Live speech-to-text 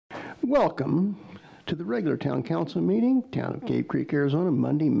Welcome to the regular Town Council meeting, Town of Cave Creek, Arizona,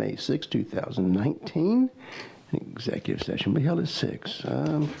 Monday, May 6, 2019. Executive session will be held at 6.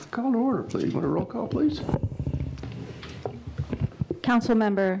 Call to order, please. Want a roll call, please?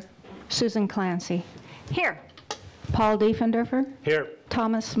 Councilmember Susan Clancy. Here. Paul Diefendorfer. Here.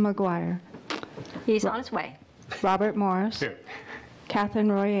 Thomas McGuire. He's on his way. Robert Morris. Here. Catherine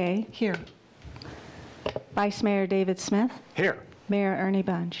Royer. Here. Vice Mayor David Smith. Here. Mayor Ernie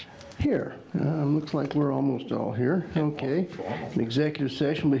Bunch. Here. Looks like we're almost all here. Okay. An executive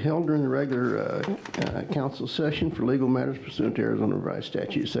session will be held during the regular council session for legal matters pursuant to Arizona Revised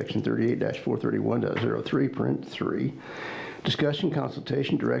Statute, Section 38-431.03, Parent 3. Discussion,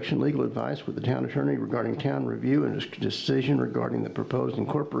 consultation, direction, legal advice with the town attorney regarding town review and a decision regarding the proposed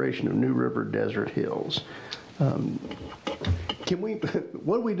incorporation of New River Desert Hills. What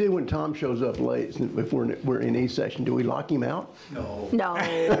do we do when Tom shows up late if we're in a session? Do we lock him out? No.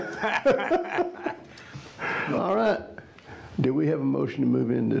 All right. Do we have a motion to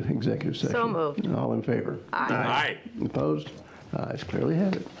move into executive session? So moved. All in favor? Aye. Opposed? Ayes clearly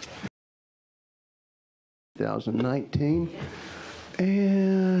have it. 2019.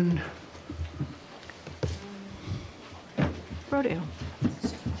 And Rodeo.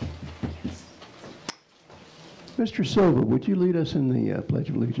 Mr. Silver, would you lead us in the Pledge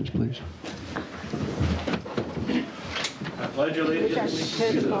of Allegiance, please? I pledge allegiance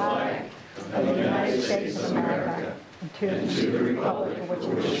to the flag of the United States of America and to the republic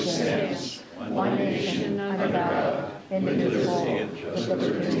for which it stands, one nation, under God, indivisible, with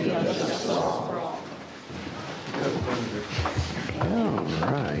liberty and justice for all. All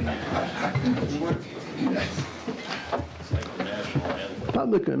right.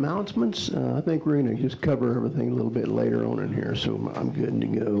 Public announcements. I think we're going to just cover everything a little bit later on in here, so I'm good to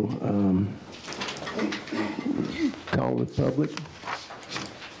go. Call the public.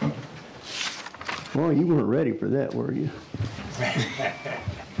 Well, you weren't ready for that, were you?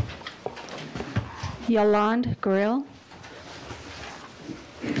 Yolande Grill.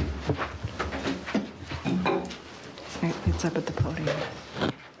 It's up at the podium.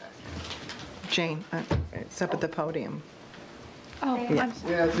 Jane, it's up at the podium. Oh, Yeah.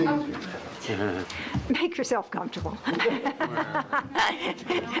 Yeah, it's easier. Make yourself comfortable.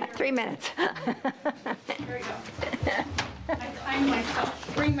 3 minutes. There we go. I timed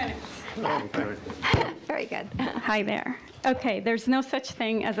myself. 3 minutes. Very good. Hi there. Okay, there's no such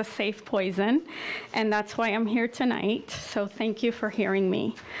thing as a safe poison, and that's why I'm here tonight, so thank you for hearing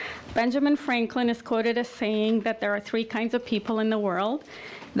me. Benjamin Franklin is quoted as saying that there are 3 kinds of people in the world: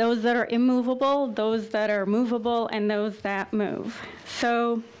 those that are immovable, those that are movable, and those that move.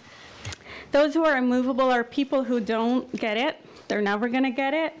 So those who are immovable are people who don't get it. They're never going to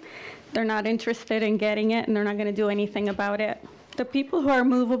get it. They're not interested in getting it, and they're not going to do anything about it. The people who are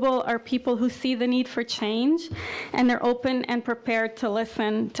movable are people who see the need for change, and they're open and prepared to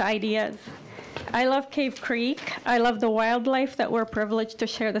listen to ideas. I love Cave Creek. I love the wildlife that we're privileged to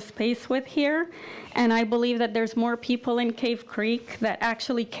share the space with here, and I believe that there's more people in Cave Creek that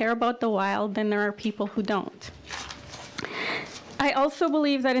actually care about the wild than there are people who don't. I also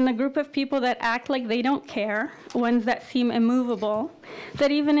believe that in the group of people that act like they don't care, ones that seem immovable, that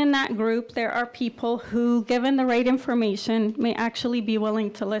even in that group there are people who, given the right information, may actually be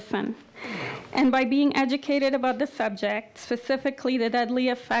willing to listen. And by being educated about the subject, specifically the deadly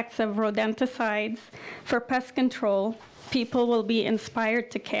effects of rodenticides for pest control, people will be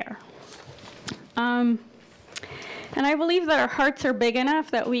inspired to care. And I believe that our hearts are big enough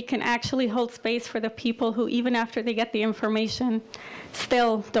that we can actually hold space for the people who, even after they get the information,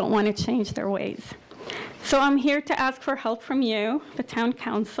 still don't want to change their ways. So I'm here to ask for help from you, the town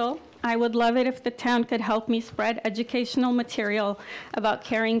council. I would love it if the town could help me spread educational material about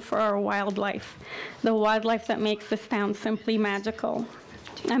caring for our wildlife, the wildlife that makes this town simply magical.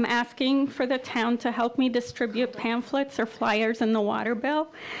 I'm asking for the town to help me distribute pamphlets or flyers in the water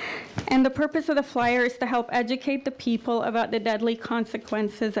bill. And the purpose of the flyer is to help educate the people about the deadly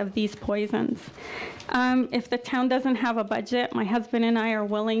consequences of these poisons. If the town doesn't have a budget, my husband and I are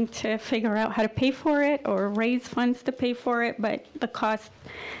willing to figure out how to pay for it or raise funds to pay for it, but the cost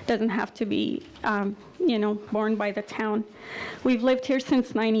doesn't have to be borne by the town. We've lived here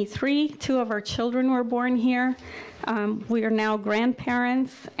since '93. 2 of our children were born here. We are now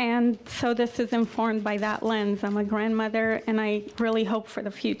grandparents, and so this is informed by that lens. I'm a grandmother, and I really hope for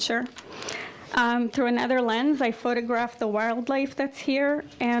the future. Through another lens, I photographed the wildlife that's here,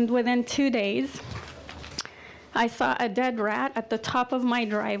 and within 2 days, I saw a dead rat at the top of my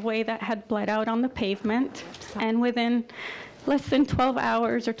driveway that had bled out on the pavement, and within less than 12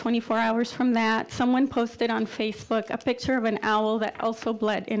 hours or 24 hours from that, someone posted on Facebook a picture of an owl that also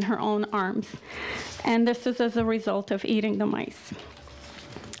bled in her own arms. And this is as a result of eating the mice.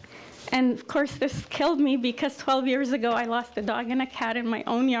 And of course, this killed me because 12 years ago, I lost a dog and a cat in my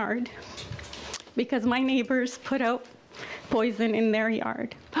own yard because my neighbors put out poison in their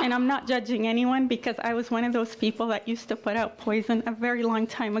yard. And I'm not judging anyone because I was one of those people that used to put out poison a very long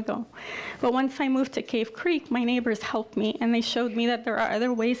time ago. But once I moved to Cave Creek, my neighbors helped me and they showed me that there are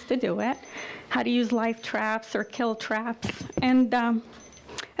other ways to do it, how to use live traps or kill traps. And I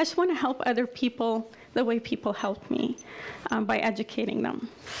just want to help other people the way people help me by educating them.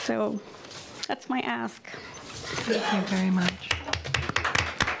 So that's my ask. Thank you very much.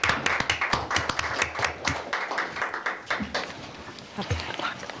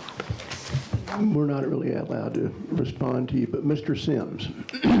 We're not really allowed to respond to you, but Mr. Sims,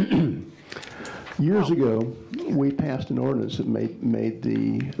 years ago, we passed an ordinance that made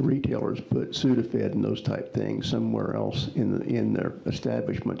the retailers put Sudafed and those type things somewhere else in their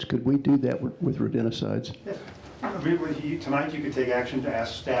establishments. Could we do that with rodenticides? Yes. Tonight, you could take action to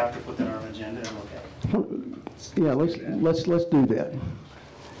ask staff to put that on an agenda and look at it. Yeah, let's do that.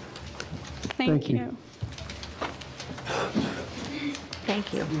 Thank you.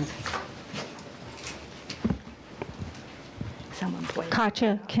 Thank you. Someone please.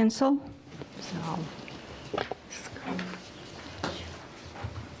 Katja Kinsel. So,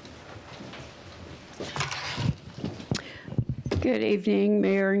 Good evening,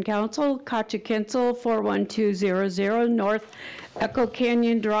 Mayor and Council. Katja Kinsel, 41200 North Echo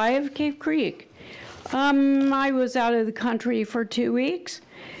Canyon Drive, Cave Creek. I was out of the country for 2 weeks,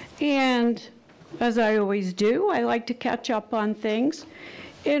 and as I always do, I like to catch up on things,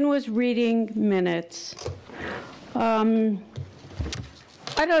 and was reading minutes. I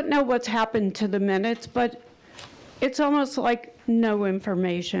don't know what's happened to the minutes, but it's almost like no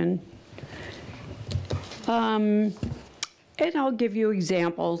information. And I'll give you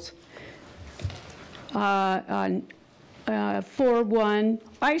examples. On 4:1,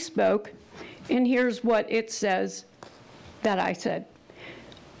 I spoke, and here's what it says that I said.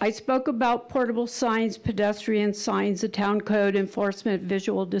 I spoke about portable signs, pedestrian signs, the town code, enforcement,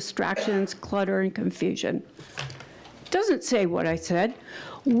 visual distractions, clutter, and confusion. Doesn't say what I said.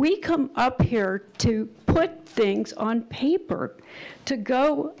 We come up here to put things on paper, to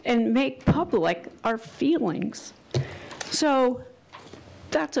go and make public our feelings. So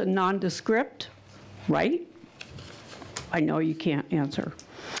that's a nondescript, right? I know you can't answer.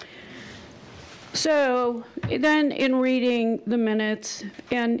 So then in reading the minutes,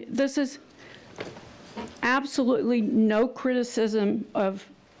 and this is absolutely no criticism of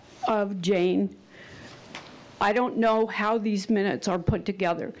Jane. I don't know how these minutes are put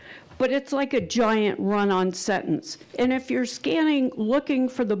together, but it's like a giant run-on sentence. And if you're scanning, looking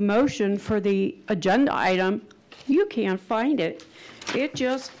for the motion for the agenda item, you can't find it. It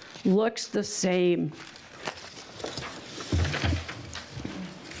just looks the same.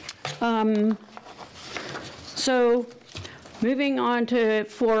 So moving on to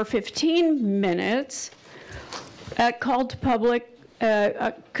 4:15 minutes, at call to public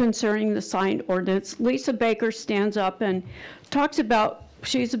concerning the sign ordinance, Lisa Baker stands up and talks about,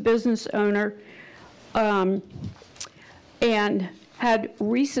 she's a business owner, and had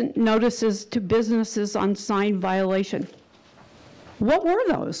recent notices to businesses on sign violation. What were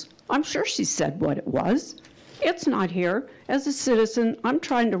those? I'm sure she said what it was. It's not here. As a citizen, I'm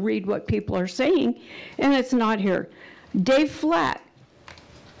trying to read what people are saying, and it's not here. Dave Flatt,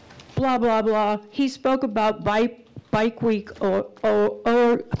 blah, blah, blah. He spoke about Bike Week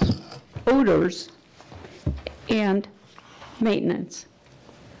odors and maintenance.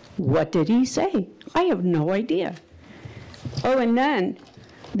 What did he say? I have no idea. Oh, and then,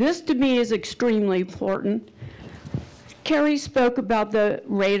 this to me is extremely important. Carrie spoke about the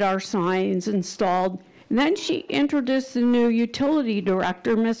radar signs installed. And then she introduced the new utility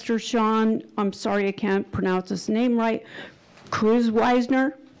director, Mr. Sean, I'm sorry I can't pronounce his name right,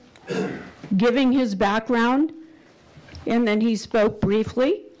 Kruzweisner, giving his background. And then he spoke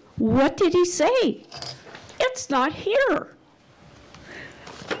briefly. What did he say? It's not here.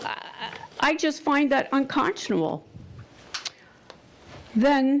 I just find that unconscionable.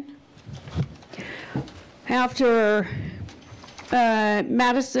 Then, after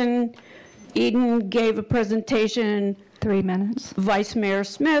Madison Eden gave a presentation, 3 minutes. Vice Mayor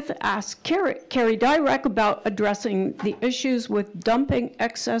Smith asked Carrie Dyrek about addressing the issues with dumping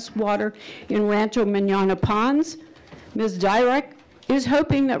excess water in Rancho Manano ponds. Ms. Dyrek is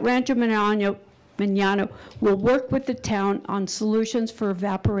hoping that Rancho Manano will work with the town on solutions for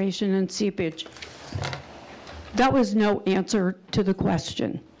evaporation and seepage. That was no answer to the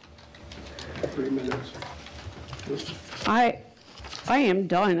question. 3 minutes. I am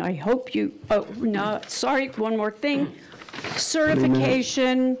done. I hope you, oh, no, sorry, one more thing.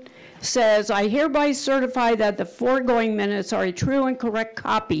 Certification says, I hereby certify that the foregoing minutes are a true and correct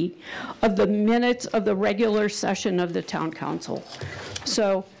copy of the minutes of the regular session of the town council.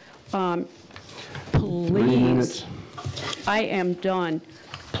 So, 3 please, minutes. I am done.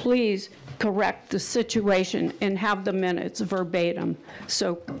 Please correct the situation and have the minutes verbatim,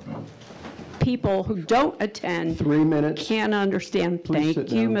 so people who don't attend 3 minutes. can't understand. Please Thank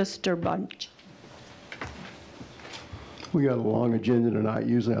sit you, down. Mr. Bunch. We got a long agenda tonight.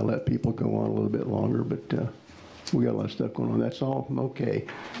 Usually I let people go on a little bit longer, but we got a lot of stuff going on. That's all. Okay.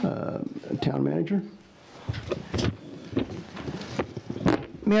 Town manager?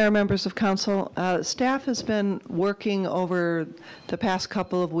 Mayor, members of council, staff has been working over the past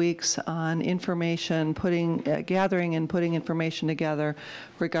couple of weeks on information, gathering and putting information together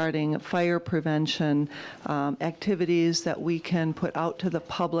regarding fire prevention activities that we can put out to the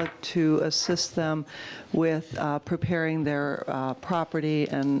public to assist them with preparing their property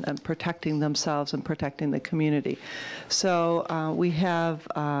and protecting themselves and protecting the community. So we have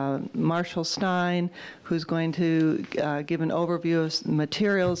Marshall Stein, who's going to give an overview of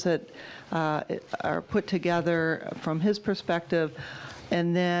materials that are put together from his perspective,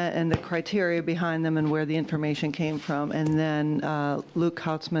 and the criteria behind them and where the information came from. And then Luke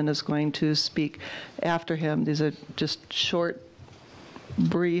Houtzman is going to speak after him. These are just short,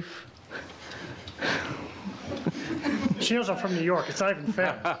 brief. She knows I'm from New York. It's not even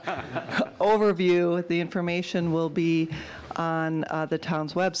fair. Overview. The information will be on the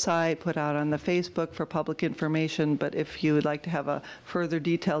town's website, put out on the Facebook for public information, but if you would like to have a further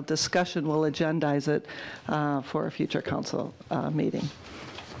detailed discussion, we'll agendize it for a future council meeting.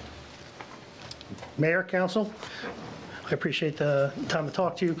 Mayor, council, I appreciate the time to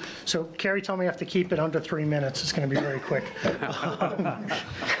talk to you. So Carrie told me I have to keep it under 3 minutes. It's going to be very quick.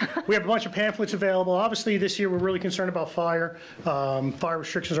 We have a bunch of pamphlets available. Obviously, this year we're really concerned about fire. Fire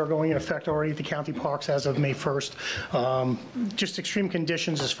restrictions are going in effect already at the county parks as of May 1st. Just extreme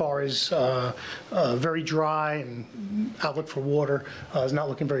conditions as far as very dry and outlook for water is not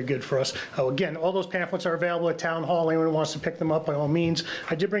looking very good for us. Again, all those pamphlets are available at Town Hall. Anyone who wants to pick them up, by all means.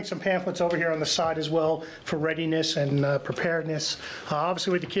 I did bring some pamphlets over here on the side as well for readiness and preparedness.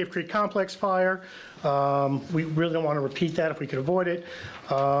 Obviously, with the Cave Creek Complex fire, we really don't want to repeat that if we could avoid it.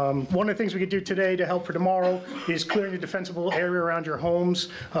 One of the things we could do today to help for tomorrow is clearing the defensible area around your homes,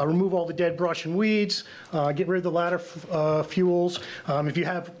 remove all the dead brush and weeds, get rid of the ladder fuels. If you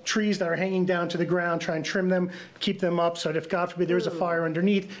have trees that are hanging down to the ground, try and trim them, keep them up so that if, God forbid, there's a fire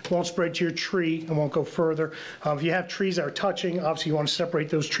underneath, it won't spread to your tree and won't go further. If you have trees that are touching, obviously you want to separate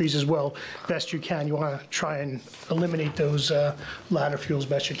those trees as well best you can. You want to try and eliminate those ladder fuels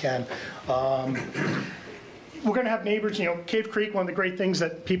best you can. We're going to have neighbors, Cave Creek, one of the great things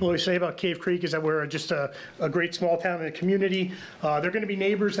that people always say about Cave Creek is that we're just a great small town and a community. They're going to be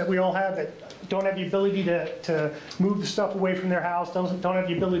neighbors that we all have that don't have the ability to move the stuff away from their house, don't have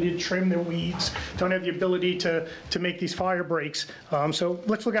the ability to trim their weeds, don't have the ability to make these fire breaks. So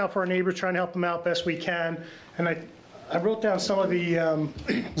let's look out for our neighbors, try and help them out best we can. And I wrote down some of the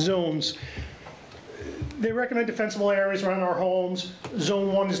zones. They recommend defensible areas around our homes.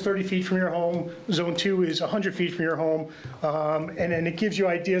 Zone 1 is 30 feet from your home. Zone 2 is 100 feet from your home. And then it gives you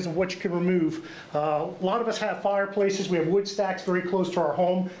ideas of what you can remove. A lot of us have fireplaces. We have wood stacks very close to our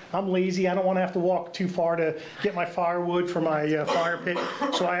home. I'm lazy. I don't want to have to walk too far to get my firewood for my fire pit.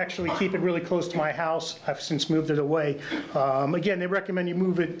 So I actually keep it really close to my house. I've since moved it away. Again, they recommend you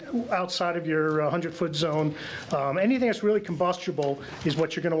move it outside of your 100-foot zone. Anything that's really combustible is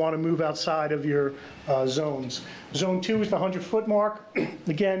what you're going to want to move outside of your zones. Zone 2 is the 100-foot mark.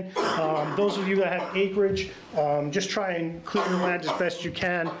 Again, those of you that have acreage, just try and clear your land as best you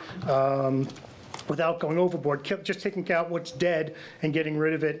can without going overboard. Just taking out what's dead and getting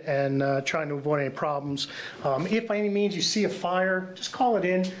rid of it and trying to avoid any problems. If by any means you see a fire, just call it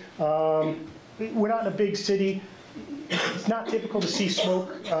in. We're not in a big city. It's not typical to see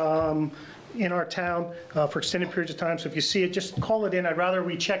smoke in our town for extended periods of time. So if you see it, just call it in. I'd rather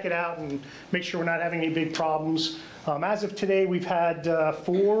we check it out and make sure we're not having any big problems. As of today, we've had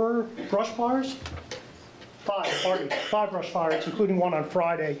 4 brush fires. 5 brush fires, including one on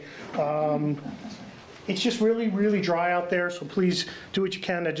Friday. It's just really, really dry out there, so please do what you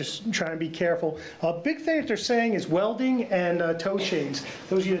can to just try and be careful. A big thing that they're saying is welding and tow chains.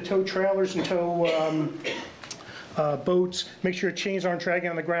 Those of you that tow trailers and tow boats, make sure chains aren't dragging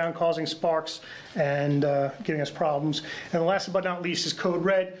on the ground, causing sparks and giving us problems. And last but not least is Code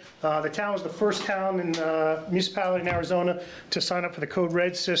Red. The town was the first town in municipality in Arizona to sign up for the Code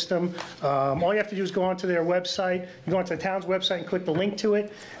Red system. All you have to do is go onto their website, you go onto the town's website and click the link to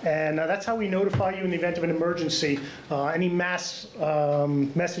it, and that's how we notify you in the event of an emergency. Any mass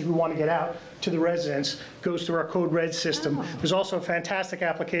message we want to get out to the residents goes through our Code Red system. There's also a fantastic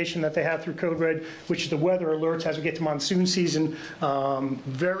application that they have through Code Red, which is the weather alerts as we get to monsoon season.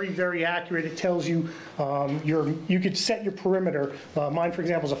 Very, very accurate. It tells you you could set your perimeter. Mine, for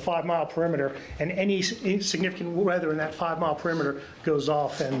example, is a 5-mile perimeter, and any significant weather in that 5-mile perimeter goes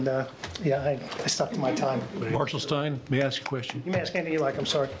off. And yeah, I stuck to my time. Marshall Stein, may I ask a question? You may ask anything you like. I'm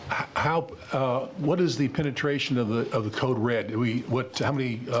sorry. What is the penetration of the Code Red? How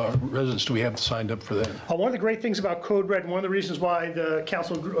many residents do we have signed up for that? One of the great things about Code Red, and one of the reasons why the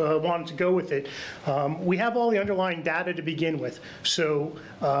council wanted to go with it, we have all the underlying data to begin with. So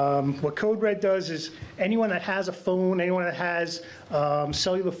what Code Red does is anyone that has a phone, anyone that has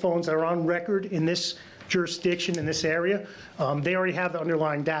cellular phones that are on record in this jurisdiction, in this area, they already have the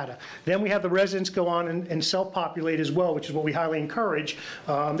underlying data. Then we have the residents go on and self-populate as well, which is what we highly encourage.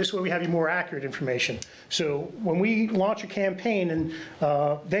 This way we have you more accurate information. So when we launch a campaign, and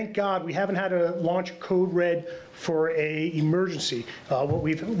thank God we haven't had to launch Code Red for an emergency. What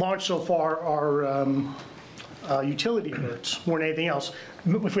we've launched so far are utility alerts more than anything else.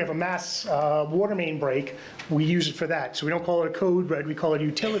 If we have a mass water main break, we use it for that. So we don't call it a Code Red, we call it a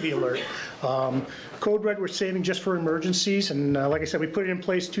utility alert. Code Red we're saving just for emergencies, and like I said, we put it in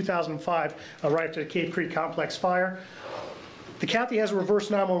place 2005, right after the Cave Creek Complex fire. The county has a reverse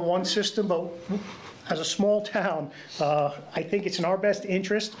 911 system, but as a small town, I think it's in our best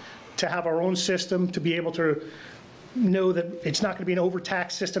interest to have our own system, to be able to know that it's not going to be an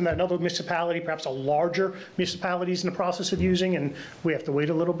overtaxed system that another municipality, perhaps a larger municipality, is in the process of using, and we have to wait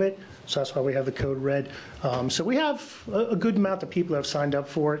a little bit. So that's why we have the Code Red. So we have a good amount of people who have signed up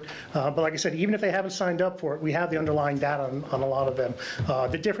for it. But like I said, even if they haven't signed up for it, we have the underlying data on a lot of them.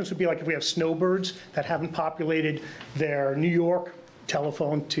 The difference would be like if we have snowbirds that haven't populated their New York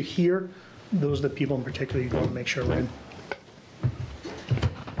telephone to here, those are the people in particular you want to make sure we're in.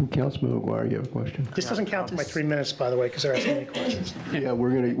 Councilman McGuire, you have a question? This doesn't count to my 3 minutes, by the way, because they're asking me questions. Yeah,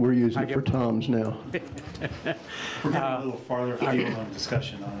 we're using it for Tom's now. We're getting a little farther afield on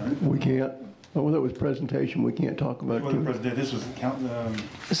discussion on it. We can't. Oh, that was presentation. We can't talk about it. This was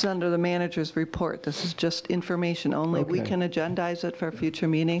It's under the manager's report. This is just information only. We Okay. can agendize it for a future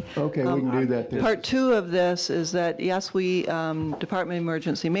meeting. Okay, we can do that then. Part 2 of this is that, yes, we, Department of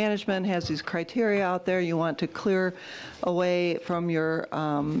Emergency Management has these criteria out there. You want to clear away from your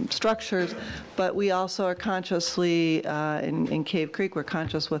structures, but we also are consciously, in Cave Creek, we're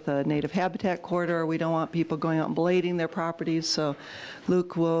conscious with a native habitat corridor. We don't want people going out and blading their properties, so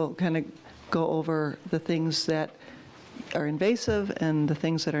Luke will kind of go over the things that are invasive and the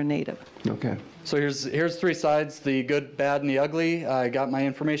things that are native. Okay. So here's 3 sides, the good, bad, and the ugly. I got my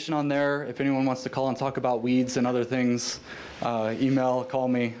information on there. If anyone wants to call and talk about weeds and other things, email, call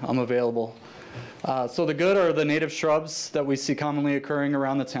me, I'm available. So the good are the native shrubs that we see commonly occurring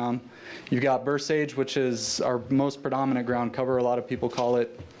around the town. You've got bursage, which is our most predominant ground cover. A lot of people call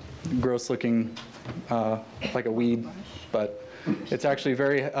it gross looking, like a weed, but it's actually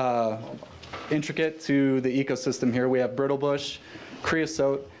very intricate to the ecosystem here. We have brittlebush,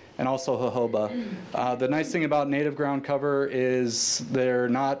 creosote, and also jojoba. The nice thing about native ground cover is they're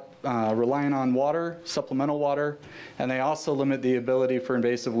not relying on water, supplemental water, and they also limit the ability for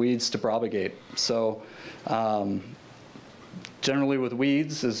invasive weeds to propagate. So generally with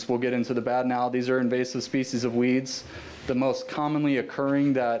weeds, as we'll get into the bad now, these are invasive species of weeds. The most commonly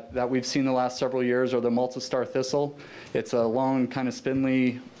occurring that we've seen the last several years are the multistar thistle. It's a long, kind of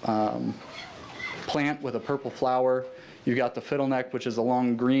spindly plant with a purple flower. You've got the fiddleneck, which is a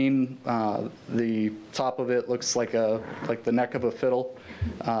long green. The top of it looks like the neck of a fiddle.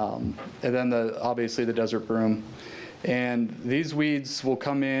 And then obviously the desert broom. And these weeds will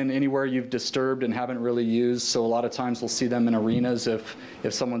come in anywhere you've disturbed and haven't really used. So a lot of times we'll see them in arenas if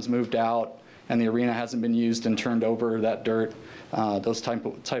someone's moved out and the arena hasn't been used and turned over that dirt. Those type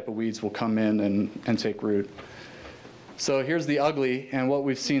of weeds will come in and take root. So here's the ugly, and what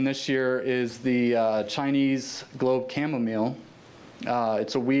we've seen this year is the Chinese globe chamomile.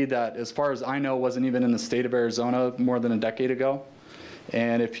 It's a weed that, as far as I know, wasn't even in the state of Arizona more than a decade ago.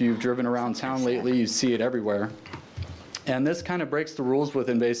 And if you've driven around town lately, you see it everywhere. And this kind of breaks the rules with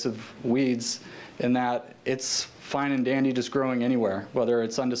invasive weeds in that it's fine and dandy just growing anywhere, whether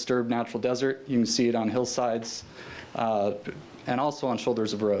it's undisturbed natural desert, you can see it on hillsides, and also on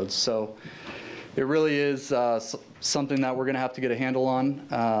shoulders of roads. So it really is something that we're going to have to get a handle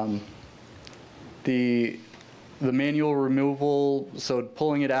on. The manual removal, so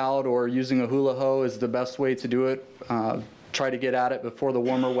pulling it out or using a hula hoe is the best way to do it. Try to get at it before the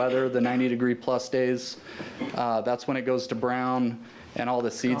warmer weather, the 90-degree-plus days. That's when it goes to brown and all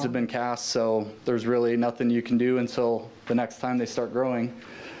the seeds have been cast, so there's really nothing you can do until the next time they start growing.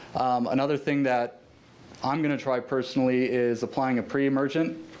 Another thing that I'm going to try personally is applying a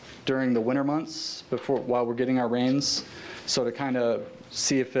pre-emergent during the winter months while we're getting our rains, so to kind of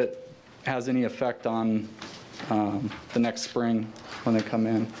see if it has any effect on the next spring when they come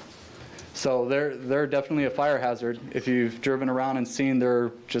in. So they're definitely a fire hazard. If you've driven around and seen,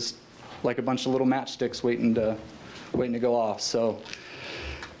 they're just like a bunch of little matchsticks waiting to go off. So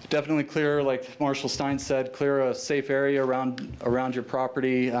definitely clear, like Marshall Stein said, clear a safe area around your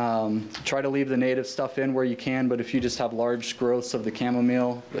property. Try to leave the native stuff in where you can, but if you just have large growths of the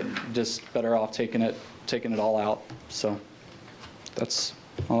chamomile, just better off taking it all out. So that's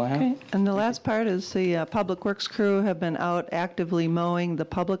all I have. Okay, and the last part is the Public Works crew have been out actively mowing the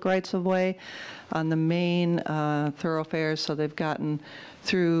public rights-of-way on the main thoroughfares, so they've gotten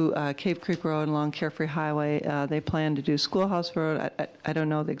through Cave Creek Road along Carefree Highway. They plan to do Schoolhouse Road. I don't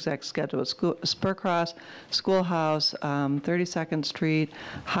know the exact schedule. Spurcross, Schoolhouse, 32nd Street,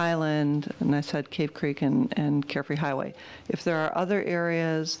 Highland, and I said Cave Creek and Carefree Highway. If there are other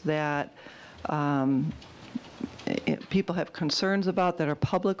areas that people have concerns about that are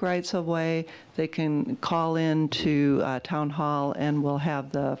public rights of way, they can call in to Town Hall and we'll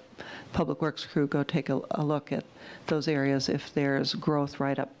have the Public Works crew go take a look at those areas if there's growth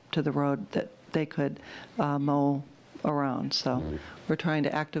right up to the road that they could mow around. So we're trying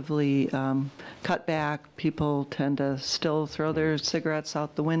to actively cut back. People tend to still throw their cigarettes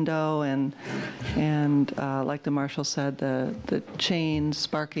out the window and like the marshal said, the chains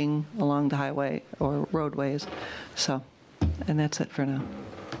sparking along the highway or roadways. So, and that's it for now.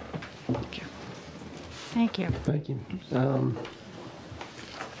 Thank you. Thank you. Thank you.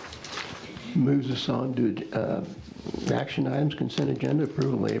 Moves us on to action items, consent agenda,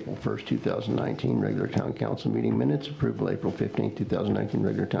 approval of April 1st, 2019 regular town council meeting minutes, approval April 15th, 2019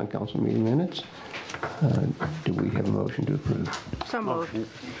 regular town council meeting minutes. Do we have a motion to approve? So moved.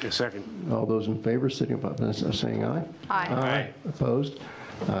 A second. All those in favor, signify by saying aye. Aye. Opposed?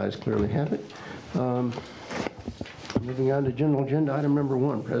 Ayes clearly have it. Moving on to general agenda, item number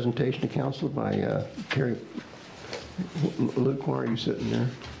 1, presentation to council by Carrie. Luke, why are you sitting there?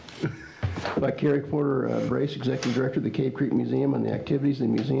 By Carrie Porter Brace, Executive Director of the Cave Creek Museum, on the activities of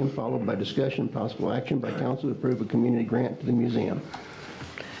the museum, followed by discussion and possible action by council to approve a community grant to the museum.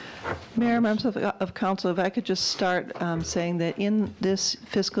 Mayor, members of council, if I could just start saying that in this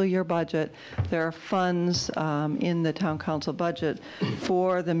fiscal year budget, there are funds in the town council budget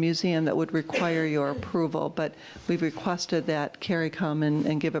for the museum that would require your approval, but we've requested that Carrie come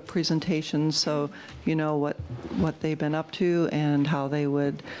and give a presentation so you know what they've been up to and how they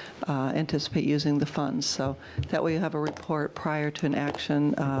would anticipate using the funds. So that way you have a report prior to an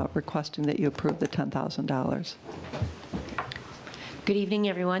action requesting that you approve the $10,000. Good evening,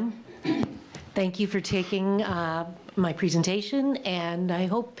 everyone. Thank you for taking my presentation, and I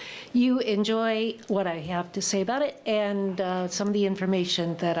hope you enjoy what I have to say about it and some of the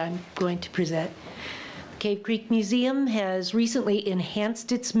information that I'm going to present. Cave Creek Museum has recently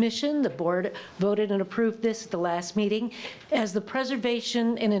enhanced its mission. The board voted and approved this at the last meeting as the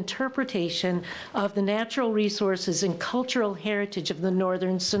preservation and interpretation of the natural resources and cultural heritage of the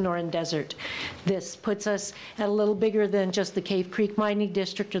northern Sonoran Desert. This puts us at a little bigger than just the Cave Creek Mining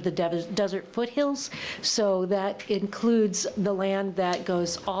District or the desert foothills. So that includes the land that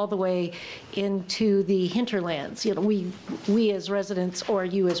goes all the way into the hinterlands. You know, we as residents, or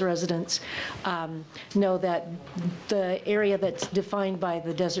you as residents, know that the area that's defined by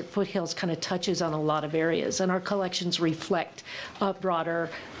the desert foothills kind of touches on a lot of areas, and our collections reflect a broader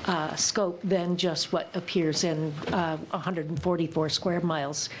scope than just what appears in 144 square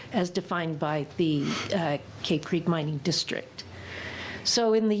miles as defined by the Cave Creek Mining District.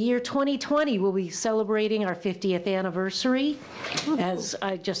 So in the year 2020, we'll be celebrating our 50th anniversary. As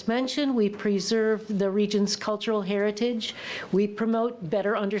I just mentioned, we preserve the region's cultural heritage. We promote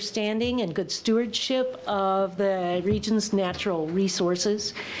better understanding and good stewardship of the region's natural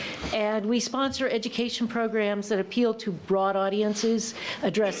resources. And we sponsor education programs that appeal to broad audiences,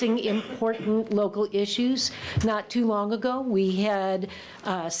 addressing important local issues. Not too long ago, we had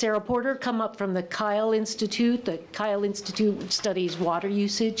Sarah Porter come up from the Kyle Institute. The Kyle Institute studies water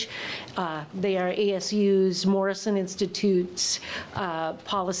usage. They are ASU's Morrison Institute's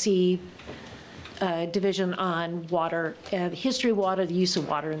policy Division on Water, History of Water, the use of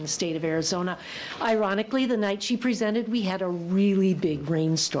water in the state of Arizona. Ironically, the night she presented, we had a really big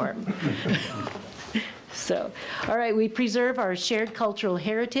rainstorm. So, all right, we preserve our shared cultural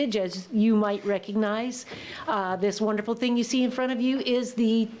heritage, as you might recognize. This wonderful thing you see in front of you is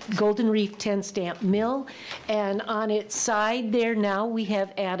the Golden Reef 10 stamp mill, and on its side there now we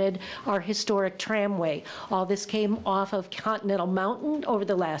have added our historic tramway. All this came off of Continental Mountain over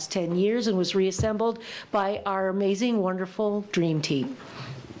the last 10 years and was reassembled by our amazing, wonderful dream team.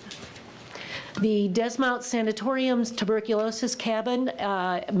 The Desmount Sanatorium's tuberculosis cabin,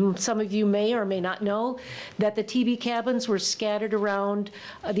 some of you may or may not know that the TB cabins were scattered around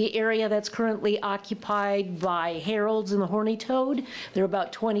the area that's currently occupied by Harold's and the Horny Toad. There are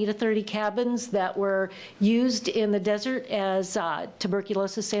about 20 to 30 cabins that were used in the desert as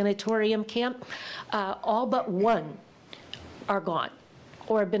tuberculosis sanatorium camp. All but one are gone,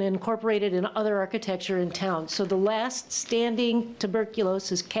 or have been incorporated in other architecture in town. So the last standing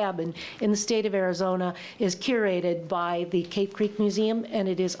tuberculosis cabin in the state of Arizona is curated by the Cave Creek Museum, and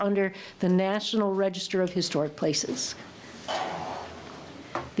it is under the National Register of Historic Places.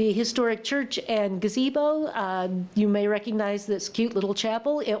 The historic church and gazebo, you may recognize this cute little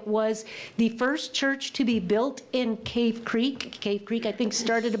chapel. It was the first church to be built in Cave Creek. Cave Creek, I think,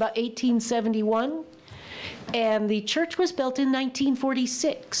 started about 1871. And the church was built in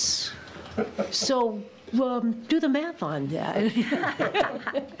 1946. So do the math on that.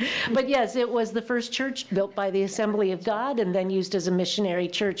 But yes, it was the first church built by the Assembly of God and then used as a missionary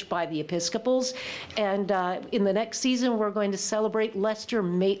church by the Episcopals. And in the next season, we're going to celebrate Lester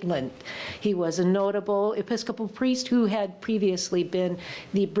Maitland. He was a notable Episcopal priest who had previously been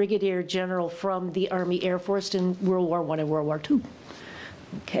the Brigadier General from the Army Air Force in World War I and World War II.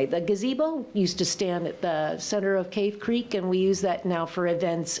 Okay, the gazebo used to stand at the center of Cave Creek, and we use that now for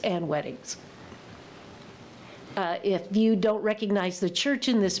events and weddings. If you don't recognize the church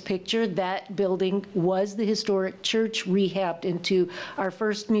in this picture, that building was the historic church rehabbed into our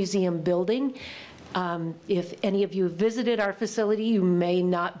first museum building. If any of you have visited our facility, you may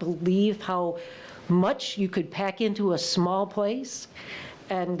not believe how much you could pack into a small place,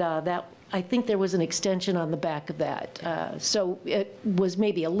 and I think there was an extension on the back of that. So it was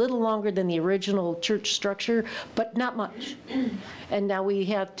maybe a little longer than the original church structure, but not much. And now we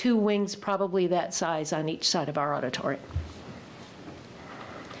have 2 wings probably that size on each side of our auditorium.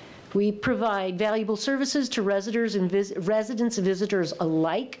 We provide valuable services to residents and visitors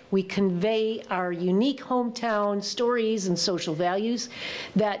alike. We convey our unique hometown stories and social values.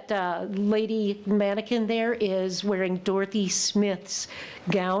 That lady mannequin there is wearing Dorothy Smith's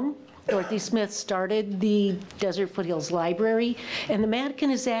gown. Dorothy Smith started the Desert Foothills Library, and the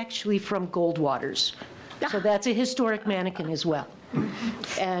mannequin is actually from Goldwater's. So that's a historic mannequin as well.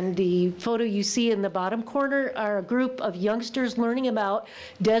 And the photo you see in the bottom corner are a group of youngsters learning about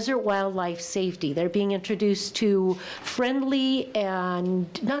desert wildlife safety. They're being introduced to friendly and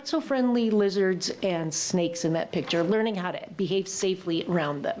not so friendly lizards and snakes in that picture, learning how to behave safely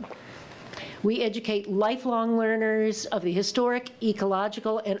around them. We educate lifelong learners of the historic,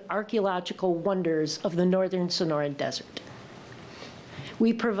 ecological, and archaeological wonders of the northern Sonoran Desert.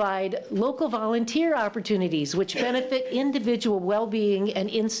 We provide local volunteer opportunities which benefit individual well-being and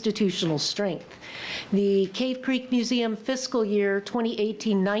institutional strength. The Cave Creek Museum fiscal year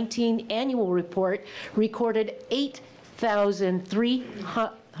 2018-19 annual report recorded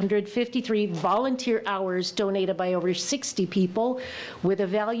 8,353 volunteer hours donated by over 60 people with a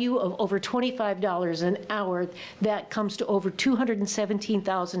value of over $25 an hour. That comes to over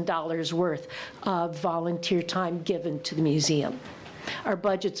 $217,000 worth of volunteer time given to the museum. Our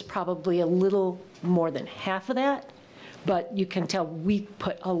budget's probably a little more than half of that, but you can tell we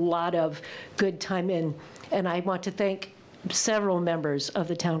put a lot of good time in, and I want to thank several members of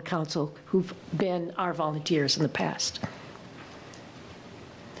the town council who've been our volunteers in the past.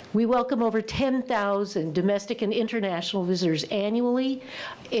 We welcome over 10,000 domestic and international visitors annually.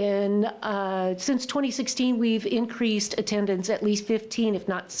 Since 2016, we've increased attendance at least 15, if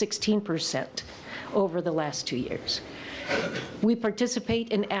not 16%, over the last 2 years. We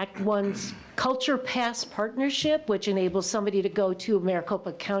participate in Act One's Culture Pass partnership, which enables somebody to go to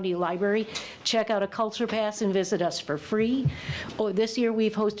Maricopa County Library, check out a Culture Pass, and visit us for free. This year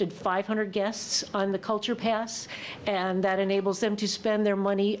we've hosted 500 guests on the Culture Pass, and that enables them to spend their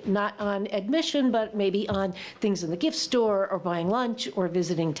money not on admission, but maybe on things in the gift store or buying lunch or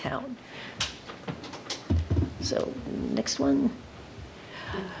visiting town. So, next one.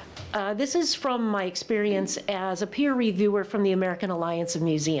 This is from my experience as a peer reviewer from the American Alliance of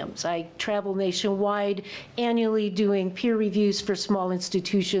Museums. I travel nationwide annually doing peer reviews for small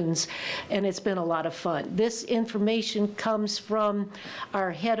institutions, and it's been a lot of fun. This information comes from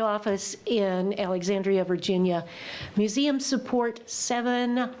our head office in Alexandria, Virginia. Museums support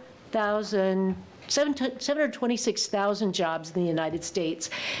 726,000 jobs in the United States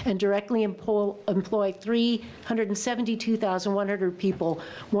and directly employ 372,100 people,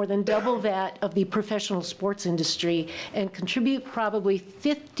 more than double that of the professional sports industry, and contribute probably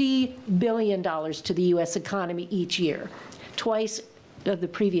 $50 billion to the U.S. economy each year, twice of the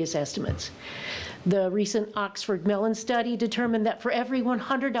previous estimates. The recent Oxford Mellon study determined that for every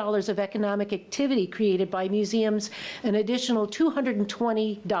 $100 of economic activity created by museums, an additional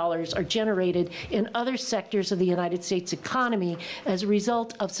 $220 are generated in other sectors of the United States economy as a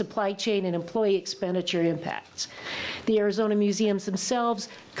result of supply chain and employee expenditure impacts. The Arizona museums themselves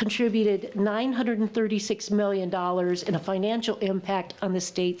contributed $936 million in a financial impact on the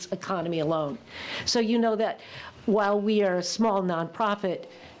state's economy alone. So you know that while we are a small nonprofit,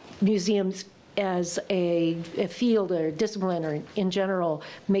 museums as a field or discipline or in general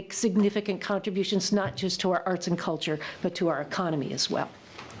make significant contributions not just to our arts and culture, but to our economy as well.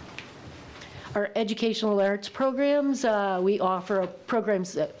 Our educational arts programs, we offer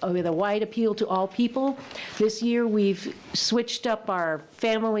programs with a wide appeal to all people. This year we've switched up our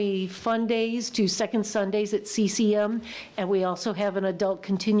family fun days to second Sundays at CCM, and we also have an adult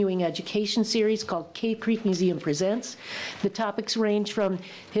continuing education series called Cave Creek Museum Presents. The topics range from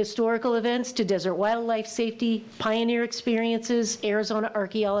historical events to desert wildlife safety, pioneer experiences, Arizona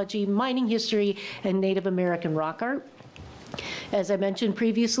archaeology, mining history, and Native American rock art. As I mentioned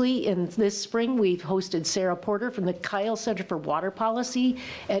previously, in this spring, we've hosted Sarah Porter from the Kyle Center for Water Policy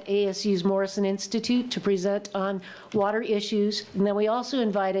at ASU's Morrison Institute to present on water issues. And then we also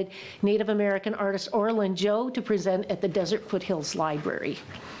invited Native American artist Orlin Joe to present at the Desert Foothills Library.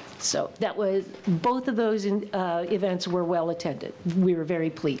 So that was, both of those events were well attended. We were very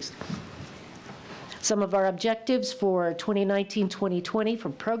pleased. Some of our objectives for 2019-2020 for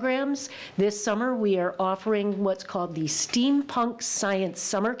programs. This summer, we are offering what's called the Steampunk Science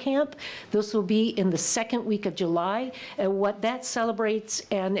Summer Camp. This will be in the second week of July. And what that celebrates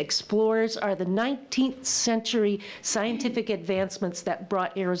and explores are the 19th century scientific advancements that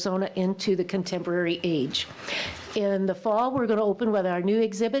brought Arizona into the contemporary age. In the fall, we're going to open with our new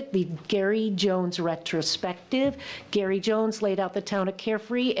exhibit, the Gary Jones Retrospective. Gary Jones laid out the town of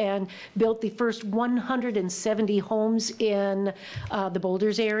Carefree and built the first 170 homes in the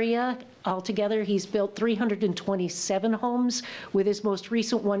Boulders area. Altogether, he's built 327 homes, with his most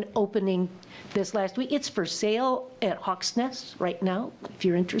recent one opening this last week. It's for sale at Hawks Nest right now, if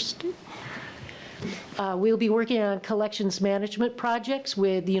you're interested. We'll be working on collections management projects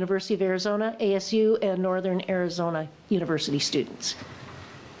with the University of Arizona, ASU, and Northern Arizona University students.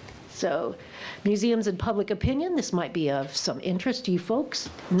 So, museums and public opinion, this might be of some interest to you folks.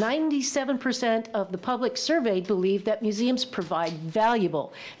 97% of the public surveyed believe that museums provide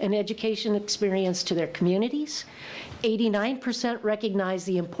valuable and education experience to their communities. 89% recognize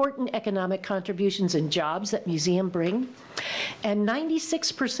the important economic contributions and jobs that museums bring. And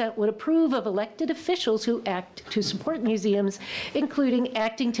 96% would approve of elected officials who act to support museums, including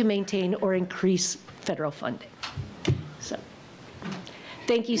acting to maintain or increase federal funding. So,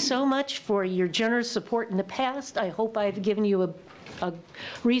 thank you so much for your generous support in the past. I hope I've given you a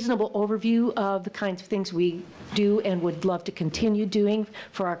reasonable overview of the kinds of things we do and would love to continue doing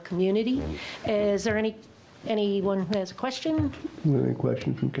for our community. Is there anyone who has a question? Any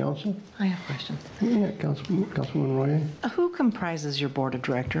questions from council? I have questions. Yeah, Councilwoman Royer. Who comprises your board of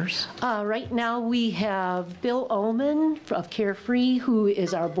directors? Right now, we have Bill Ullman of Carefree, who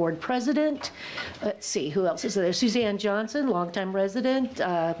is our board president. Let's see, who else is there? Suzanne Johnson, longtime resident.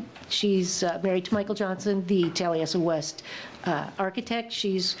 She's married to Michael Johnson, the Taliesin West architect.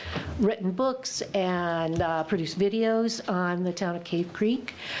 She's written books and produced videos on the town of Cave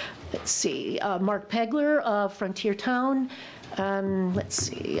Creek. Let's see, Mark Pegler of Frontier Town. Let's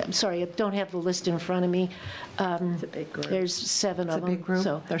see, I'm sorry, I don't have the list in front of me. It's a big group. There's 7 of them. It's a big group.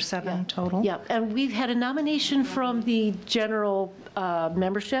 So, There's 7 yeah. total? Yeah, and we've had a nomination from the general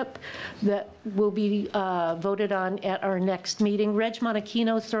membership that will be voted on at our next meeting. Reg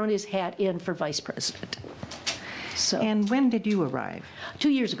Monachino's thrown his hat in for vice president. So, And when did you arrive? 2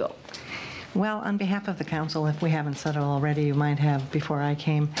 years ago. Well, on behalf of the council, if we haven't said it already, you might have before I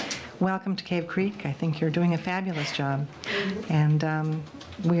came. Welcome to Cave Creek. I think you're doing a fabulous job, and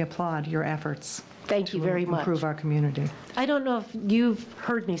we applaud your efforts. Thank you very much. Improve our community. I don't know if you've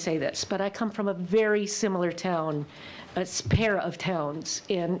heard me say this, but I come from a very similar town, a pair of towns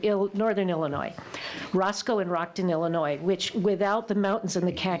in northern Illinois, Roscoe and Rockton, Illinois, which without the mountains and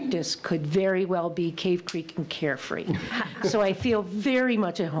the cactus could very well be Cave Creek and Carefree. So I feel very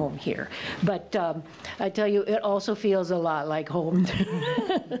much at home here. But I tell you, it also feels a lot like home.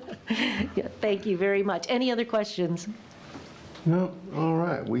 Yeah, thank you very much. Any other questions? No, all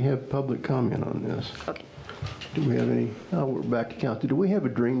right, we have public comment on this. Okay. Do we have any, oh, we're back to council. Do we have a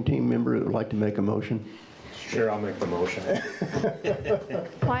dream team member that would like to make a motion? Sure, I'll make the motion.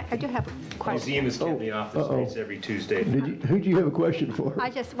 Well, I do have a question. Museum is getting the office space every Tuesday. Who do you have a question for?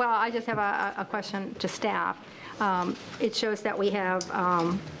 I just have a question to staff. It shows that we have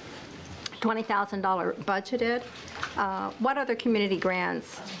 $20,000 budgeted. What other community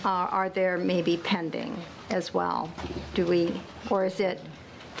grants are there maybe pending as well? Do we, or is it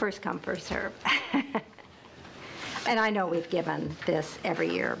first come, first serve? And I know we've given this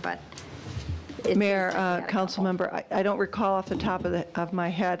every year, but. Mayor, council member, I don't recall off the top of my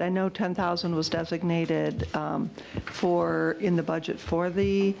head. I know 10,000 was designated in the budget for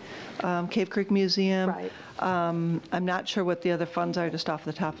the Cave Creek Museum. Right. I'm not sure what the other funds are just off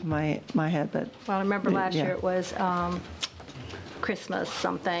the top of my head, but. Well, I remember last yeah. year it was Christmas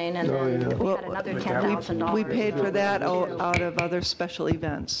something, and Oh, then yeah. we had another $10,000. We paid for that out of other special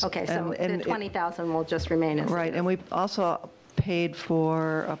events. Okay, so And the 20,000 will just remain as. Right, and we also paid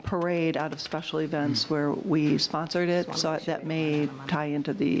for a parade out of special events where we sponsored it, so that may tie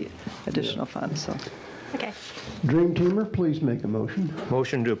into the additional funds, so. Okay. Dream teamer, please make a motion.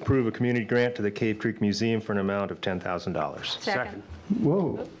 Motion to approve a community grant to the Cave Creek Museum for an amount of $10,000. Second.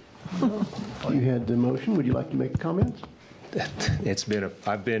 Whoa. You had the motion. Would you like to make comments?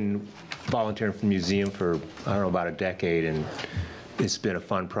 I've been volunteering for the museum for, I don't know, about a decade, and it's been a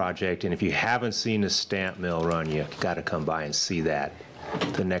fun project. And if you haven't seen the stamp mill run, you got to come by and see that.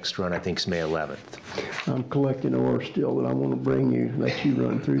 The next run, I think, is May 11th. I'm collecting ore still that I want to bring you, let you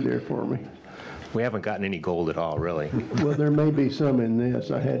run through there for me. We haven't gotten any gold at all, really. Well, there may be some in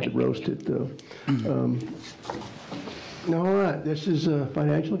this. I had to roast it, though. All right, this is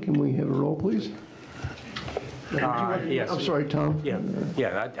financial. Can we have a roll, please? Yes. I'm sorry, Tom.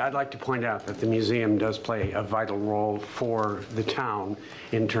 Yeah. I'd like to point out that the museum does play a vital role for the town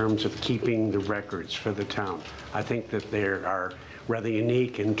in terms of keeping the records for the town. I think that they are rather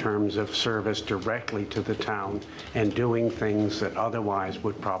unique in terms of service directly to the town and doing things that otherwise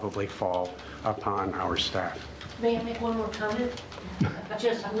would probably fall upon our staff. May I make one more comment?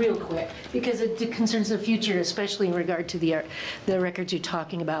 Just real quick, because it concerns the future, especially in regard to the records you're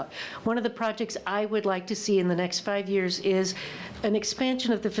talking about. One of the projects I would like to see in the next 5 years is an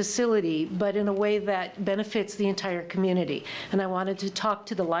expansion of the facility, but in a way that benefits the entire community. And I wanted to talk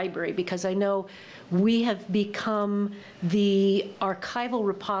to the library because I know we have become the archival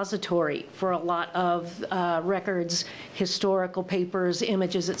repository for a lot of records, historical papers,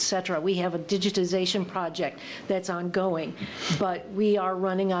 images, et cetera. We have a digitization project that's ongoing, but we are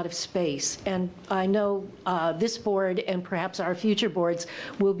running out of space. And I know this board and perhaps our future boards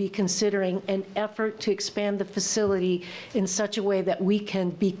will be considering an effort to expand the facility in such a way that we can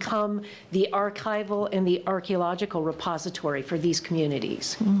become the archival and the archaeological repository for these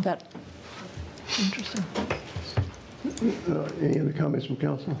communities. Interesting. Any other comments from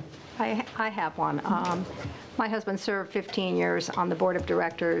council? I have one. My husband served 15 years on the board of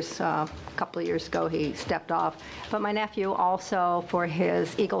directors. A couple of years ago, he stepped off. But my nephew also, for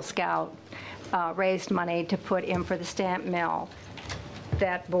his Eagle Scout, raised money to put in for the stamp mill,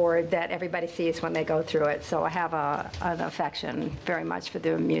 that board that everybody sees when they go through it. So I have an affection very much for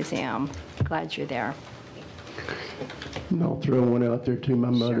the museum. Glad you're there. And I'll throw one out there too. My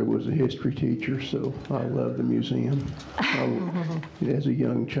mother was a history teacher, so I love the museum. As a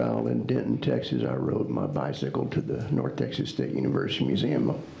young child in Denton, Texas, I rode my bicycle to the North Texas State University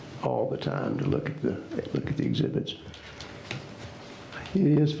Museum all the time to look at the exhibits.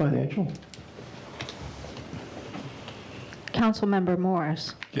 It is financial. Councilmember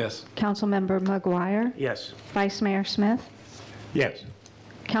Morris. Yes. Councilmember McGuire. Yes. Vice Mayor Smith. Yes.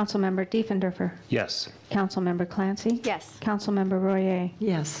 Councilmember Diefendorfer. Yes. Councilmember Clancy. Yes. Councilmember Royer.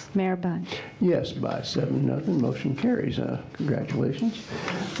 Yes. Mayor Bunn. Yes, by 7-0, motion carries. Congratulations.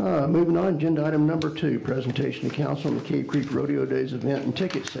 Moving on, agenda item number 2, presentation to council on the Cave Creek Rodeo Days event and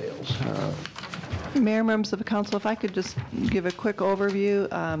ticket sales. Mayor, members of the council, if I could just give a quick overview.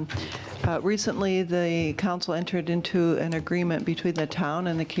 Recently, the council entered into an agreement between the town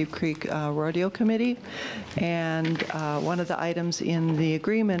and the Cave Creek Rodeo Committee, and one of the items in the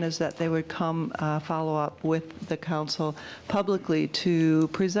agreement is that they would come follow up with the council publicly to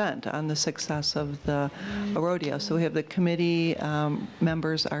present on the success of the rodeo. So we have the committee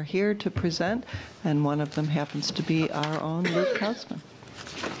members are here to present, and one of them happens to be our own Luke Hausman.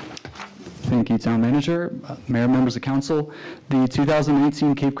 Thank you, Town Manager, Mayor, members of council. The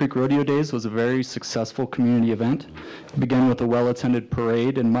 2018 Cave Creek Rodeo Days was a very successful community event. It began with a well-attended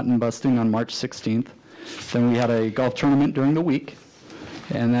parade and mutton busting on March 16th. Then we had a golf tournament during the week,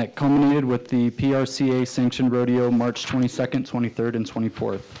 and that culminated with the PRCA-sanctioned rodeo March 22nd, 23rd, and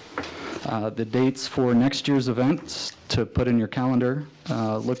 24th. The dates for next year's events to put in your calendar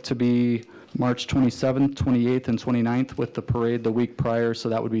look to be March 27th, 28th, and 29th, with the parade the week prior, so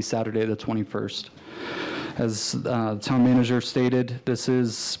that would be Saturday the 21st. As the town manager stated, this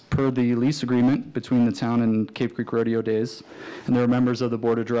is per the lease agreement between the town and Cave Creek Rodeo Days, and there are members of the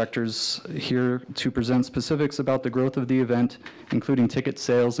board of directors here to present specifics about the growth of the event, including ticket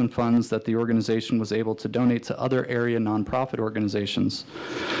sales and funds that the organization was able to donate to other area nonprofit organizations.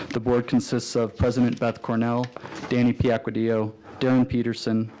 The board consists of President Beth Cornell, Danny Piacquidio, Darren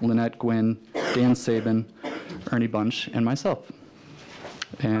Peterson, Lynette Gwynn, Dan Sabin, Ernie Bunch, and myself.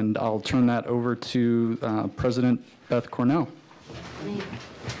 And I'll turn that over to President Beth Cornell.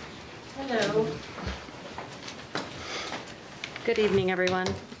 Hello. Good evening, everyone.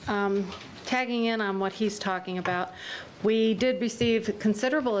 Tagging in on what he's talking about, we did receive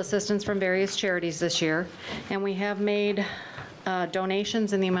considerable assistance from various charities this year, and we have made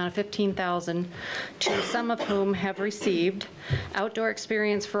donations in the amount of $15,000, to some of whom have received. Outdoor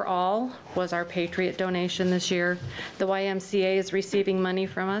Experience for All was our Patriot donation this year. The YMCA is receiving money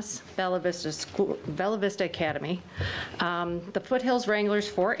from us, Bella Vista Academy. The Foothills Wranglers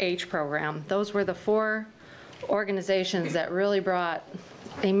 4-H program, those were the 4 organizations that really brought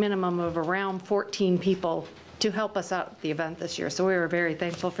a minimum of around 14 people to help us out at the event this year. So we were very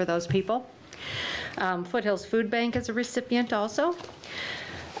thankful for those people. Foothills Food Bank is a recipient also.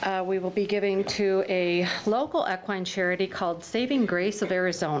 We will be giving to a local equine charity called Saving Grace of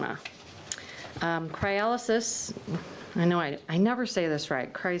Arizona. Cryalysis, I know I never say this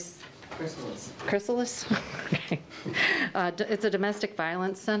right, Chrysalis? Okay. It's a domestic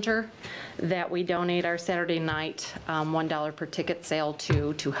violence center that we donate our Saturday night $1 per ticket sale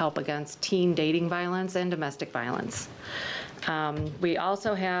to help against teen dating violence and domestic violence. We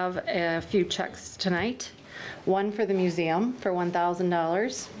also have a few checks tonight, one for the museum for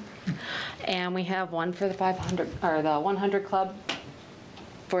 $1,000, and we have one for the 100 Club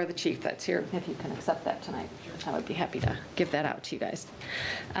for the chief that's here. If you can accept that tonight, I would be happy to give that out to you guys.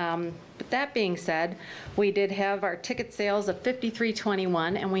 But that being said, we did have our ticket sales of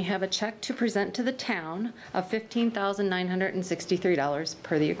 $53.21, and we have a check to present to the town of $15,963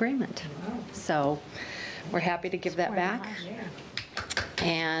 per the agreement. So we're happy to give that back.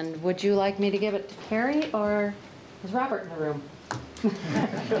 And would you like me to give it to Carrie, or is Robert in the room? He's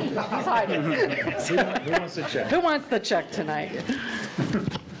hiding. Who wants the check? Who wants the check tonight?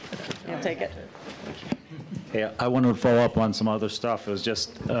 You'll take it. Hey, I wanted to follow up on some other stuff. It was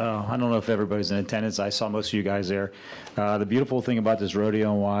just, I don't know if everybody's in attendance. I saw most of you guys there. The beautiful thing about this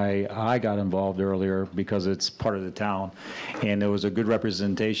rodeo and why I got involved earlier, because it's part of the town, and there was a good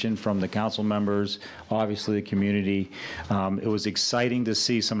representation from the council members, obviously the community. It was exciting to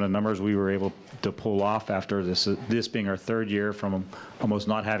see some of the numbers we were able to pull off after this being our 3rd year from almost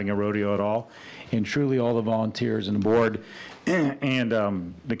not having a rodeo at all. And truly all the volunteers and the board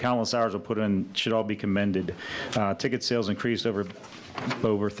and the countless hours of put in should all be commended. Ticket sales increased over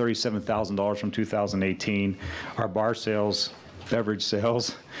 $37,000 from 2018. Our bar sales, beverage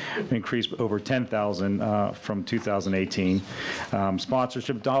sales, increased over $10,000 from 2018.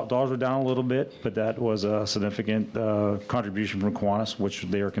 Sponsorship dollars were down a little bit, but that was a significant contribution from Kiwanis, which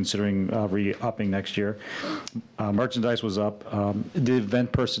they are considering re-upping next year. Merchandise was up. The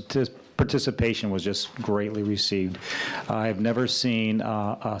event participation was just greatly received. I've never seen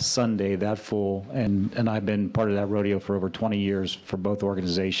a Sunday that full, and I've been part of that rodeo for over 20 years for both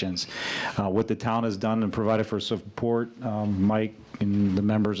organizations. What the town has done and provided for support, Mike and the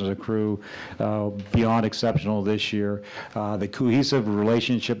members of the crew, beyond exceptional this year. The cohesive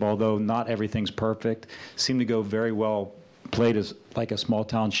relationship, although not everything's perfect, seemed to go very well played as like a small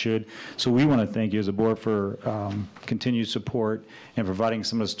town should. So we want to thank you as a board for continued support and providing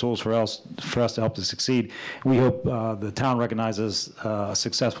some of those tools for us to help us succeed. We hope the town recognizes a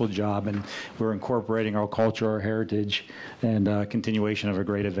successful job, and we're incorporating our culture, our heritage, and continuation of a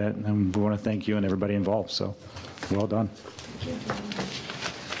great event. And we want to thank you and everybody involved. So well done.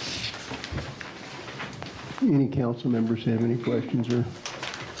 Any council members have any questions or?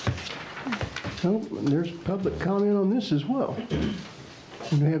 Oh, there's public comment on this as well.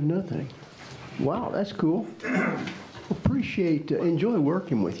 We have nothing. Wow, that's cool. Enjoy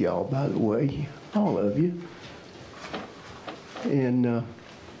working with y'all, by the way, all of you. And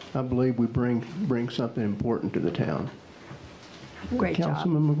I believe we bring something important to the town. Great job.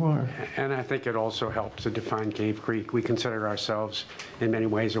 Councilman McGuire. And I think it also helps to define Cave Creek. We consider ourselves, in many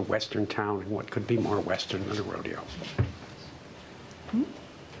ways, a western town, and what could be more western than a rodeo?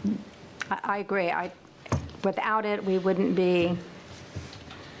 I agree. Without it, we wouldn't be,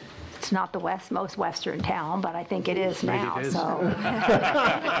 it's not the most western town, but I think it is now, Maybe it is. so.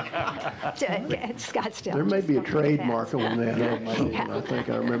 It's Scottsdale. There may be a just don't make trademark on that. Yeah. I think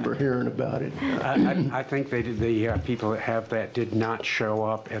I remember hearing about it. I think they did, the people that have that did not show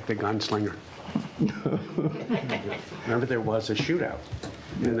up at the Gunslinger. Remember, there was a shootout,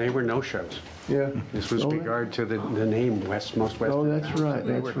 and they were no-shows. Yeah. This was regard to the name most western. Oh, that's right,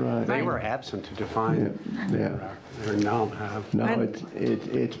 that's right. They were absent to define. Yeah. Or no. No,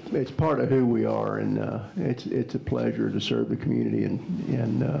 it's part of who we are, and it's a pleasure to serve the community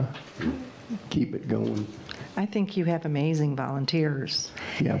and keep it going. I think you have amazing volunteers.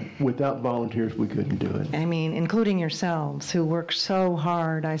 Yeah, without volunteers, we couldn't do it. I mean, including yourselves, who work so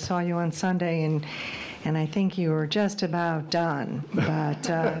hard. I saw you on Sunday, and I think you were just about done. But,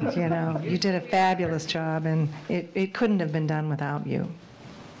 you know, you did a fabulous job, and it couldn't have been done without you.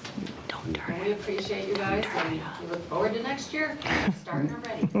 We appreciate you guys, and we look forward to next year, starting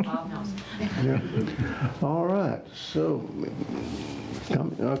already, Bob knows. Yeah. All right, so,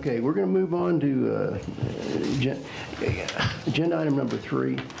 okay, we're going to move on to agenda item number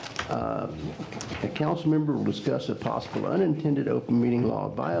 3. A council member will discuss a possible unintended open meeting law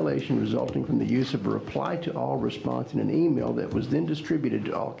violation resulting from the use of a reply to all response in an email that was then distributed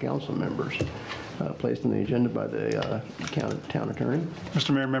to all council members. Placed on the agenda by the town attorney.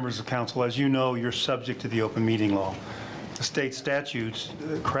 Mr. Mayor, members of council, as you know, you're subject to the open meeting law. The state statutes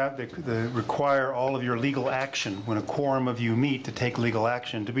require all of your legal action when a quorum of you meet to take legal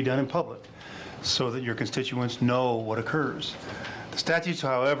action to be done in public so that your constituents know what occurs. The statutes,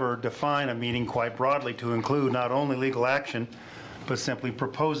 however, define a meeting quite broadly to include not only legal action, but simply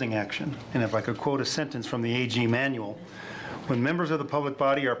proposing action. And if I could quote a sentence from the AG manual, when members of the public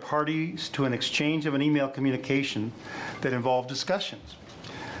body are parties to an exchange of an email communication that involve discussions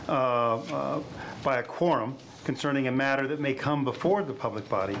by a quorum concerning a matter that may come before the public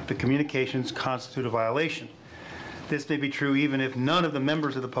body, the communications constitute a violation. This may be true even if none of the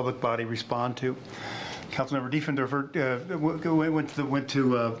members of the public body respond to. Councilmember Diefendorfer went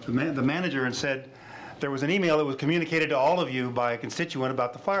to the manager and said, there was an email that was communicated to all of you by a constituent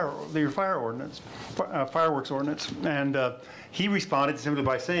about your fireworks ordinance. And he responded simply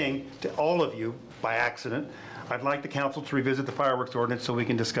by saying to all of you, by accident, I'd like the council to revisit the fireworks ordinance so we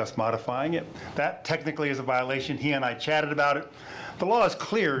can discuss modifying it. That technically is a violation. He and I chatted about it. The law is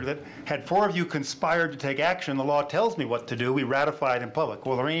clear that had 4 of you conspired to take action, the law tells me what to do. We ratify it in public.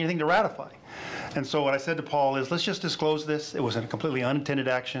 Well, there ain't anything to ratify. And so what I said to Paul is, let's just disclose this. It was a completely unintended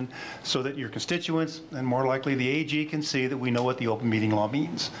action so that your constituents, and more likely the AG, can see that we know what the open meeting law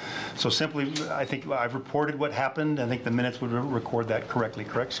means. So simply, I think I've reported what happened. I think the minutes would record that correctly.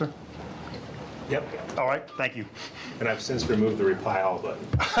 Correct, sir? Yep. All right, thank you. And I've since removed the reply all button.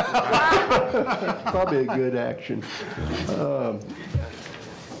 Probably a good action.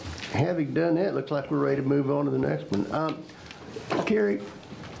 Having done that, looks like we're ready to move on to the next one. Carrie,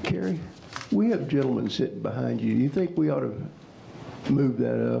 we have gentlemen sitting behind you. Do you think we ought to move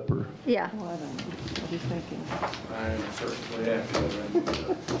that up, or? Yeah. What are you thinking? I'm perfectly happy.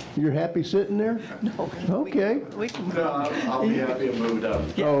 You're happy sitting there? No. Okay. We can. No, I'll be happy to move it up.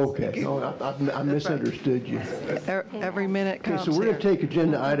 Oh, okay. Oh, I misunderstood you. Every minute Okay, counts so we're going to here. take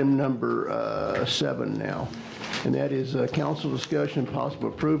agenda item number 7 now, and that is council discussion and possible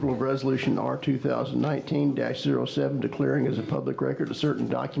approval of resolution R 2019-07 declaring as a public record a certain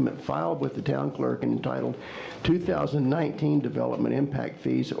document filed with the town clerk entitled 2019 Development Impact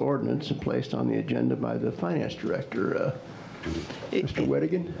Fees Ordinance and placed on the agenda by the finance director, Mr.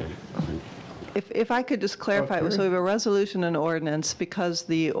 Wedigan. If I could just clarify, Okay. so we have a resolution and ordinance, because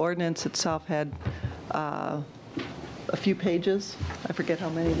the ordinance itself had a few pages. I forget how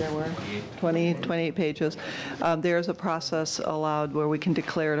many there were, 28 pages. There's a process allowed where we can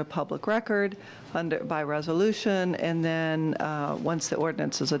declare it a public record by resolution, and then once the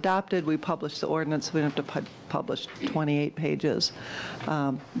ordinance is adopted, we publish the ordinance. We don't have to publish 28 pages.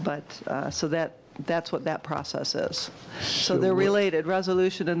 So that's what that process is. So they're related.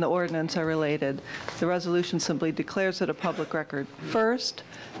 Resolution and the ordinance are related. The resolution simply declares it a public record first,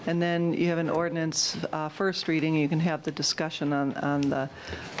 and then you have an ordinance first reading. You can have the discussion on the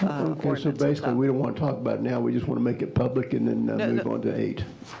Okay, ordinance so basically, itself. we don't want to talk about it now, we just want to make it public and then move on to 8.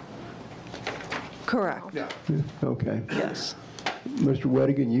 Correct. Yeah. Okay. Yes. Mr.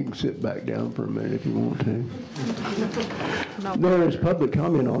 Wedigan, you can sit back down for a minute if you want to. There is public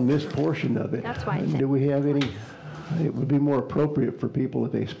comment on this portion of it. That's why I said- Do we have any, it would be more appropriate for people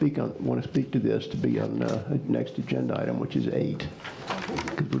if they want to speak to this to be on the next agenda item, which is 8,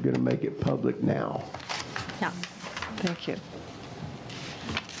 because we're going to make it public now. Yeah. Thank you.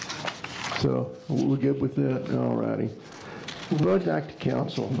 So we're good with that? All righty. Vote back to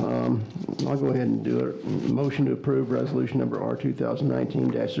council. I'll go ahead and do it. Motion to approve resolution number R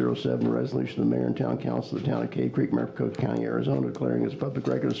 2019-07, resolution of the mayor and town council of the town of Cave Creek, Maricopa County, Arizona, declaring as a public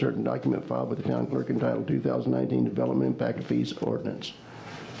record a certain document filed with the town clerk entitled 2019 Development Impact Fees Ordinance.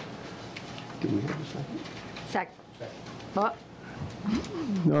 Do we have a second? Second. What?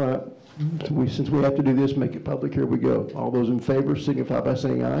 All right. Since we have to do this, make it public, here we go. All those in favor signify by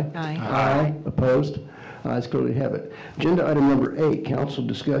saying aye. Aye. Aye. Opposed? Ayes clearly have it. Agenda item number 8, council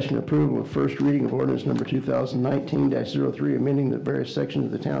discussion approval of first reading of ordinance number 2019-03, amending the various sections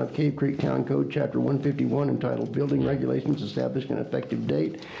of the town of Cave Creek Town Code, Chapter 151, entitled Building Regulations, establishing an effective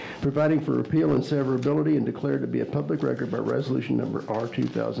date, providing for repeal and severability, and declared to be a public record by resolution number R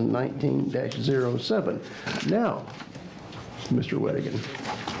 2019-07. Now, Mr. Wedigan.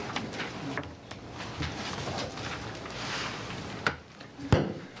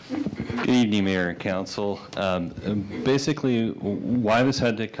 Good evening, Mayor and Council. Basically, why this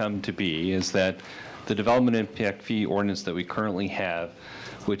had to come to be is that the development impact fee ordinance that we currently have,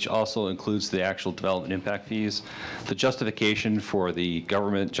 which also includes the actual development impact fees, the justification for the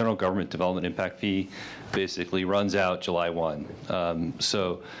general government development impact fee basically runs out July 1.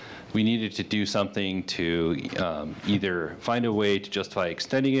 So we needed to do something to either find a way to justify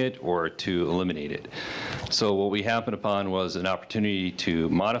extending it or to eliminate it. So what we happened upon was an opportunity to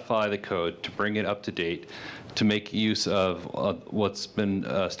modify the code, to bring it up to date, to make use of what's been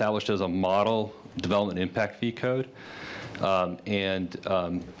established as a model development impact fee code, and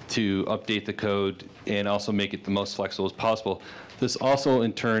to update the code and also make it the most flexible as possible. This also,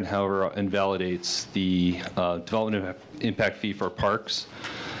 in turn, however, invalidates the development impact fee for parks.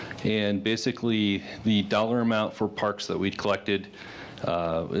 And basically, the dollar amount for parks that we'd collected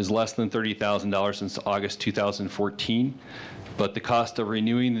is less than $30,000 since August 2014. But the cost of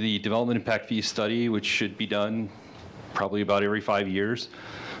renewing the development impact fee study, which should be done probably about every 5 years,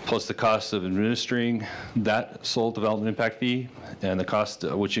 plus the cost of administering that sole development impact fee, and the cost,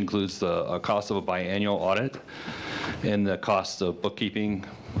 which includes the cost of a biannual audit, and the cost of bookkeeping,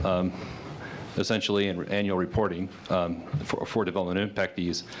 essentially, and annual reporting for development impact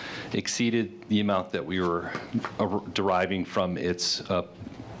fees, exceeded the amount that we were deriving from its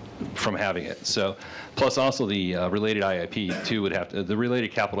from having it. So, plus also the related IIP too would have to, the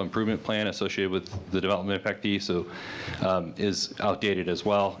related capital improvement plan associated with the development impact fee, so is outdated as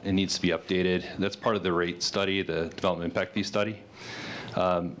well and needs to be updated. That's part of the rate study, the development impact fee study.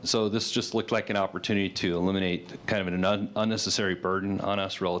 So this just looked like an opportunity to eliminate kind of an unnecessary burden on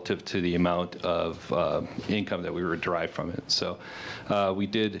us relative to the amount of income that we were derived from it. So we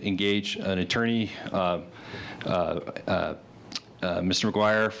did engage an attorney, Mr.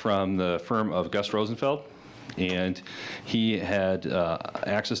 McGuire from the firm of Gus Rosenfeld, and he had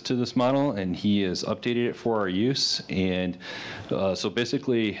access to this model, and he has updated it for our use. And so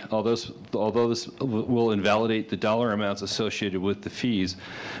basically, although this will invalidate the dollar amounts associated with the fees,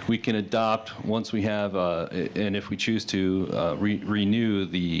 we can adopt, once we have, and if we choose to renew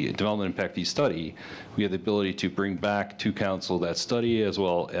the development impact fee study, we have the ability to bring back to council that study as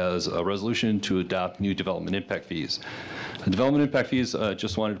well as a resolution to adopt new development impact fees. The development impact fees,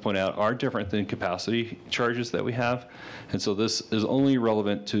 just wanted to point out, are different than capacity charges that we have. And so this is only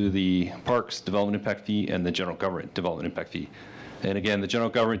relevant to the parks development impact fee and the general government development impact fee. And again, the general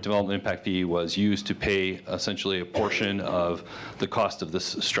government development impact fee was used to pay essentially a portion of the cost of this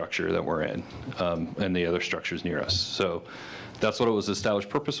structure that we're in and the other structures near us. So that's what it was established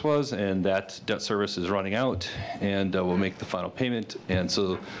purpose was, and that debt service is running out, and we'll make the final payment. And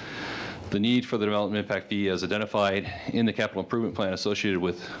so the need for the development impact fee as identified in the capital improvement plan associated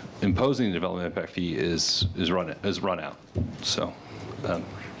with imposing the development impact fee is run out. So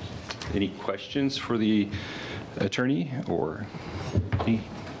any questions for the attorney or me?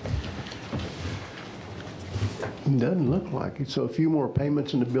 Doesn't look like it. So a few more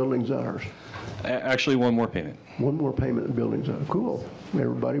payments and the building's ours. Actually, one more payment. One more payment and the building's ours. Cool.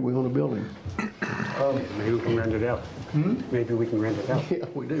 Everybody, we own a building. Maybe we can rent it out. Maybe we can rent it out. Yeah,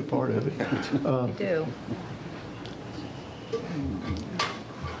 we do, part of it. We do.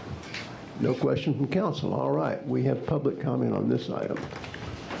 No question from council. All right, we have public comment on this item.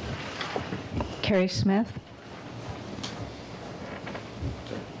 Carrie Smith.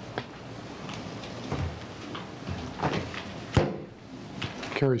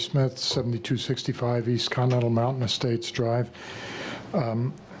 Kerry Smith, 7265 East Continental Mountain Estates Drive.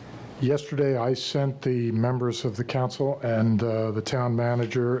 Yesterday, I sent the members of the council and the town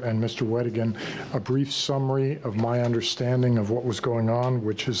manager and Mr. Wedigan a brief summary of my understanding of what was going on,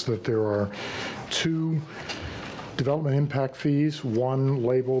 which is that there are 2 development impact fees, one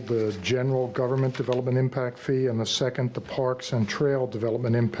labeled the General Government Development Impact Fee, and the second, the Parks and Trail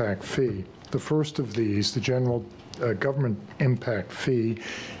Development Impact Fee. The first of these, the General Government Impact Fee,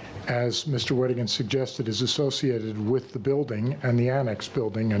 as Mr. Wedigan suggested, is associated with the building and the annex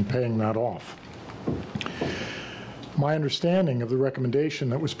building and paying that off. My understanding of the recommendation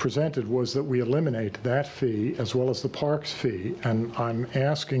that was presented was that we eliminate that fee as well as the parks fee, and I'm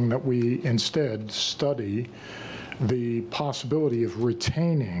asking that we instead study the possibility of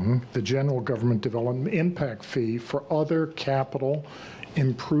retaining the General Government Development Impact Fee for other capital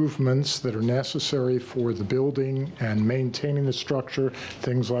improvements that are necessary for the building and maintaining the structure,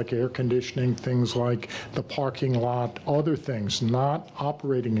 things like air conditioning, things like the parking lot, other things, not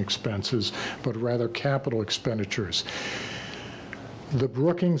operating expenses, but rather capital expenditures. The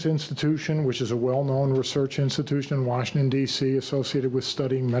Brookings Institution, which is a well-known research institution in Washington, D.C., associated with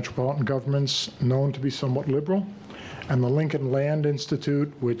studying metropolitan governments, known to be somewhat liberal, and the Lincoln Land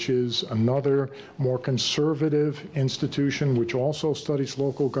Institute, which is another more conservative institution which also studies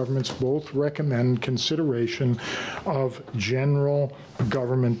local governments, both recommend consideration of general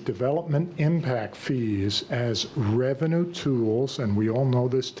government development impact fees as revenue tools, and we all know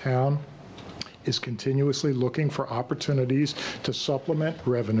this town is continuously looking for opportunities to supplement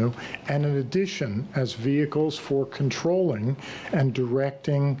revenue, and in addition, as vehicles for controlling and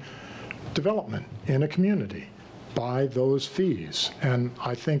directing development in a community by those fees. And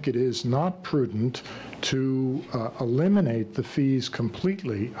I think it is not prudent to eliminate the fees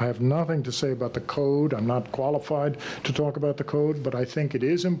completely. I have nothing to say about the code. I'm not qualified to talk about the code, but I think it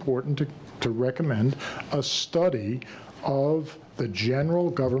is important to recommend a study of the General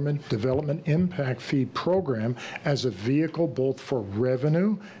Government Development Impact Fee program as a vehicle both for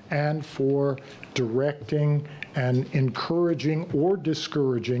revenue and for directing and encouraging or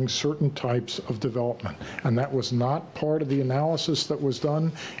discouraging certain types of development. And that was not part of the analysis that was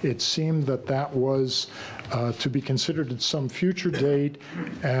done. It seemed that that was to be considered at some future date,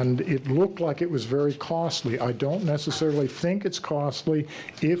 and it looked like it was very costly. I don't necessarily think it's costly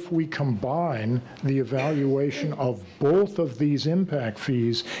if we combine the evaluation of both of these impact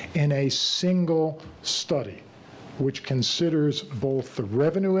fees in a single study, which considers both the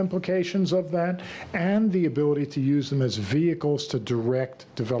revenue implications of that and the ability to use them as vehicles to direct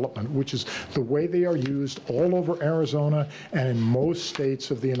development, which is the way they are used all over Arizona and in most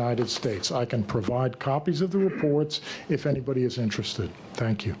states of the United States. I can provide copies of the reports if anybody is interested.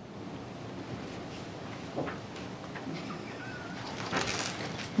 Thank you.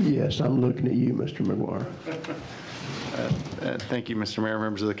 Yes, I'm looking at you, Mr. McGuire. Thank you, Mr. Mayor,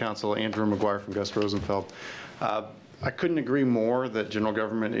 members of the council. Andrew McGuire from Gus Rosenfeld. I couldn't agree more that general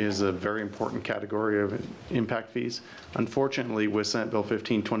government is a very important category of impact fees. Unfortunately, with Senate Bill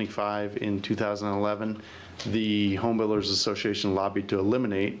 1525 in 2011, the Home Builders Association lobbied to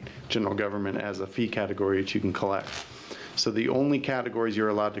eliminate general government as a fee category that you can collect. So the only categories you're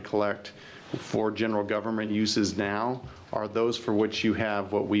allowed to collect for general government uses now are those for which you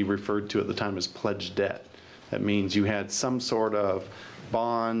have what we referred to at the time as pledged debt. That means you had some sort of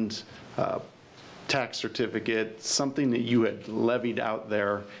bond, tax certificate, something that you had levied out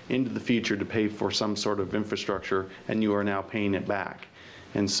there into the future to pay for some sort of infrastructure, and you are now paying it back.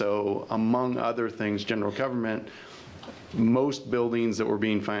 And so, among other things, general government, most buildings that were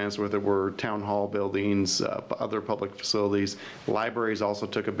being financed with it were town hall buildings, other public facilities. Libraries also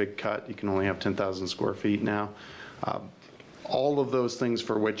took a big cut. You can only have 10,000 square feet now. All of those things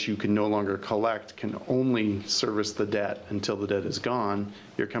for which you can no longer collect can only service the debt until the debt is gone.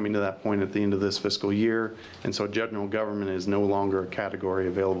 You're coming to that point at the end of this fiscal year, and so general government is no longer a category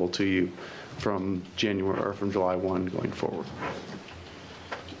available to you from January or from July 1 going forward.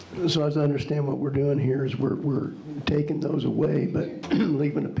 So as I understand what we're doing here is we're taking those away, but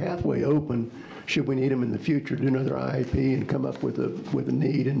leaving a pathway open, should we need them in the future, do another IIP and come up with a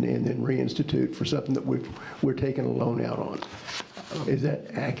need and then reinstitute for something that we're taking a loan out on. Is that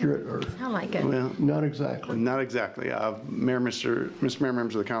accurate or? I like it. Well, not exactly. Not exactly. Mayor, Mr. Mayor,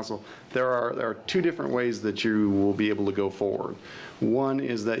 members of the council, there are two different ways that you will be able to go forward. One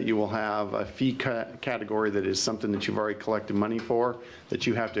is that you will have a fee category that is something that you've already collected money for that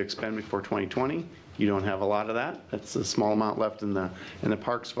you have to expend before 2020. You don't have a lot of that. That's a small amount left in the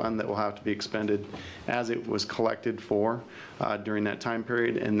Parks Fund that will have to be expended as it was collected for during that time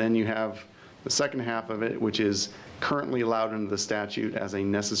period. And then you have the second half of it, which is currently allowed under the statute as a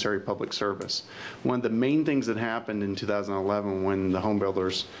necessary public service. One of the main things that happened in 2011 when the home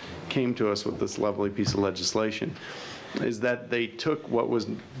builders came to us with this lovely piece of legislation is that they took what was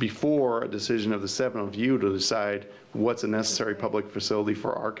before a decision of the 7 of you to decide what's a necessary public facility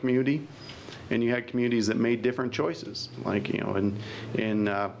for our community. And you had communities that made different choices, like, you know,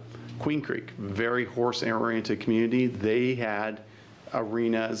 in Queen Creek, very horse-oriented community. They had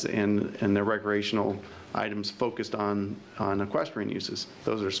arenas and their recreational items focused on equestrian uses.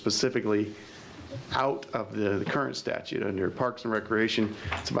 Those are specifically out of the current statute. Under Parks and Recreation,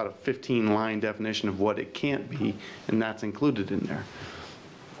 it's about a 15-line definition of what it can't be, and that's included in there.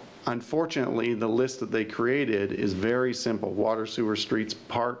 Unfortunately, the list that they created is very simple. Water, sewer, streets,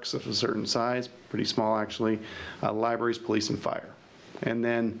 parks of a certain size, pretty small actually, libraries, police, and fire. And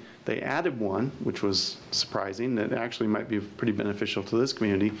then they added one, which was surprising, that actually might be pretty beneficial to this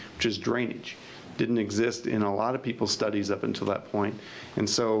community, which is drainage. Didn't exist in a lot of people's studies up until that point. And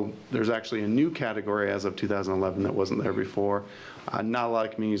so there's actually a new category as of 2011 that wasn't there before. Not a lot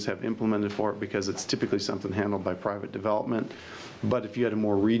of communities have implemented for it because it's typically something handled by private development. But if you had a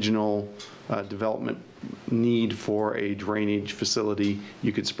more regional development need for a drainage facility,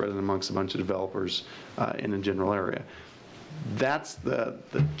 you could spread it amongst a bunch of developers in a general area. That's the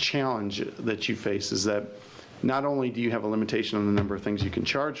challenge that you face, is that not only do you have a limitation on the number of things you can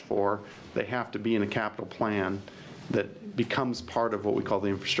charge for, they have to be in a capital plan that becomes part of what we call the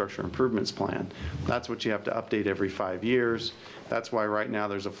infrastructure improvements plan. That's what you have to update every 5 years. That's why right now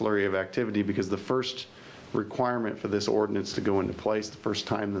there's a flurry of activity, because the first requirement for this ordinance to go into place, the first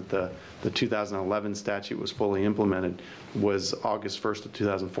time that the 2011 statute was fully implemented, was August 1st of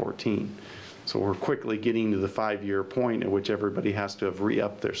 2014. So we're quickly getting to the 5-year point at which everybody has to have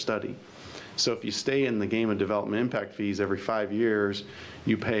re-upped their study. So if you stay in the game of development impact fees, every 5 years,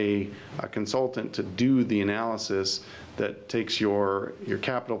 you pay a consultant to do the analysis that takes your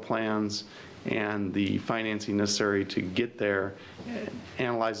capital plans and the financing necessary to get there,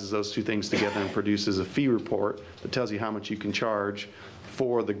 analyzes those two things together and produces a fee report that tells you how much you can charge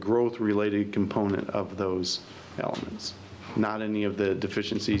for the growth-related component of those elements. Not any of the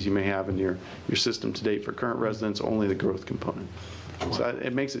deficiencies you may have in your system to date for current residents, only the growth component. So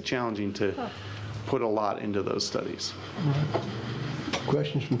it makes it challenging to put a lot into those studies.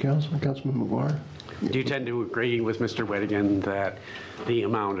 Questions from council? Councilman McGuire? Do you tend to agree with Mr. Wedigan that the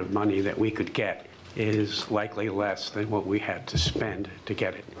amount of money that we could get is likely less than what we had to spend to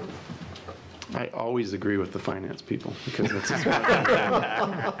get it? I always agree with the finance people, because that's I'll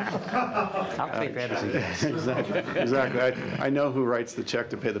take that as a yes. Exactly. I know who writes the check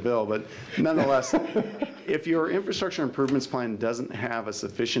to pay the bill, but nonetheless, if your infrastructure improvements plan doesn't have a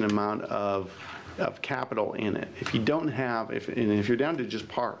sufficient amount of capital in it, if you don't have, if you're down to just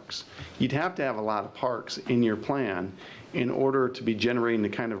parks, you'd have to have a lot of parks in your plan in order to be generating the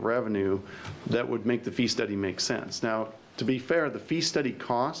kind of revenue that would make the fee study make sense. Now, to be fair, the fee study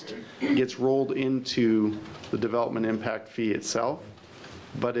cost gets rolled into the development impact fee itself,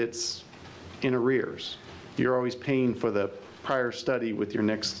 but it's in arrears. You're always paying for the prior study with your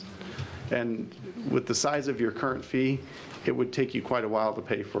next, and with the size of your current fee, it would take you quite a while to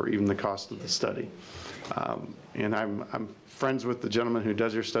pay for even the cost of the study. And I'm friends with the gentleman who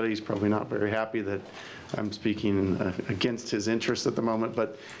does your study. He's probably not very happy that I'm speaking against his interests at the moment,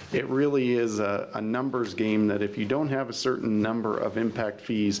 but it really is a numbers game that if you don't have a certain number of impact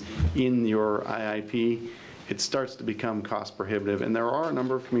fees in your IIP, it starts to become cost prohibitive. And there are a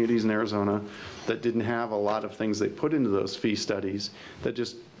number of communities in Arizona that didn't have a lot of things they put into those fee studies that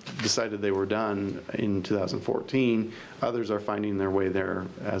just decided they were done in 2014. Others are finding their way there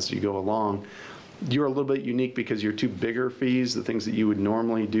as you go along. You're a little bit unique because your two bigger fees, the things that you would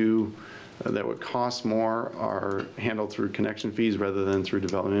normally do that would cost more, are handled through connection fees rather than through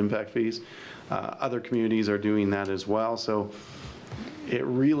development impact fees. Other communities are doing that as well. So it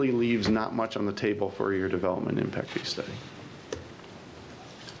really leaves not much on the table for your development impact fee study.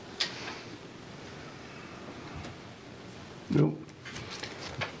 Nope.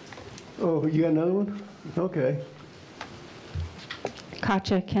 Oh, you got another one? Okay.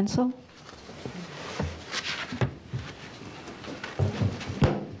 Katja Kinsel.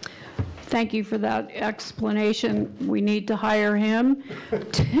 Thank you for that explanation. We need to hire him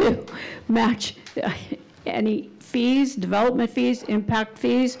to match any fees, development fees, impact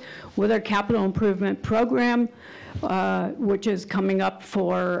fees with our capital improvement program, which is coming up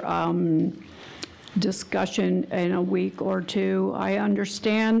for discussion in a week or two, I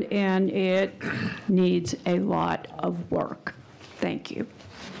understand, and it needs a lot of work. Thank you.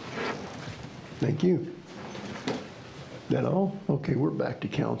 Thank you. That all? Okay, we're back to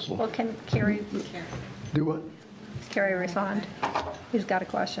council. Well, can Kerry Do what? respond? He's got a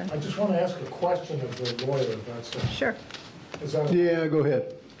question. I just want to ask a question of the lawyer, if that's Sure. Is that Yeah, go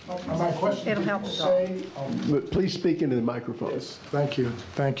ahead. my question? It'll did help you us all. say, But please speak into the microphone. Thank you.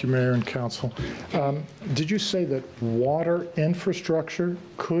 Thank you, Mayor and Council. Did you say that water infrastructure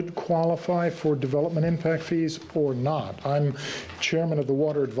could qualify for development impact fees or not? I'm chairman of the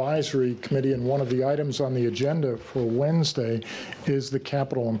Water Advisory Committee, and one of the items on the agenda for Wednesday is the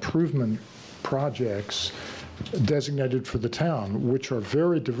capital improvement projects designated for the town, which are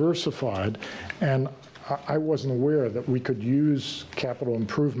very diversified, and I wasn't aware that we could use capital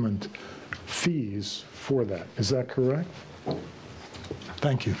improvement fees for that. Is that correct?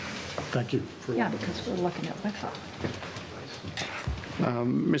 Thank you. Thank you. Yeah, because we're looking at WIFA.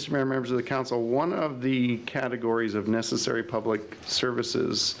 Mr. Mayor, members of the council, one of the categories of necessary public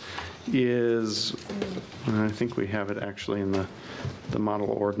services is, and I think we have it actually in the model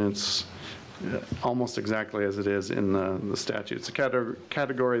ordinance, almost exactly as it is in the statute. It's a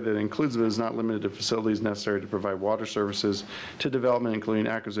category that includes but is not limited to facilities necessary to provide water services to development, including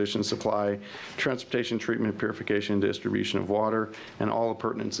acquisition, supply, transportation, treatment, purification, distribution of water, and all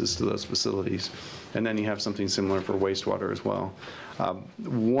appurtenances to those facilities. And then you have something similar for wastewater as well.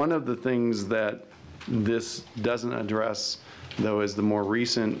 One of the things that this doesn't address, though, is the more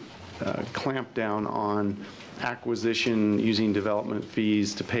recent clamp down on acquisition using development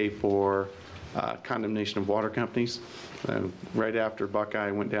fees to pay for condemnation of water companies. Right after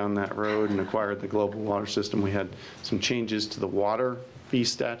Buckeye went down that road and acquired the global water system, we had some changes to the water fee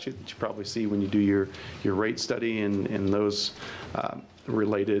statute that you probably see when you do your rate study and those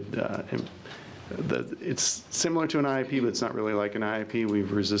related. It's similar to an IIP, but it's not really like an IIP.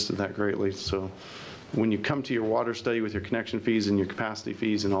 We've resisted that greatly. So when you come to your water study with your connection fees and your capacity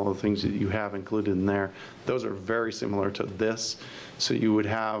fees and all the things that you have included in there, those are very similar to this. So you would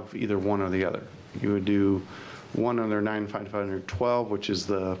have either one or the other. You would do one under 95512, which is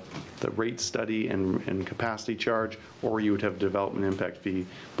the rate study and capacity charge, or you would have development impact fee,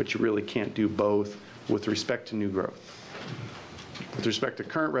 but you really can't do both with respect to new growth. With respect to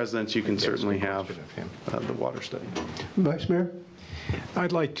current residents, you can certainly have the water study. Vice Mayor?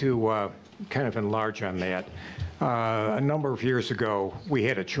 I'd like to kind of enlarge on that. A number of years ago, we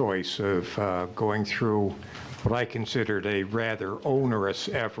had a choice of going through what I considered a rather onerous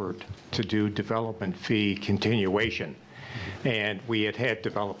effort to do development fee continuation. And we had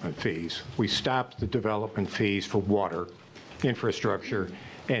development fees. We stopped the development fees for water, infrastructure,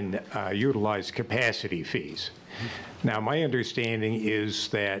 and utilized capacity fees. Now, my understanding is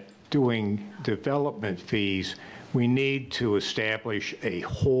that doing development fees, we need to establish a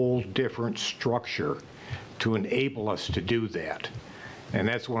whole different structure to enable us to do that. And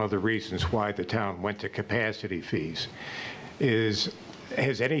that's one of the reasons why the town went to capacity fees.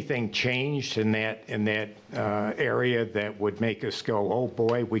 Has anything changed in that area that would make us go, oh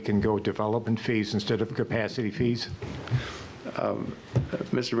boy, we can go development fees instead of capacity fees?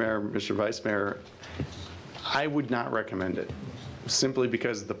 Mr. Mayor, Mr. Vice Mayor, I would not recommend it, simply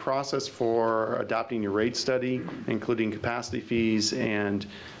because the process for adopting your rate study, including capacity fees and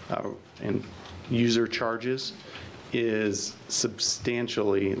user charges, is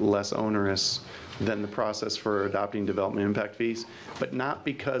substantially less onerous than the process for adopting development impact fees, but not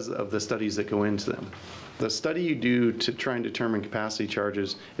because of the studies that go into them. The study you do to try and determine capacity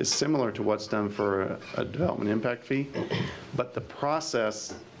charges is similar to what's done for a development impact fee, but the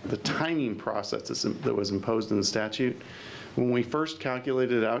process, the timing process that was imposed in the statute, when we first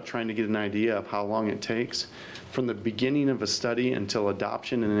calculated it out trying to get an idea of how long it takes, from the beginning of a study until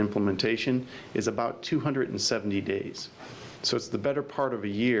adoption and implementation is about 270 days. So it's the better part of a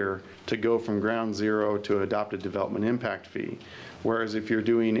year to go from ground zero to adopt a development impact fee. Whereas if you're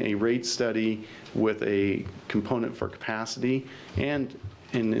doing a rate study with a component for capacity and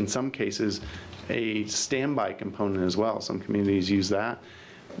in some cases a standby component as well, some communities use that,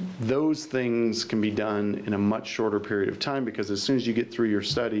 those things can be done in a much shorter period of time, because as soon as you get through your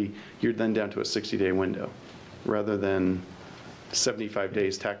study, you're then down to a 60-day window rather than 75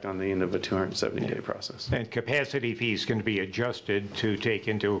 days tacked on the end of a 270-day process. And capacity fees can be adjusted to take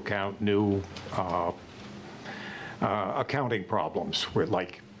into account new accounting problems with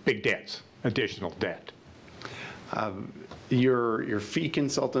like big debts, additional debt. Your fee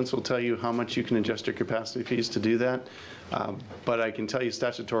consultants will tell you how much you can adjust your capacity fees to do that. But I can tell you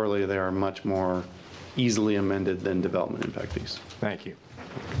statutorily they are much more easily amended than development impact fees. Thank you.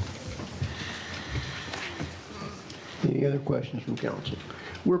 Any other questions from council?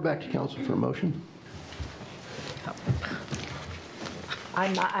 We're back to council for a motion.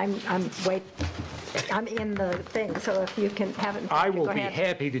 I'm in the thing, so if you can have it. I will go be ahead.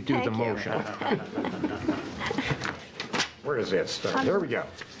 happy to do Thank the you. motion. Where does that start? There we go.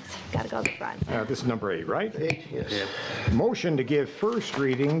 Got to go to the front. This is number 8, right? 8, yes. Motion to give first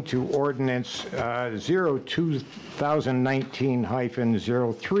reading to ordinance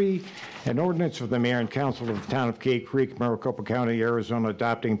 2019-03, an ordinance of the mayor and council of the town of Cave Creek, Maricopa County, Arizona,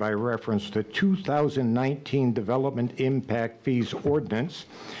 adopting by reference the 2019 Development Impact Fees Ordinance,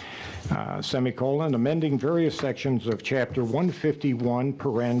 amending various sections of Chapter 151,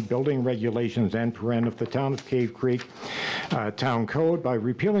 Building Regulations and of the Town of Cave Creek Town Code by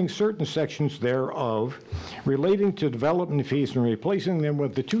repealing certain sections thereof relating to development fees and replacing them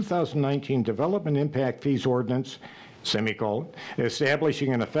with the 2019 Development Impact Fees Ordinance,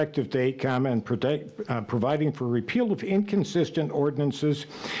 establishing an effective date, and providing for repeal of inconsistent ordinances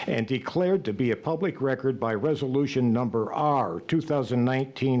and declared to be a public record by resolution number R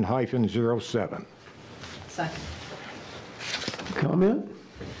 2019-07. Second. Comment?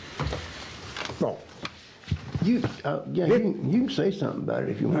 No. You can say something about it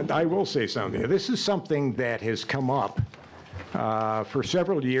if you want. I will say something. This is something that has come up for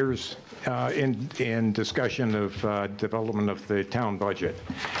several years in discussion of development of the town budget.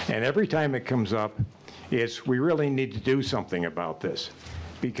 And every time it comes up, it's we really need to do something about this.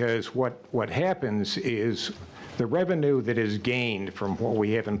 Because what happens is the revenue that is gained from what we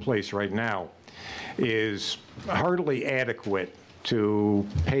have in place right now is hardly adequate to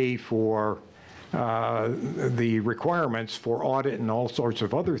pay for the requirements for audit and all sorts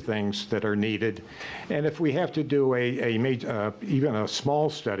of other things that are needed. And if we have to do even a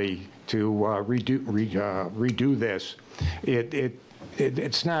small study to redo this,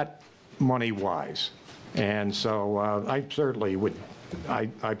 it's not money-wise. And so I certainly would,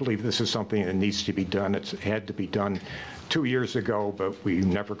 I believe this is something that needs to be done. It's had to be done 2 years ago, but we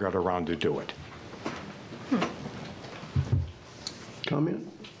never got around to do it. Comment?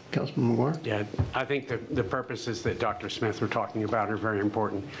 Councilman McGuire? Yeah, I think the purposes that Dr. Smith were talking about are very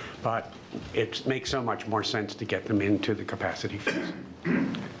important, but it makes so much more sense to get them into the capacity fees.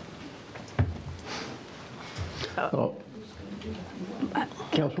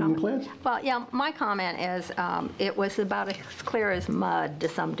 Councilwoman Clancy? Well, yeah, my comment is it was about as clear as mud to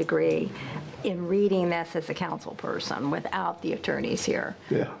some degree in reading this as a council person without the attorneys here.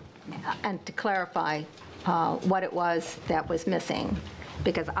 Yeah. And to clarify what it was that was missing,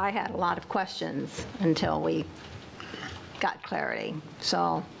 because I had a lot of questions until we got clarity.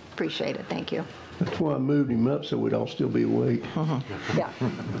 So appreciate it. Thank you. That's why I moved him up so we'd all still be awake. Yeah.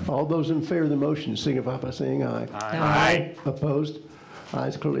 All those in favor of the motion signify by saying aye. Aye. Opposed?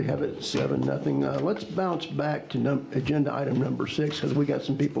 Ayes clearly have it, 7-0. Let's bounce back to agenda item number 6 because we got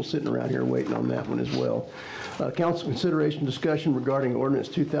some people sitting around here waiting on that one as well. Council consideration discussion regarding ordinance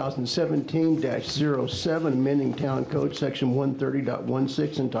 2017-07, amending Town Code Section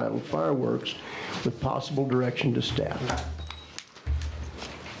 130.16 entitled Fireworks with possible direction to staff.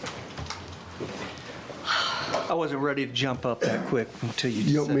 I wasn't ready to jump up that quick until you.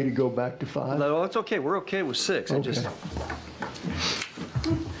 You want me to go back to 5? No, it's okay. We're okay with 6. Okay.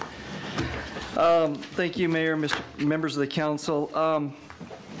 Thank you, Mayor, members of the council.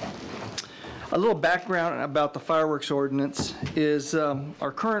 A little background about the fireworks ordinance is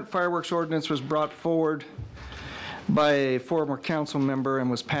our current fireworks ordinance was brought forward by a former council member and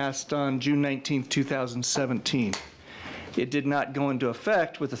was passed on June 19th, 2017. It did not go into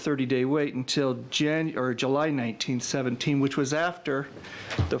effect with a 30-day wait until July 19, 17, which was after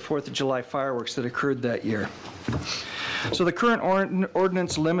the 4th of July fireworks that occurred that year. So the current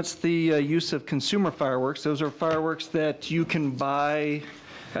ordinance limits the use of consumer fireworks. Those are fireworks that you can buy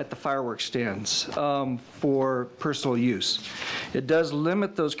at the fireworks stands for personal use. It does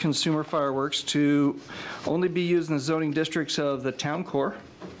limit those consumer fireworks to only be used in the zoning districts of the town core,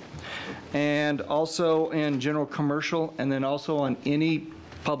 and also in general commercial, and then also on any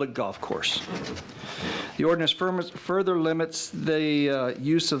public golf course. The ordinance further limits the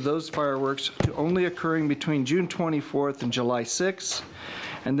use of those fireworks to only occurring between June 24th and July 6th,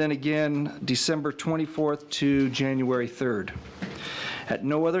 and then again December 24th to January 3rd. At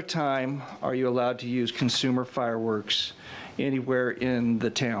no other time are you allowed to use consumer fireworks anywhere in the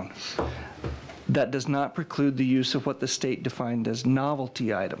town. That does not preclude the use of what the state defined as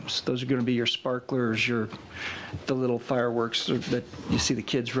novelty items. Those are going to be your sparklers, the little fireworks that you see the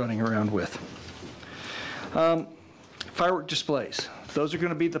kids running around with. Firework displays. Those are going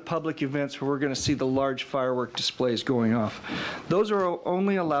to be the public events where we're going to see the large firework displays going off. Those are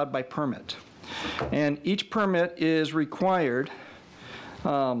only allowed by permit. And each permit is required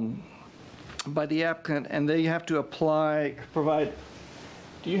by the applicant, and they have to provide,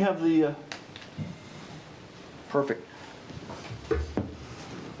 do you have the, perfect.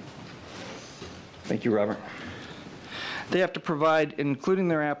 Thank you, Robert. They have to provide, including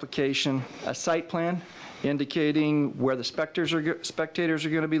their application, a site plan indicating where the spectators are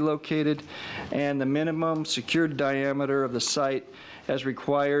going to be located and the minimum secured diameter of the site as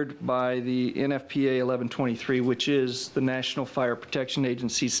required by the NFPA 1123, which is the National Fire Protection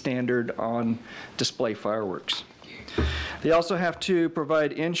Agency standard on display fireworks. They also have to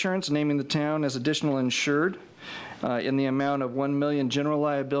provide insurance, naming the town as additional insured in the amount of $1 million general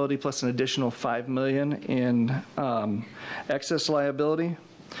liability plus an additional $5 million in excess liability.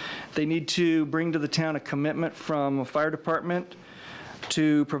 They need to bring to the town a commitment from a fire department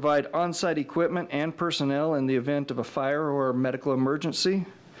to provide on-site equipment and personnel in the event of a fire or a medical emergency.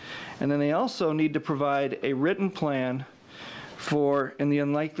 And then they also need to provide a written plan for, in the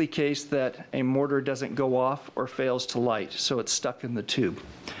unlikely case that a mortar doesn't go off or fails to light, so it's stuck in the tube.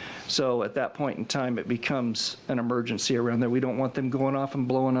 So at that point in time, it becomes an emergency around there. We don't want them going off and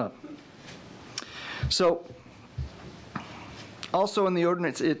blowing up. So also in the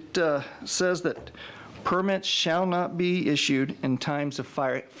ordinance, it says that permits shall not be issued in times of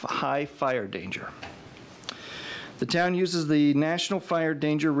high fire danger. The town uses the National Fire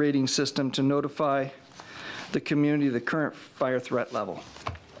Danger Rating System to notify the community of the current fire threat level.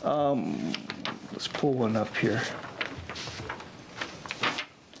 Let's pull one up here.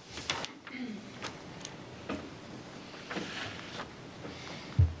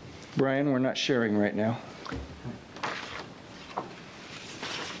 Brian, we're not sharing right now.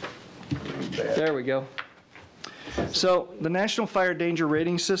 There we go. So the National Fire Danger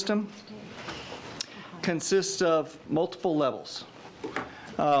Rating System consists of multiple levels.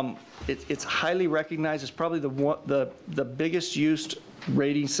 It's highly recognized. It's probably the biggest used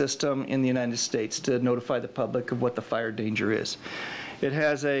rating system in the United States to notify the public of what the fire danger is. It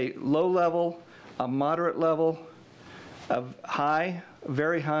has a low level, a moderate level, a high,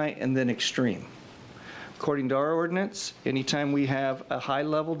 very high, and then extreme. According to our ordinance, anytime we have a high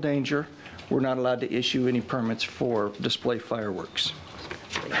level danger, we're not allowed to issue any permits for display fireworks.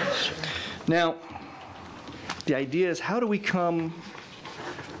 Now, the idea is, how do we come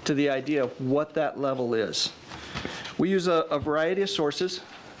to the idea of what that level is? We use a variety of sources.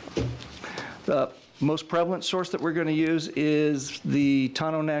 The most prevalent source that we're going to use is the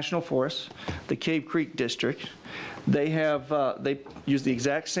Tonto National Forest, the Cave Creek District. They use the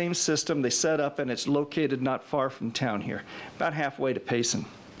exact same system they set up, and it's located not far from town here, about halfway to Payson,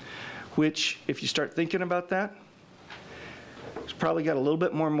 which, if you start thinking about that, it's probably got a little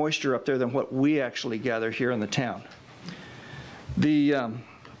bit more moisture up there than what we actually gather here in the town.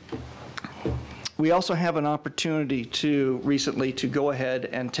 We also have an opportunity recently to go ahead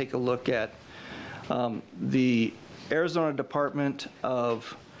and take a look at the Arizona Department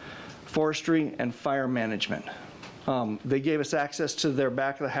of Forestry and Fire Management. They gave us access to their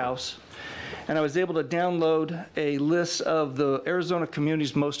back of the house, and I was able to download a list of the Arizona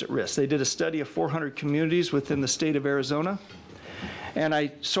communities most at risk. They did a study of 400 communities within the state of Arizona, and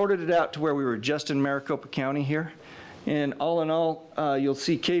I sorted it out to where we were just in Maricopa County here. And all in all, you'll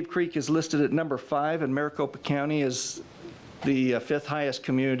see Cave Creek is listed at number 5, and Maricopa County is the 5th highest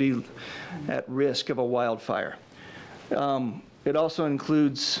community at risk of a wildfire. It also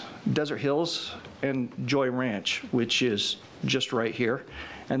includes Desert Hills and Joy Ranch, which is just right here,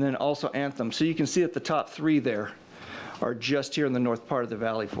 and then also Anthem. So you can see that the top 3 there are just here in the north part of the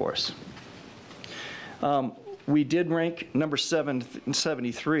valley for us. We did rank number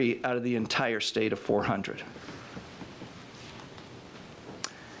 73 out of the entire state of 400.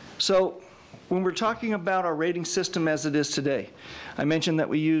 So when we're talking about our rating system as it is today, I mentioned that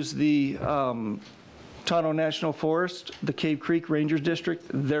we use the Tonto National Forest, the Cave Creek Rangers District,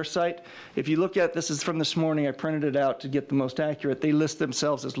 their site. If you look at, this is from this morning, I printed it out to get the most accurate. They list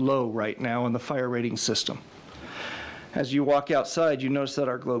themselves as low right now in the fire rating system. As you walk outside, you notice that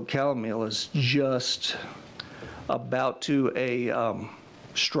our Globe Calomel is just about to a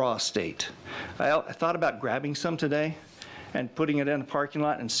straw state. I thought about grabbing some today, and putting it in the parking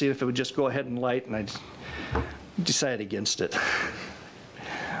lot and see if it would just go ahead and light, and I decided against it.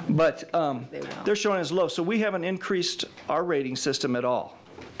 But they're showing as low, so we haven't increased our rating system at all.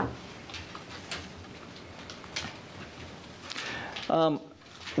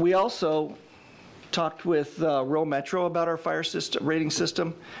 We also talked with Rural Metro about our fire system, rating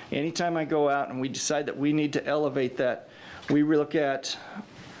system. Anytime I go out and we decide that we need to elevate that, we look at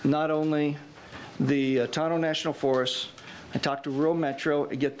not only the Tonto National Forest, I talk to Rural Metro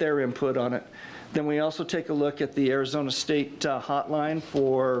to get their input on it. Then we also take a look at the Arizona State hotline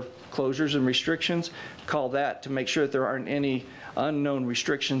for closures and restrictions, call that to make sure that there aren't any unknown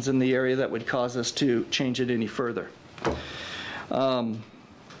restrictions in the area that would cause us to change it any further.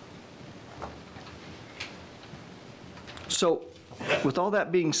 So with all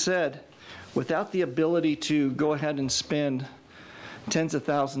that being said, without the ability to go ahead and spend tens of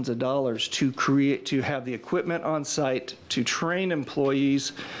thousands of dollars to have the equipment on site, to train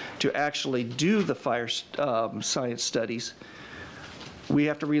employees to actually do the fire science studies, we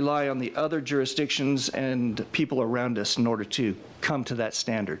have to rely on the other jurisdictions and people around us in order to come to that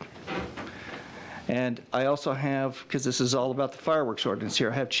standard. And I also have, because this is all about the fireworks ordinance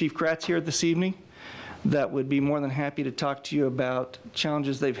here, I have Chief Kratz here this evening that would be more than happy to talk to you about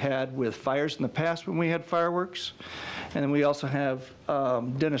challenges they've had with fires in the past when we had fireworks. And then we also have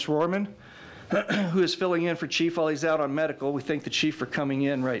Dennis Rohrman, who is filling in for Chief while he's out on medical. We thank the Chief for coming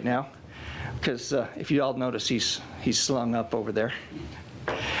in right now, because if you all notice, he's slung up over there.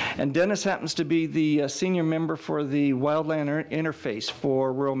 And Dennis happens to be the senior member for the Wildland Interface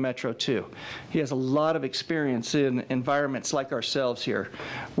for Rural Metro 2. He has a lot of experience in environments like ourselves here,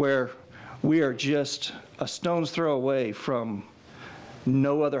 where we are just a stone's throw away from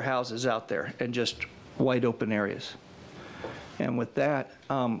no other houses out there and just wide open areas. And with that,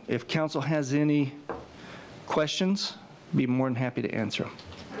 if council has any questions, I'd be more than happy to answer them.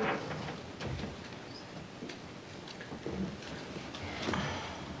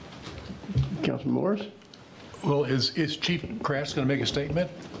 Councilman Morris? Well, is Chief Kratz going to make a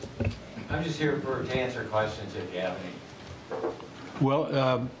statement? I'm just here to answer questions if you have any.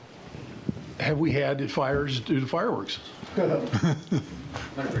 Well, have we had fires due to fireworks? Come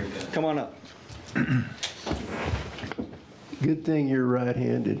on up. Good thing you're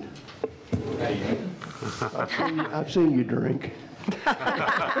right-handed. I've seen you drink.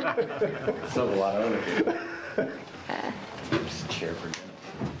 So a lot of it. Just chair for dinner.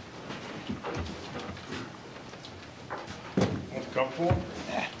 Comfortable?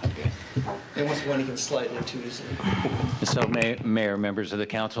 Yeah, I'm good. And once one, you can slide it too easily. So, Mayor, members of the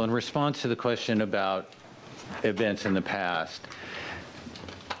council, in response to the question about events in the past,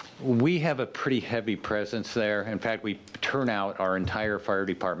 we have a pretty heavy presence there. In fact, we turn out our entire fire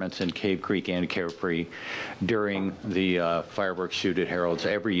departments in Cave Creek and Carefree during the fireworks shoot at Harold's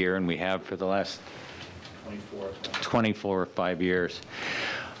every year, and we have for the last 24 or 5 years.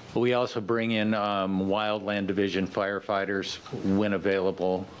 We also bring in Wildland Division firefighters when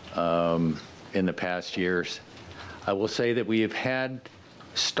available in the past years. I will say that we have had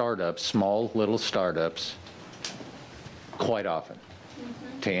startups, small little startups, quite often,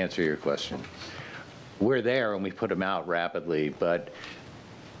 to answer your question. We're there and we put them out rapidly, but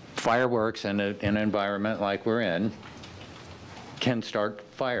fireworks in an environment like we're in can start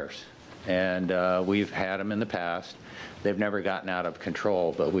fires. And we've had them in the past. They've never gotten out of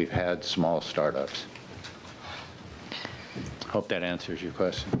control, but we've had small startups. Hope that answers your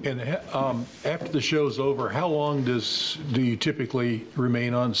question. And after the show's over, how long do you typically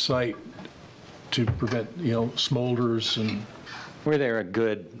remain on site to prevent, smolders and? We're there a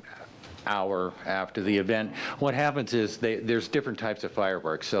good hour after the event. What happens is there's different types of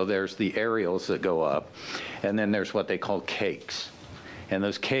fireworks. So there's the aerials that go up, and then there's what they call cakes. And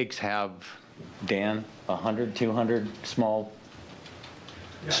those cakes have, Dan, 100, 200 small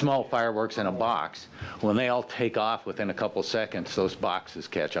fireworks in a box. When they all take off within a couple seconds, those boxes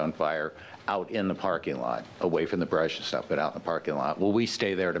catch on fire out in the parking lot, away from the brush and stuff, but out in the parking lot. Well, we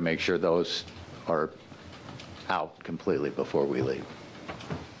stay there to make sure those are out completely before we leave.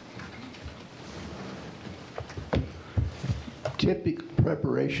 Typical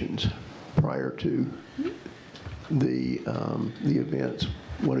preparations prior to the events.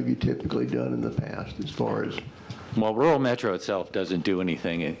 What have you typically done in the past as far as? Well, Rural Metro itself doesn't do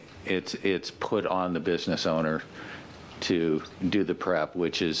anything. It's put on the business owner to do the prep,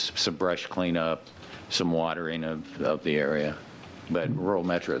 which is some brush cleanup, some watering of the area. But Rural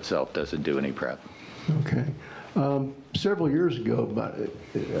Metro itself doesn't do any prep. Okay. Several years ago,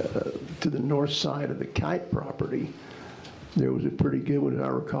 to the north side of the Kite property, there was a pretty good one, as I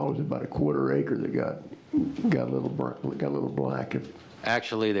recall. It was about a 1/4 acre that got got a little black.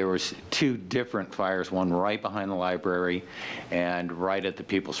 Actually, there was 2 different fires, one right behind the library and right at the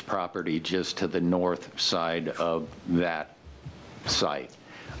people's property just to the north side of that site.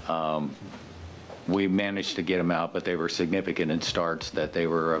 We managed to get them out, but they were significant in starts, that they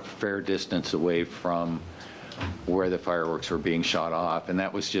were a fair distance away from where the fireworks were being shot off, and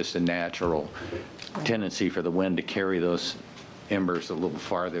that was just a natural tendency for the wind to carry those embers a little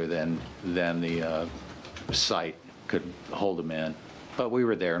farther than the site could hold them in. But we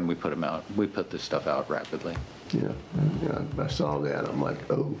were there and we put them out. We put this stuff out rapidly. Yeah, I saw that. I'm like,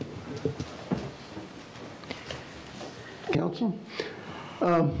 oh. Council,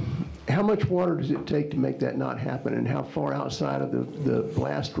 how much water does it take to make that not happen, and how far outside of the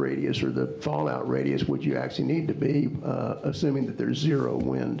blast radius or the fallout radius would you actually need to be, assuming that there's 0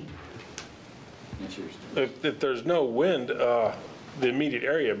 wind? If there's no wind, the immediate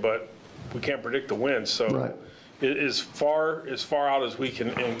area, but we can't predict the wind, so right. It is far out as we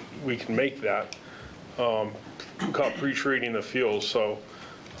can make that. We call it pre-treating the fuels. So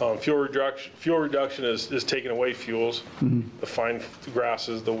fuel reduction is taking away fuels, the fine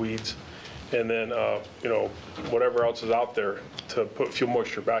grasses, the weeds, and then whatever else is out there to put fuel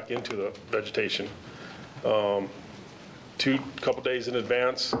moisture back into the vegetation. Couple days in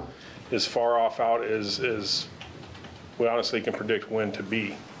advance, as far off out as we honestly can predict when to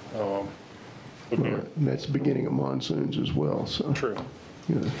be. And that's the beginning of monsoons as well. So true.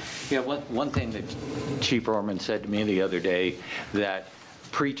 Yeah, one thing that Chief Orman said to me the other day, that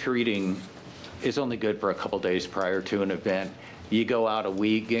pre-treating is only good for a couple days prior to an event. You go out a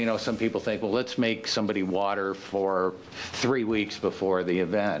week, some people think, well, let's make somebody water for 3 weeks before the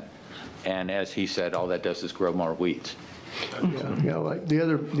event. And as he said, all that does is grow more weeds. Yeah, like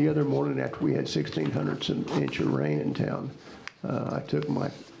the other morning after we had 1/1600 inch of rain in town, I took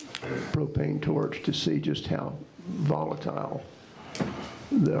my propane torch to see just how volatile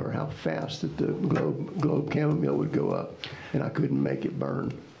or how fast that the globe chamomile would go up, and I couldn't make it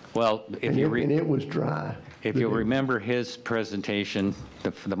burn. Well, and it was dry. If you remember his presentation,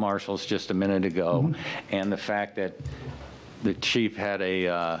 the marshals just a minute ago, and the fact that the chief had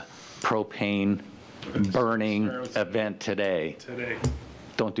a propane burning event today.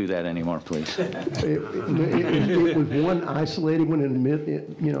 Don't do that anymore, please. It was one isolated one in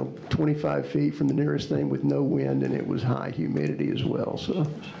 25 feet from the nearest thing with no wind, and it was high humidity as well. So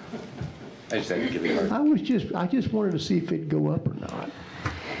I just wanted to see if it'd go up or not.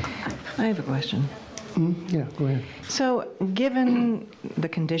 I have a question. Yeah, go ahead. So, given the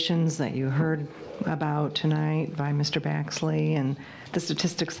conditions that you heard about tonight by Mr. Baxley and the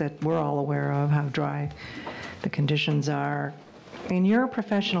statistics that we're all aware of, how dry the conditions are, in your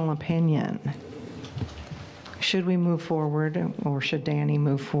professional opinion, should we move forward, or should Danny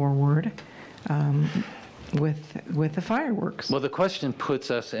move forward with the fireworks? Well, the question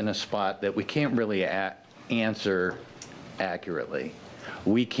puts us in a spot that we can't really answer accurately.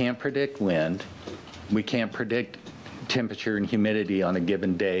 We can't predict wind. We can't predict temperature and humidity on a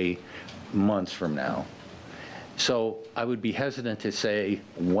given day months from now. So I would be hesitant to say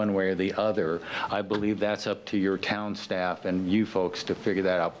one way or the other. I believe that's up to your town staff and you folks to figure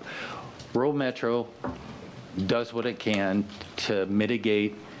that out. Rural Metro does what it can to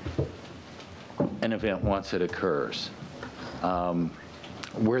mitigate an event once it occurs.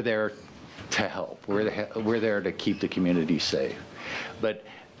 We're there to help. We're there to keep the community safe. But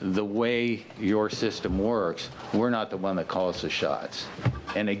the way your system works, we're not the one that calls the shots.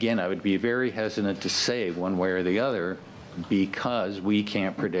 And again, I would be very hesitant to say one way or the other because we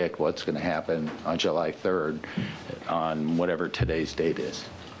can't predict what's going to happen on July 3rd on whatever today's date is.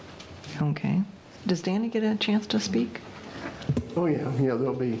 Okay. Does Danny get a chance to speak? Oh, yeah,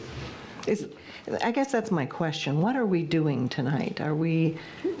 there'll be. I guess that's my question. What are we doing tonight? Are we?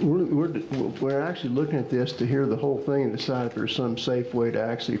 We're actually looking at this to hear the whole thing and decide if there's some safe way to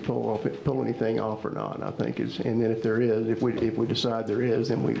actually pull anything off or not. I think and then if there is, if we decide there is,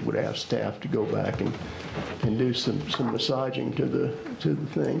 then we would ask staff to go back and do some massaging to the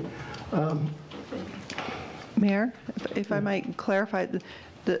thing. Mayor, if I might clarify,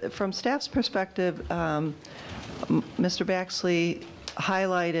 from staff's perspective, Mr. Baxley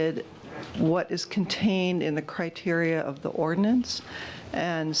highlighted what is contained in the criteria of the ordinance,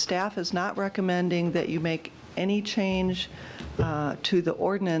 and staff is not recommending that you make any change to the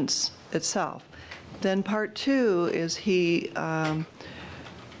ordinance itself. Then part two is he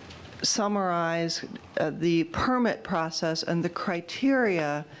summarized the permit process and the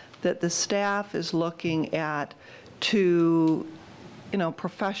criteria that the staff is looking at to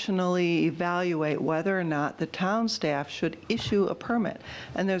professionally evaluate whether or not the town staff should issue a permit.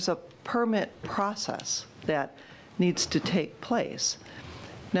 And there's a permit process that needs to take place.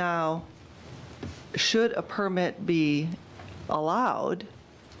 Now, should a permit be allowed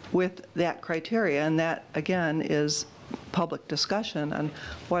with that criteria? And that, again, is public discussion on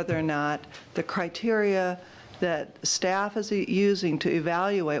whether or not the criteria that staff is using to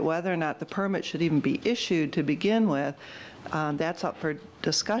evaluate whether or not the permit should even be issued to begin with, that's up for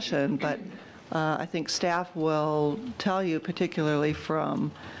discussion. But I think staff will tell you, particularly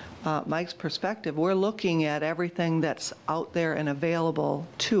from Mike's perspective, we're looking at everything that's out there and available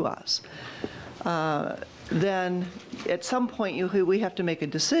to us. Then at some point we have to make a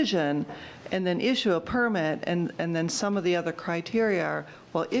decision and then issue a permit, and then some of the other criteria are,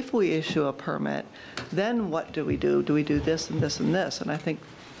 well, if we issue a permit, then what do we do? Do we do this and this and this? And I think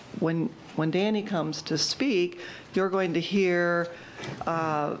when Danny comes to speak, you're going to hear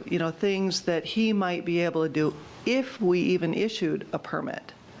things that he might be able to do if we even issued a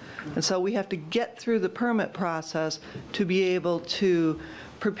permit. And so we have to get through the permit process to be able to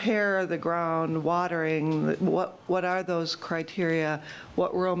prepare the ground, watering, what are those criteria,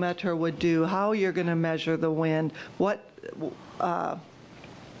 what rural metro would do, how you're going to measure the wind, what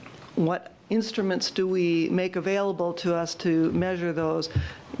instruments do we make available to us to measure those,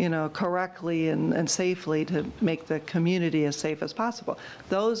 correctly and safely to make the community as safe as possible.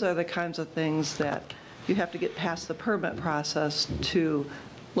 Those are the kinds of things that you have to get past the permit process to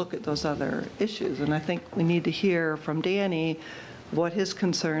look at those other issues. And I think we need to hear from Danny what his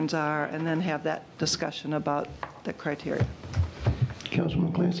concerns are, and then have that discussion about the criteria.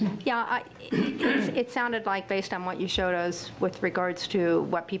 Councilman Clancy? Yeah, it sounded like, based on what you showed us with regards to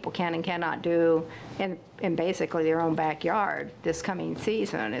what people can and cannot do in basically their own backyard this coming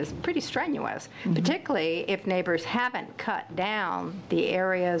season, is pretty strenuous, particularly if neighbors haven't cut down the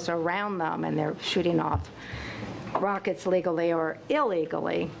areas around them and they're shooting off rockets legally or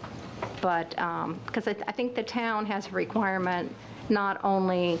illegally. But because I think the town has a requirement not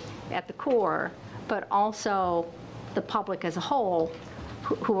only at the core, but also the public as a whole,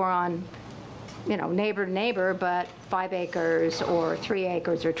 who are on, neighbor to neighbor, but 5 acres or 3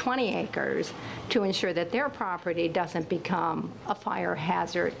 acres or 20 acres, to ensure that their property doesn't become a fire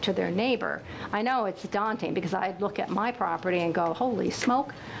hazard to their neighbor. I know it's daunting, because I look at my property and go, holy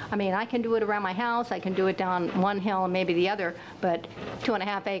smoke. I mean, I can do it around my house, I can do it down one hill and maybe the other, but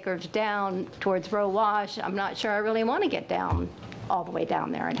 2.5 acres down towards Roe Wash, I'm not sure I really want to get down all the way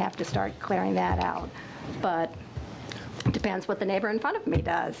down there and have to start clearing that out. But it depends what the neighbor in front of me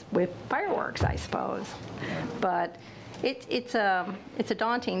does with fireworks, I suppose. But it's a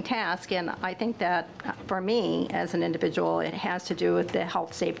daunting task, and I think that for me as an individual, it has to do with the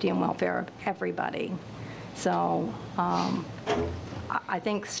health, safety, and welfare of everybody. So I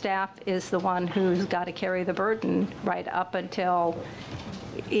think staff is the one who's got to carry the burden right up until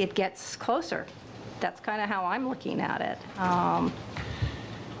it gets closer. That's kind of how I'm looking at it.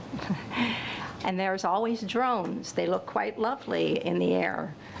 And there's always drones. They look quite lovely in the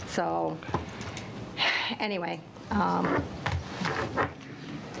air. So anyway, and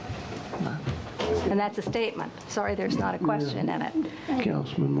that's a statement. Sorry, there's not a question in it.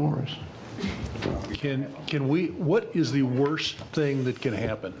 Councilman Morris. Can we, what is the worst thing that can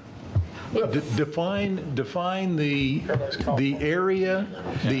happen? Define the area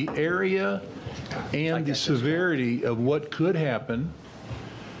and the severity of what could happen.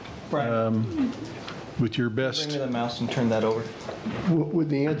 With your best. Bring me the mouse and turn that over. Would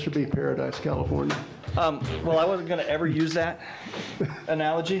the answer be Paradise, California? Well, I wasn't going to ever use that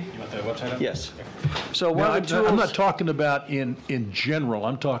analogy. You want the website up? Yes. So one of the tools. I'm not talking about in general.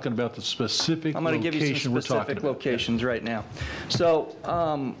 I'm talking about the specific I'm going to give you some specific locations right now. So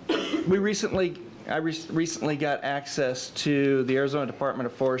I recently got access to the Arizona Department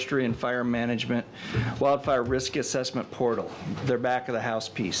of Forestry and Fire Management Wildfire Risk Assessment Portal, their back of the house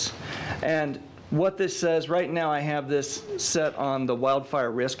piece. And what this says, right now I have this set on the wildfire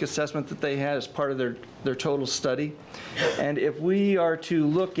risk assessment that they had as part of their total study. And if we are to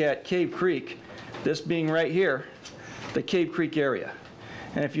look at Cave Creek, this being right here, the Cave Creek area.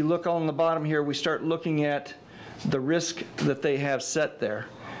 And if you look on the bottom here, we start looking at the risk that they have set there.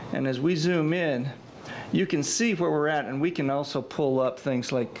 And as we zoom in, you can see where we're at, and we can also pull up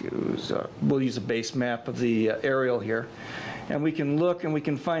things like, we'll use a base map of the aerial here, and we can look and we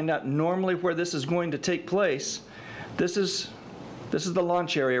can find out normally where this is going to take place. This is the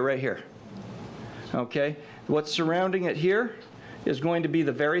launch area right here. Okay? What's surrounding it here is going to be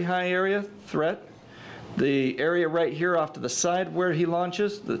the very high area threat. The area right here off to the side where he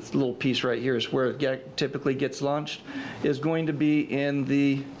launches, this little piece right here is where it typically gets launched, is going to be in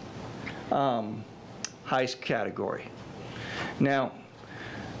the high category. Now,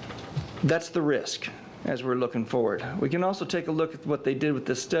 that's the risk as we're looking forward. We can also take a look at what they did with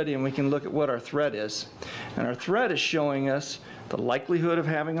this study, and we can look at what our threat is. And our threat is showing us the likelihood of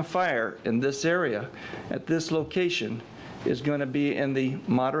having a fire in this area at this location is going to be in the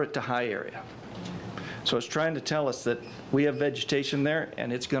moderate to high area. So it's trying to tell us that we have vegetation there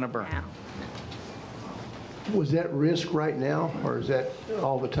and it's going to burn. Was that risk right now, or is that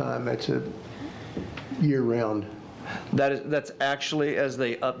all the time? That's a year-round? That's actually as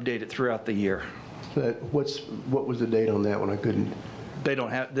they update it throughout the year. What was the date on that one? I couldn't. They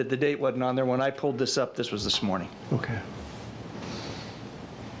don't have, the date wasn't on there. When I pulled this up, this was this morning. Okay.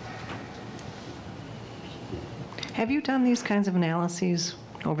 Have you done these kinds of analyses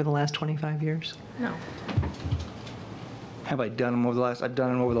over the last 25 years? No. Have I done them over the last? I've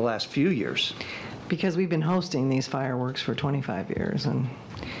done them over the last few years. Because we've been hosting these fireworks for 25 years, and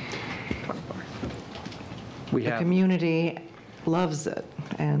the community loves it,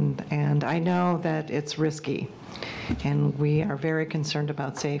 and I know that it's risky, and we are very concerned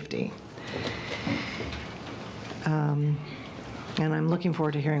about safety. And I'm looking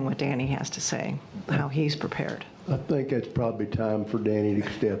forward to hearing what Danny has to say, how he's prepared. I think it's probably time for Danny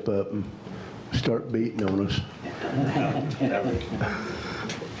to step up and start beating on us.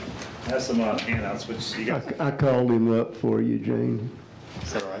 Have some handouts, which you guys. I called him up for you, Jane.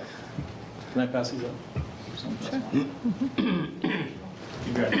 Is that all right? Can I pass these up? Sure.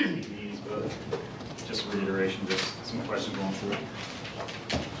 You guys see these, but just reiteration, just some questions going through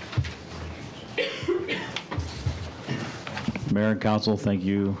it. Mayor and council, thank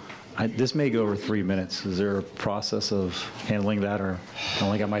you. This may go over 3 minutes. Is there a process of handling that, or I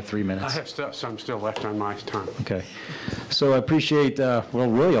only got my 3 minutes? I have some still left on my time. Okay. So I appreciate, well,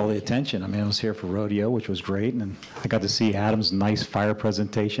 really all the attention. I mean, I was here for rodeo, which was great, and I got to see Adam's nice fire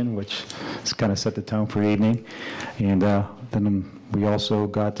presentation, which kind of set the tone for the evening. And then we also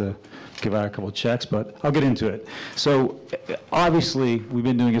got to give out a couple of checks, but I'll get into it. So obviously, we've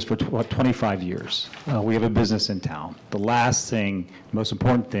been doing this for 25 years. We have a business in town. The last thing, most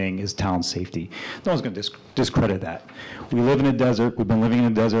important thing, is town safety. No one's going to discredit that. We live in a desert. We've been living in a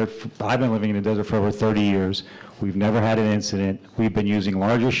desert. I've been living in a desert for over 30 years. We've never had an incident. We've been using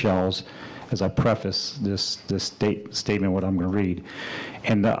larger shells, as I preface this statement, what I'm going to read.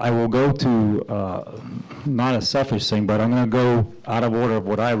 And I will go to, not a selfish thing, but I'm going to go out of order of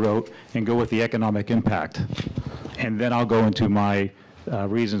what I wrote and go with the economic impact. And then I'll go into my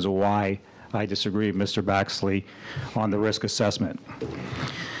reasons of why I disagree with Mr. Baxley on the risk assessment.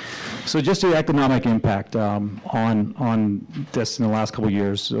 So just the economic impact on this in the last couple of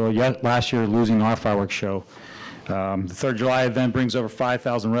years. So last year, losing our fireworks show. The 3rd of July event brings over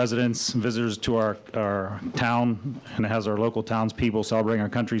 5,000 residents and visitors to our town, and it has our local townspeople celebrating our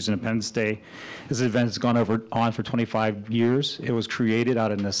country's Independence Day. This event has gone on for 25 years. It was created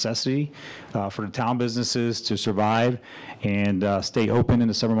out of necessity for the town businesses to survive and stay open in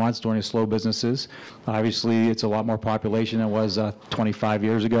the summer months during the slow businesses. Obviously, it's a lot more population than it was 25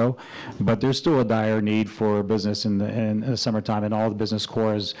 years ago, but there's still a dire need for business in the summertime, and all the business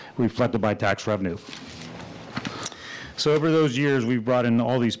core is reflected by tax revenue. So over those years, we've brought in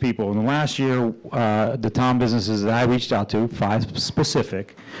all these people. In the last year, the town businesses that I reached out to, 5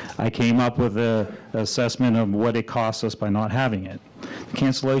 specific, I came up with an assessment of what it costs us by not having it. The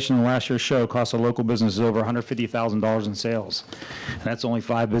cancellation of last year's show cost our local businesses over $150,000 in sales, and that's only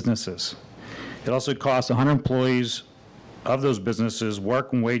 5 businesses. It also costs 100 employees of those businesses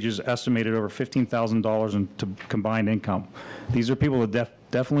work and wages estimated over $15,000 in combined income. These are people that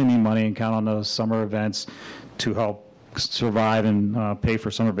definitely need money and count on those summer events to help survive and pay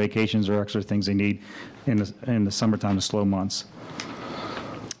for summer vacations or extra things they need in the summertime, the slow months.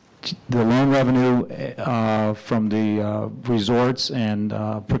 The loan revenue from the resorts and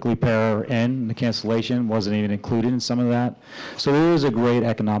Prickly Pear Inn, the cancellation wasn't even included in some of that. So there is a great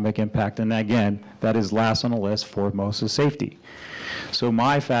economic impact, and again, that is last on the list for most of safety. So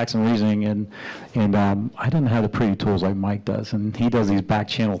my facts and reasoning, and I don't have the pretty tools like Mike does, and he does these back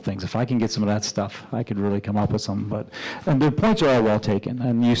channel things. If I can get some of that stuff, I could really come up with something. And the points are all well taken,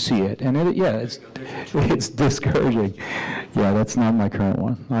 and you see it, and it's discouraging. Yeah, that's not my current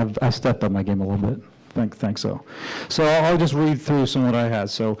one. I've stepped up my game a little bit. Think so. So I'll just read through some of what I had.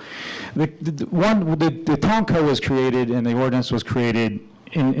 So the town code was created and the ordinance was created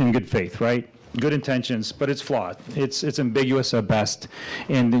in good faith, right? Good intentions, but it's flawed. It's ambiguous at best.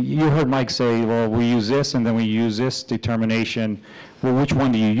 And you heard Mike say, well, we use this and then we use this determination. Well, which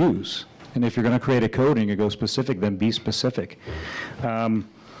one do you use? And if you're going to create a code and you go specific, then be specific.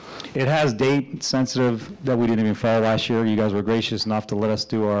 It has date sensitive that we didn't even follow last year. You guys were gracious enough to let us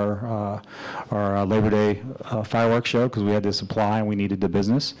do our Labor Day fireworks show because we had the supply and we needed the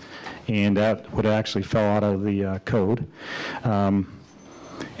business. And that would actually fell out of the code.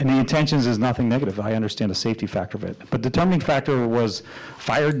 And the intentions is nothing negative. I understand the safety factor of it. But determining factor was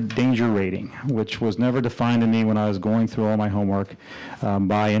fire danger rating, which was never defined to me when I was going through all my homework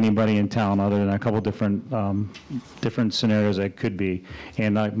by anybody in town other than a couple different scenarios that could be.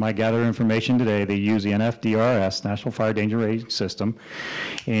 And my gathered information today, they use the NFDRS, National Fire Danger Rating System,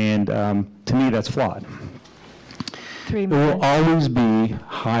 and to me that's flawed. There will always be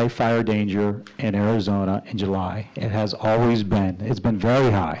high fire danger in Arizona in July. It has always been. It's been very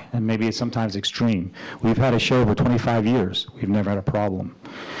high, and maybe it's sometimes extreme. We've had a show for 25 years. We've never had a problem.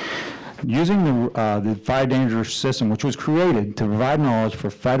 Using the fire danger system, which was created to provide knowledge for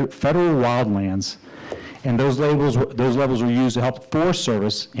federal wildlands, and those levels were used to help Forest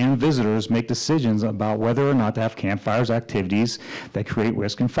Service and visitors make decisions about whether or not to have campfires activities that create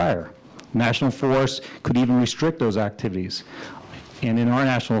risk and fire. National Forest could even restrict those activities. And in our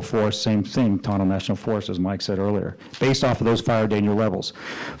national forest, same thing, Tonto National Forest, as Mike said earlier, based off of those fire danger levels.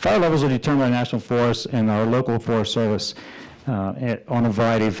 Fire levels are determined by National Forest and our local Forest Service on a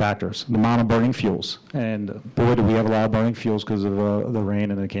variety of factors. The amount of burning fuels, and boy, do we have a lot of burning fuels because of the rain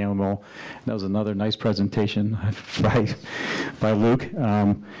and the chamomile. That was another nice presentation by Luke,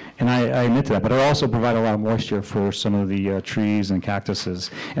 and I admit to that. But it also provided a lot of moisture for some of the trees and cactuses,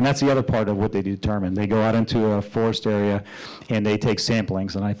 and that's the other part of what they determine. They go out into a forest area and they take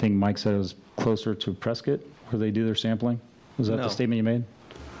samplings, and I think Mike said it was closer to Prescott where they do their sampling. Was that the statement you made?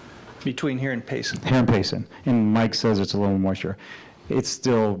 Between here and Payson. Here and Payson. And Mike says it's a little moisture. It's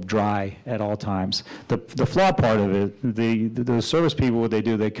still dry at all times. The flawed part of it, the service people, what they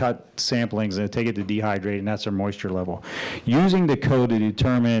do, they cut samplings and take it to dehydrate, and that's their moisture level. Using the code to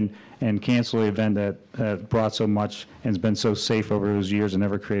determine and cancel the event that brought so much and has been so safe over those years and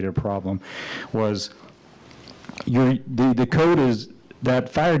never created a problem was the code is that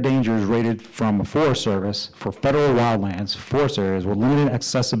fire danger is rated from a Forest Service for federal wildlands, forest areas with limited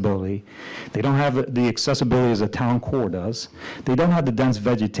accessibility. They don't have the accessibility as a town core does. They don't have the dense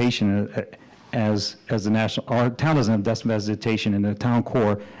vegetation as the national, our town doesn't have dense vegetation in the town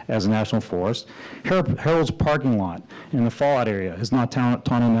core as a national forest. Harold's parking lot in the fallout area is not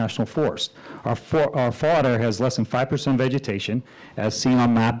Tonto National Forest. Our fallout area has less than 5% vegetation, as seen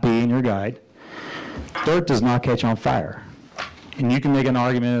on map B in your guide. Dirt does not catch on fire. And you can make an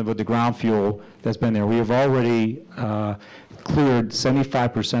argument with the ground fuel that's been there. We have already cleared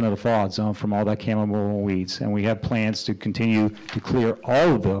 75% of the fallout zone from all that chamomile weeds, and we have plans to continue to clear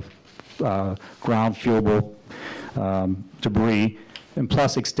all of the ground fuelable debris, and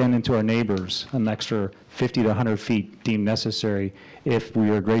plus extend into our neighbors an extra 50 to 100 feet deemed necessary if we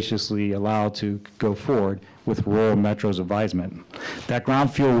are graciously allowed to go forward with Rural Metro's advisement. That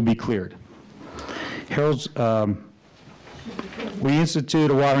ground fuel will be cleared. Harold's we institute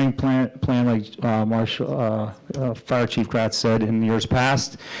a watering plan like Fire Chief Gratz said in years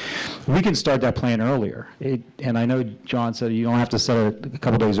past. We can start that plan earlier. And I know John said you don't have to set it a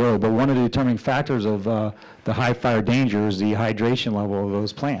couple days early, but one of the determining factors of the high fire danger is the hydration level of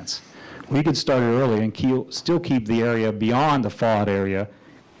those plants. We could start it early and still keep the area beyond the fallout area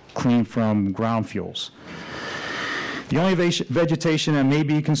clean from ground fuels. The only vegetation that may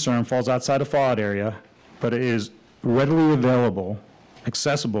be a concern falls outside the fallout area, but it is readily available,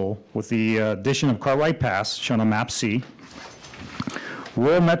 accessible with the addition of Cartwright Pass, shown on map C.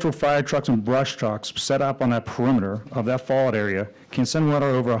 Rural Metro fire trucks and brush trucks set up on that perimeter of that fallout area can send water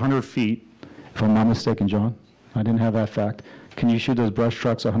over 100 feet, if I'm not mistaken, John. I didn't have that fact. Can you shoot those brush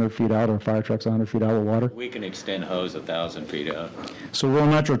trucks 100 feet out or fire trucks 100 feet out with water? We can extend hose 1,000 feet out. So Rural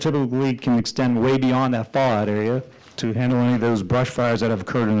Metro typically can extend way beyond that fallout area to handle any of those brush fires that have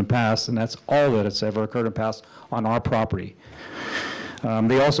occurred in the past, and that's all that has ever occurred in the past on our property.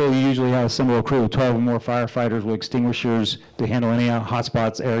 They also usually have a similar crew of 12 or more firefighters with extinguishers to handle any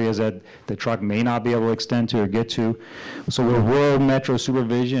hotspots areas that the truck may not be able to extend to or get to. So with Rural Metro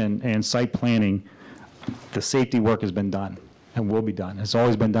supervision and site planning, the safety work has been done and will be done. It's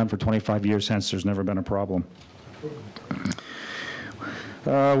always been done for 25 years, hence there's never been a problem.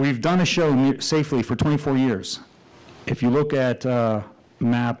 We've done a show safely for 24 years. If you look at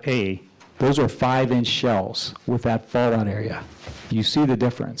map A, those are 5-inch shells with that fallout area. You see the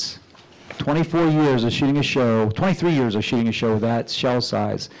difference. 24 years of shooting a show, 23 years of shooting a show with that shell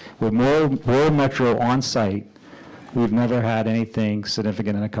size, with more Rural Metro on site, we've never had anything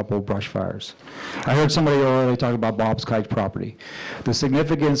significant in a couple of brush fires. I heard somebody earlier talk about Bob's Kite property. The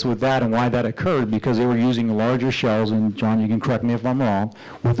significance with that and why that occurred, because they were using larger shells, and John, you can correct me if I'm wrong,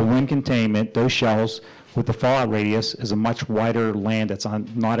 with the wind containment, those shells with the fallout radius is a much wider land that's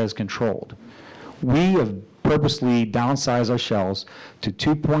not as controlled. We have purposely downsized our shells to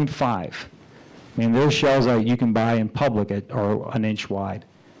 2.5. I mean, there's shells that you can buy in public are an inch wide.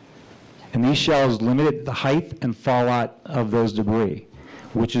 And these shells limited the height and fallout of those debris,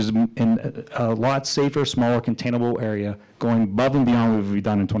 which is in a lot safer, smaller, containable area, going above and beyond what we've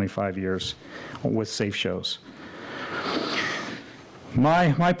done in 25 years with safe shows.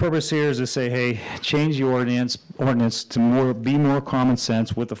 My purpose here is to say, hey, change the ordinance to be more common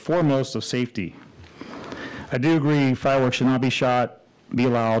sense with the foremost of safety. I do agree fireworks should not be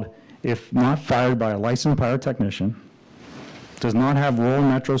allowed if not fired by a licensed pyrotechnician, does not have rural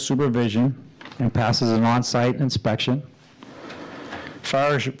metro supervision, and passes an on-site inspection.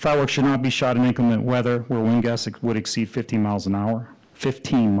 Fireworks should not be shot in inclement weather where wind gusts would exceed 15 miles an hour.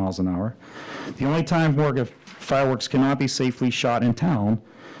 The only time fireworks cannot be safely shot in town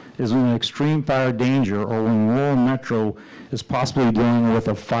is when extreme fire danger or when rural metro is possibly dealing with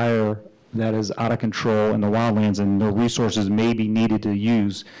a fire that is out of control in the wildlands and the resources may be needed to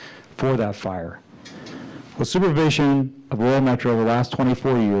use for that fire. With supervision of rural metro over the last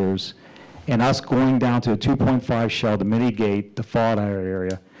 24 years and us going down to a 2.5 shell to mitigate the fallout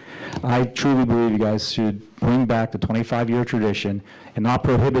area, I truly believe you guys should bring back the 25-year tradition and not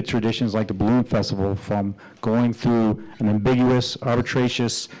prohibit traditions like the Balloon Festival from going through an ambiguous,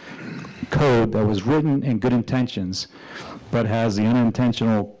 arbitrarious code that was written in good intentions, but has the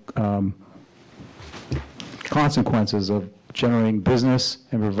unintentional consequences of generating business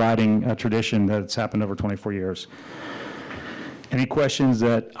and providing a tradition that's happened over 24 years. Any questions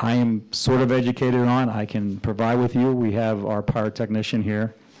that I am sort of educated on, I can provide with you. We have our pyrotechnician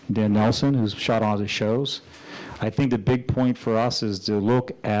here, Dan Nelson, who's shot all the shows. I think the big point for us is to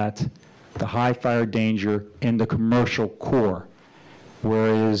look at the high fire danger in the commercial core, where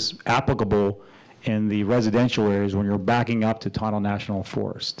it is applicable in the residential areas when you're backing up to Tonto National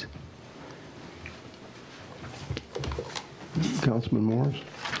Forest. Councilman Morris.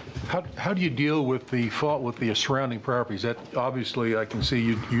 How do you deal with the fault with the surrounding properties? That obviously I can see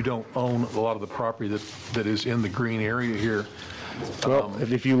you don't own a lot of the property that is in the green area here. Well,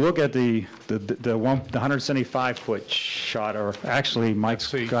 if you look at the 175-foot shot, or actually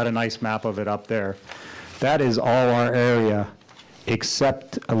Mike's got a nice map of it up there, that is all our area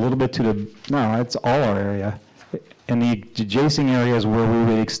except a little bit to the, no, it's all our area. And the adjacent areas where we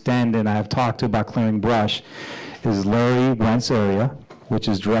would extend, and I've talked about clearing brush, is Larry Wentz area, which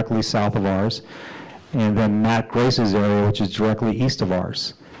is directly south of ours, and then Matt Grace's area, which is directly east of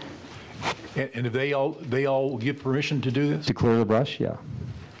ours. And if they all give permission to do this? To clear the brush, yeah.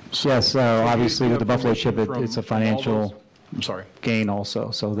 Yes, obviously with the Buffalo Chip, it's a financial gain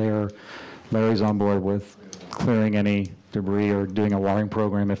also. So Larry's on board with clearing any debris or doing a watering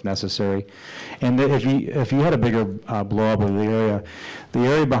program if necessary. And if you had a bigger blow up of the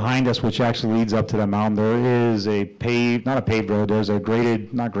area behind us, which actually leads up to the mountain, there is a paved, not a paved road, there's a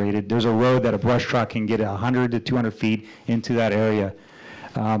graded, not graded, there's a road that a brush truck can get 100 to 200 feet into that area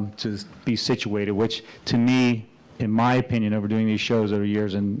to be situated, which to me, in my opinion, over doing these shows over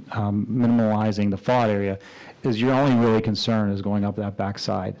years and minimalizing the fallout area, is your only really concern is going up that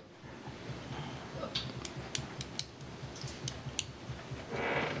backside.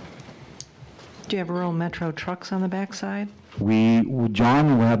 Do you have rural metro trucks on the backside?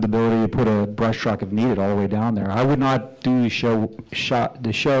 John will have the ability to put a brush truck if needed all the way down there. I would not do the show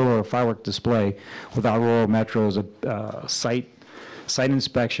or a firework display without rural metro's site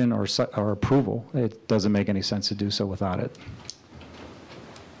inspection or approval. It doesn't make any sense to do so without it.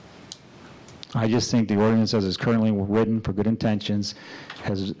 I just think the ordinance as it's currently written for good intentions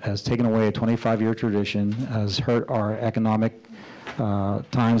has taken away a 25-year tradition, has hurt our economic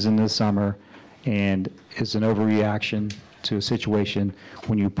times in the summer, and is an overreaction to a situation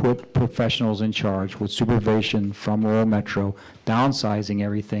when you put professionals in charge with supervision from rural metro, downsizing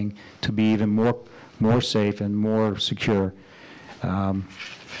everything to be even more safe and more secure.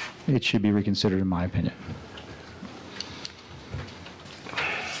 It should be reconsidered, in my opinion.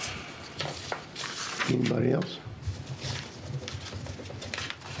 Anybody else?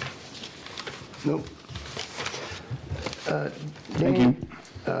 Nope. Thank you.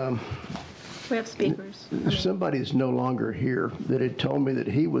 We have speakers. Somebody's no longer here that had told me that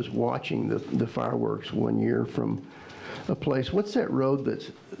he was watching the fireworks one year from a place. What's that road that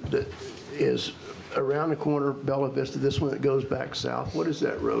is around the corner, Bella Vista, this one that goes back south? What is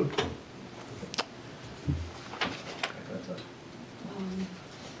that road?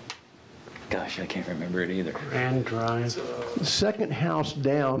 Gosh, I can't remember it either. Grand Drive. The second house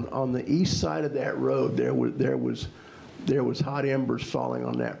down on the east side of that road, there was hot embers falling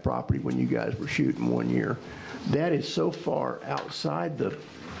on that property when you guys were shooting one year. That is so far outside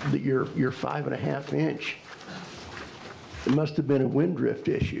your 5.5 inch. It must have been a wind drift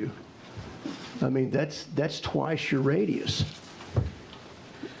issue. I mean, that's twice your radius.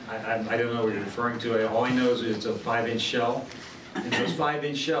 I don't know what you're referring to. All I know is it's a 5-inch shell. And those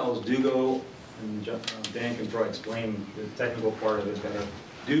 5-inch shells do go, and Dan can probably explain the technical part of it better,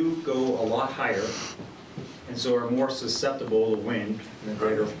 do go a lot higher, and so are more susceptible to wind and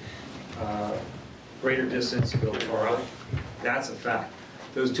a greater distance to go far out. That's a fact.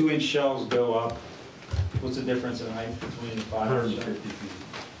 Those 2-inch shells go up. What's the difference in height between the 5-inch shell? 150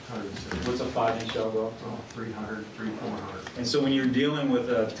 feet. What's a 5-inch shell go up to? 300, 400. And so when you're dealing with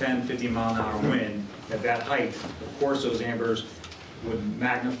a 10, 50 mile an hour wind at that height, of course those ambers would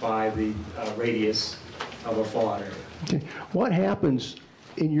magnify the radius of a fallout area. Okay. What happens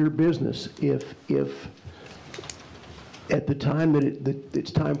in your business if at the time that it's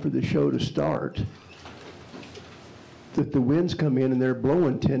time for the show to start, that the winds come in and they're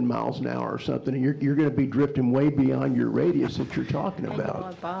blowing 10 miles an hour or something, and you're going to be drifting way beyond your radius that you're talking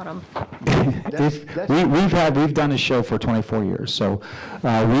about? Bottom. We've done this show for 24 years. So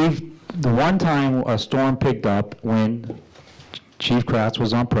the one time a storm picked up when Chief Kratz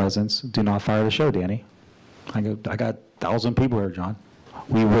was on presence, do not fire the show, Danny. I got 1,000 people here, John.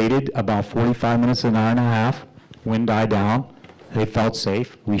 We waited about 45 minutes, an hour and a half. Wind died down. They felt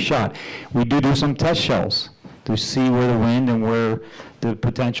safe. We shot. We do some test shells to see where the wind and where the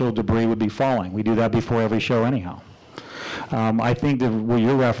potential debris would be falling. We do that before every show anyhow. I think that what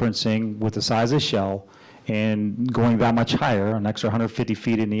you're referencing with the size of the shell and going that much higher, an extra 150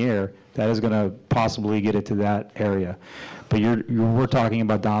 feet in the air, that is going to possibly get it to that area. But we're talking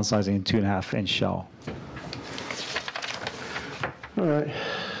about downsizing a 2.5-inch shell. All right,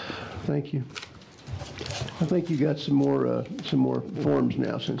 thank you. I think you got some more forms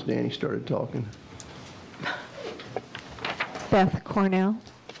now since Danny started talking. Beth Cornell.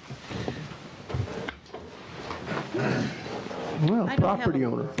 Well, I don't property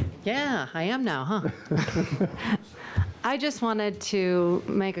have owner. Yeah, I am now, huh? I just wanted to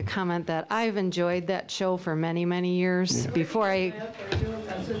make a comment that I've enjoyed that show for many, many years. Before I...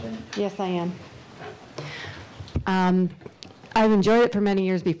 Yes, I am. I've enjoyed it for many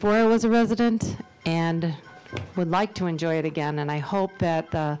years before I was a resident, and would like to enjoy it again. And I hope that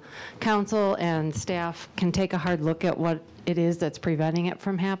the council and staff can take a hard look at what it is that's preventing it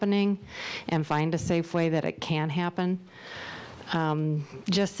from happening and find a safe way that it can happen.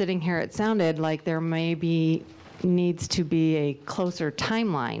 Just sitting here, it sounded like there needs to be a closer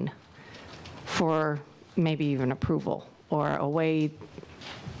timeline for maybe even approval, or a way,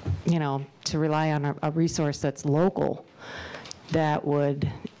 to rely on a resource that's local that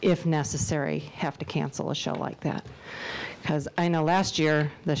would, if necessary, have to cancel a show like that. Because I know last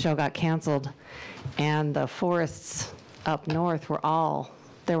year the show got canceled, and the forests up north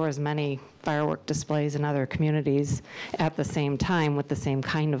there were as many firework displays in other communities at the same time with the same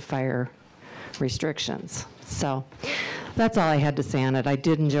kind of fire restrictions. So that's all I had to say on it. I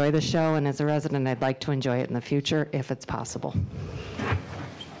did enjoy the show, and as a resident, I'd like to enjoy it in the future if it's possible.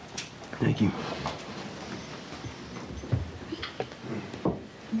 Thank you.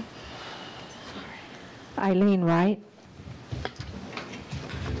 Eileen Wright.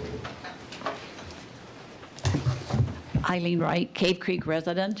 Eileen Wright, Cave Creek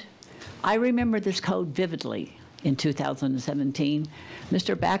resident. I remember this code vividly in 2017.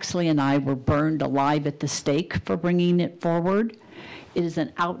 Mr. Baxley and I were burned alive at the stake for bringing it forward. It is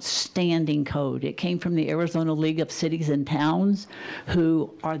an outstanding code. It came from the Arizona League of Cities and Towns,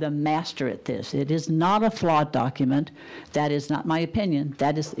 who are the master at this. It is not a flawed document. That is not my opinion.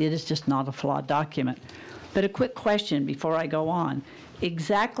 It is just not a flawed document. But a quick question before I go on.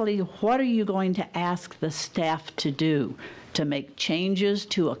 Exactly what are you going to ask the staff to do to make changes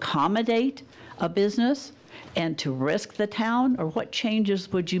to accommodate a business and to risk the town? Or what changes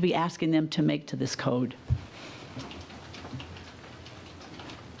would you be asking them to make to this code?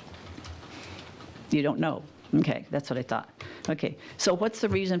 You don't know. Okay, that's what I thought. Okay, so what's the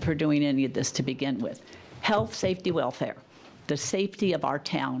reason for doing any of this to begin with? Health, safety, welfare. The safety of our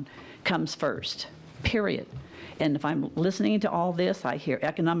town comes first, period. And if I'm listening to all this, I hear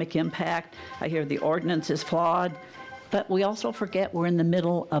economic impact, I hear the ordinance is flawed, but we also forget we're in the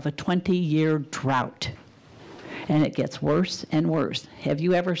middle of a 20-year drought. And it gets worse and worse. Have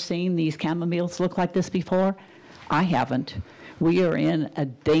you ever seen these chamomiles look like this before? I haven't. We are in a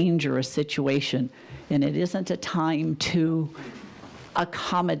dangerous situation, and it isn't a time to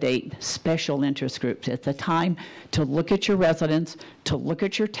accommodate special interest groups. It's a time to look at your residents, to look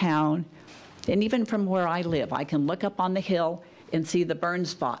at your town, and even from where I live, I can look up on the hill and see the burn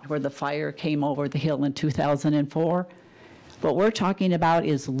spot where the fire came over the hill in 2004. What we're talking about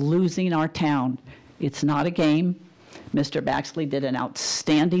is losing our town. It's not a game. Mr. Baxley did an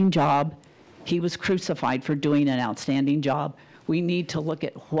outstanding job. He was crucified for doing an outstanding job. We need to look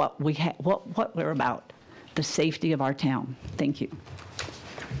at what we're about, the safety of our town. Thank you.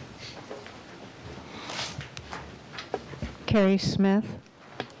 Carrie Smith.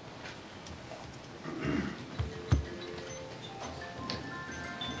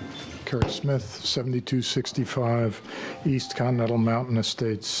 Kerry Smith, 7265 East Continental Mountain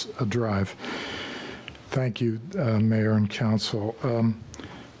Estates Drive. Thank you, Mayor and Council.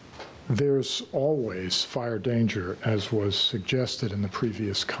 There's always fire danger, as was suggested in the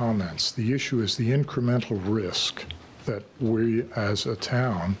previous comments. The issue is the incremental risk that we as a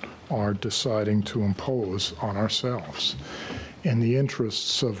town are deciding to impose on ourselves in the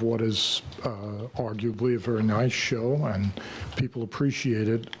interests of what is arguably a very nice show, and people appreciate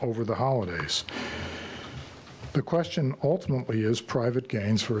it over the holidays. The question ultimately is private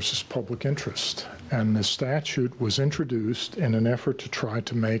gains versus public interest, and the statute was introduced in an effort to try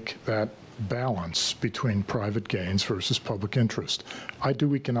to make that balance between private gains versus public interest. I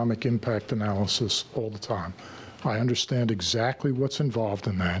do economic impact analysis all the time. I understand exactly what's involved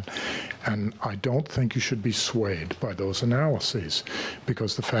in that, and I don't think you should be swayed by those analyses,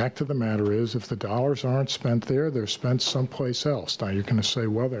 because the fact of the matter is, if the dollars aren't spent there, they're spent someplace else. Now, you're going to say,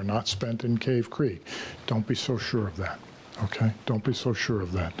 well, they're not spent in Cave Creek. Don't be so sure of that, okay? Don't be so sure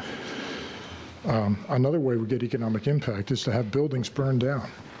of that. Another way we get economic impact is to have buildings burned down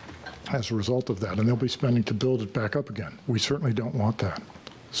as a result of that, and they'll be spending to build it back up again. We certainly don't want that.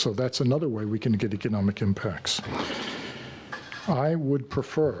 So that's another way we can get economic impacts. I would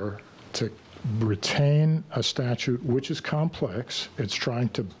prefer to retain a statute which is complex. It's trying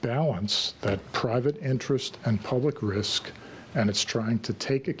to balance that private interest and public risk, and it's trying to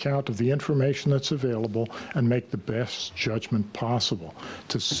take account of the information that's available and make the best judgment possible.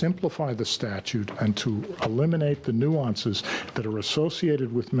 To simplify the statute and to eliminate the nuances that are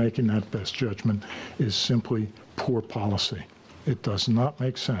associated with making that best judgment is simply poor policy. It does not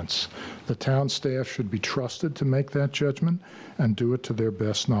make sense. The town staff should be trusted to make that judgment and do it to their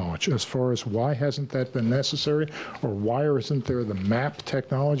best knowledge. As far as why hasn't that been necessary, or why isn't there the map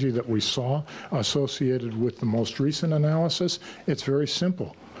technology that we saw associated with the most recent analysis, it's very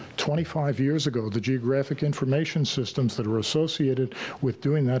simple. 25 years ago, the geographic information systems that are associated with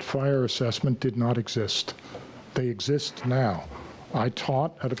doing that fire assessment did not exist. They exist now. I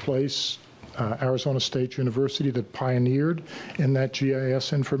taught at a place, Arizona State University, that pioneered in that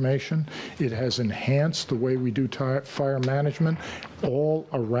GIS information. It has enhanced the way we do fire management all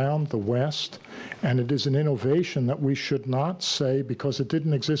around the West, and it is an innovation that we should not say, because it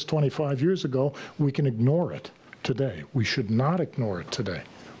didn't exist 25 years ago, we can ignore it today. We should not ignore it today.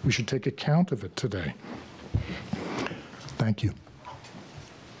 We should take account of it today. Thank you.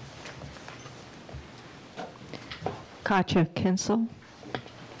 Katja Kinsel.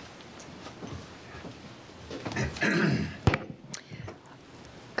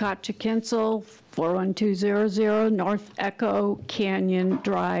 Katja Kinsel, 41200 North Echo Canyon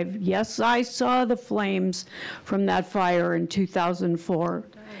Drive. Yes, I saw the flames from that fire in 2004.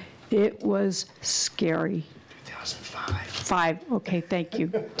 It was scary. 2005. Okay, thank you.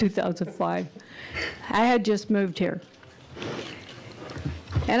 2005. I had just moved here.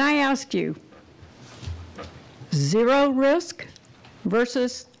 And I asked you, zero risk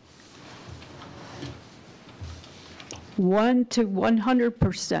versus 1 to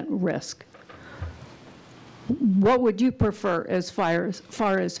 100% risk. What would you prefer as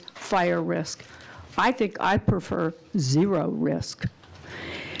far as fire risk? I think I prefer zero risk.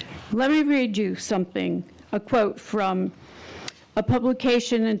 Let me read you something, a quote from a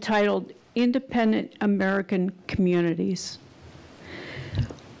publication entitled Independent American Communities.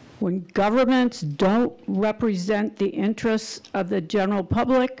 When governments don't represent the interests of the general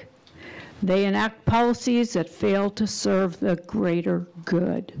public, they enact policies that fail to serve the greater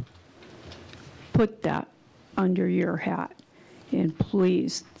good. Put that under your hat, and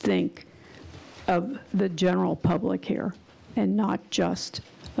please think of the general public here and not just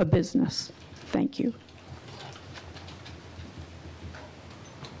a business. Thank you.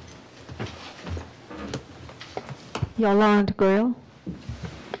 Yolande Grill.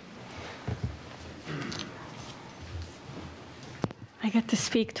 get to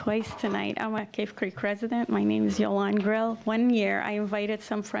speak twice tonight. I'm a Cave Creek resident. My name is Yolande Grill. One year, I invited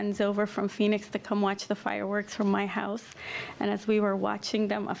some friends over from Phoenix to come watch the fireworks from my house. And as we were watching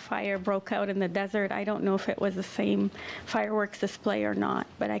them, a fire broke out in the desert. I don't know if it was the same fireworks display or not,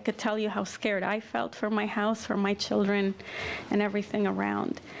 but I could tell you how scared I felt for my house, for my children, and everything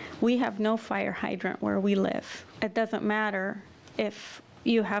around. We have no fire hydrant where we live. It doesn't matter if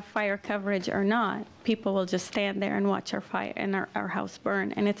you have fire coverage or not, people will just stand there and watch our fire and our house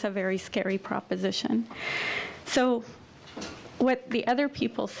burn, and it's a very scary proposition. So what the other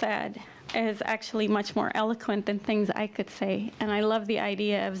people said is actually much more eloquent than things I could say, and I love the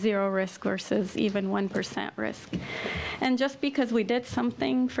idea of zero risk versus even 1% risk. And just because we did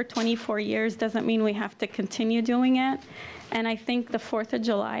something for 24 years doesn't mean we have to continue doing it. And I think the 4th of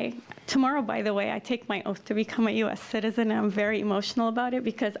July, tomorrow, by the way, I take my oath to become a U.S. citizen, and I'm very emotional about it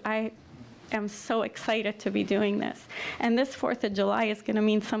because I am so excited to be doing this. And this 4th of July is going to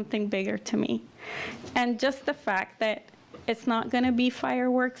mean something bigger to me. And just the fact that it's not going to be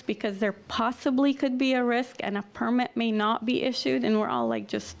fireworks because there possibly could be a risk and a permit may not be issued, and we're all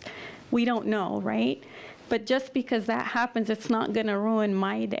like, we don't know, right? But just because that happens, it's not going to ruin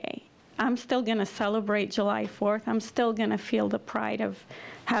my day. I'm still going to celebrate July 4th. I'm still going to feel the pride of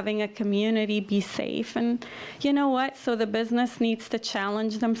having a community be safe. And you know what? So the business needs to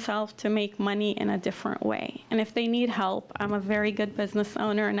challenge themselves to make money in a different way. And if they need help, I'm a very good business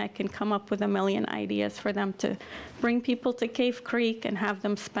owner, and I can come up with a million ideas for them to bring people to Cave Creek and have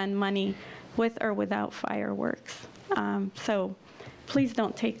them spend money with or without fireworks. So please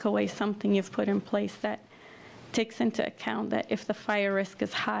don't take away something you've put in place that takes into account that if the fire risk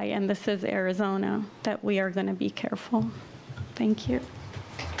is high, and this is Arizona, that we are going to be careful. Thank you.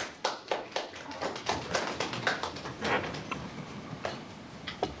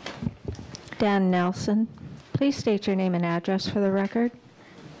 Dan Nelson, please state your name and address for the record.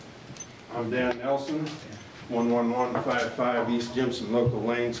 I'm Dan Nelson, 11155 East Jimson Local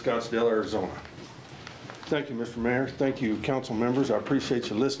Lane, Scottsdale, Arizona. Thank you, Mr. Mayor. Thank you, council members. I appreciate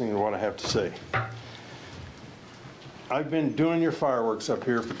you listening to what I have to say. I've been doing your fireworks up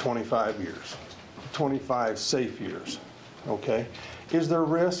here for 25 years, 25 safe years, okay? Is there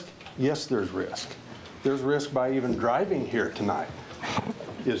risk? Yes, there's risk. There's risk by even driving here tonight.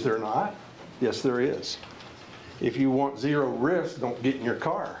 Is there not? Yes, there is. If you want zero risk, don't get in your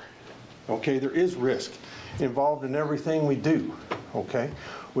car, okay? There is risk involved in everything we do, okay?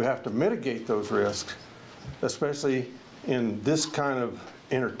 We have to mitigate those risks, especially in this kind of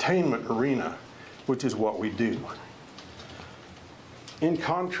entertainment arena, which is what we do. In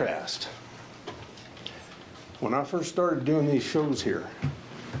contrast, when I first started doing these shows here,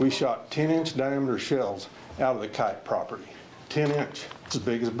 we shot 10-inch diameter shells out of the Kite property. 10-inch, it's as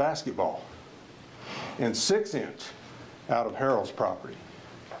big as a basketball. And 6-inch out of Harold's property.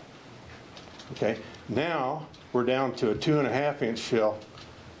 Okay, now we're down to a 2.5-inch shell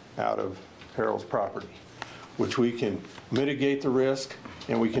out of Harold's property, which we can mitigate the risk,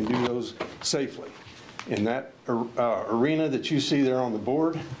 and we can do those safely. In that arena that you see there on the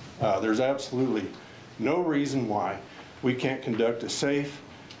board, there's absolutely no reason why we can't conduct a safe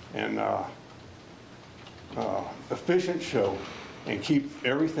and efficient show and keep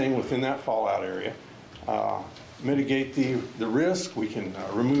everything within that fallout area. Mitigate the risk. We can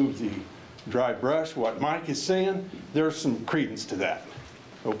remove the dry brush. What Mike is saying, there's some credence to that,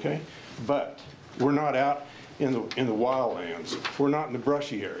 okay? But we're not out in the wildlands. We're not in the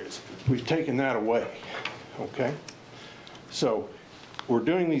brushy areas. We've taken that away, okay? So we're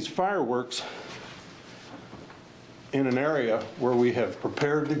doing these fireworks in an area where we have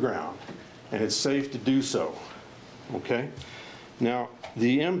prepared the ground, and it's safe to do so, okay? Now,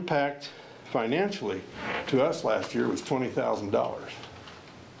 the impact financially to us last year was $20,000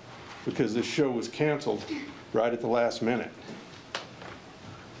 because this show was canceled right at the last minute.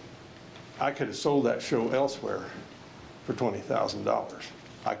 I could have sold that show elsewhere for $20,000.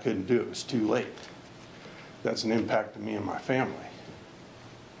 I couldn't do it. It was too late. That's an impact to me and my family.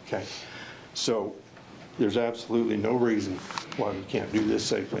 Okay? So there's absolutely no reason why we can't do this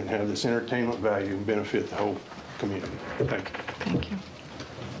safely and have this entertainment value and benefit the whole community. Thank you. Thank you.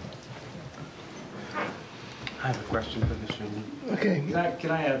 I have a question for this gentleman. Okay.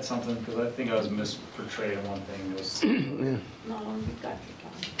 Can I add something? Because I think I was misportrayed on one thing. It was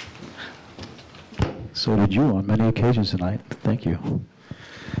So did you on many occasions tonight. Thank you.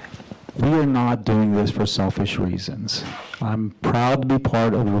 We are not doing this for selfish reasons. I'm proud to be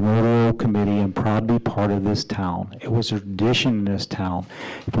part of the Memorial Committee and proud to be part of this town. It was a tradition in this town.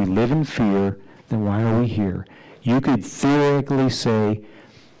 If we live in fear, then why are we here? You could theoretically say,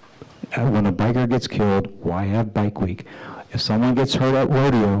 when a biker gets killed, why have Bike Week? If someone gets hurt at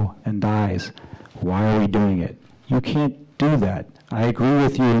rodeo and dies, why are we doing it? You can't do that. I agree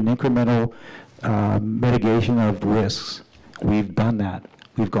with you in incremental mitigation of risks. We've done that.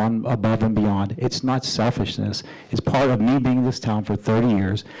 We've gone above and beyond. It's not selfishness. It's part of me being in this town for 30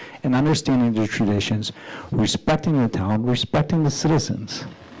 years and understanding the traditions, respecting the town, respecting the citizens.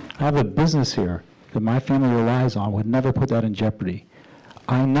 I have a business here that my family relies on, would never put that in jeopardy.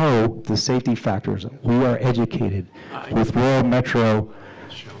 I know the safety factors. We are educated. With Rural Metro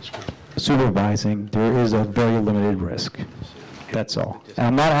supervising, there is a very limited risk. That's all. And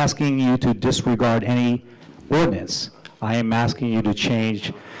I'm not asking you to disregard any ordinance. I am asking you to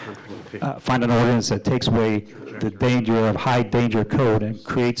change, find an ordinance that takes away the danger of high danger code and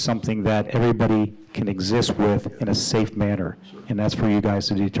create something that everybody can exist with in a safe manner. And that's for you guys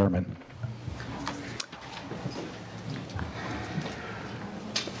to determine.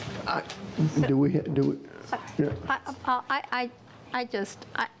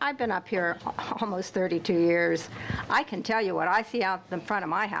 I've been up here almost 32 years. I can tell you what I see out in front of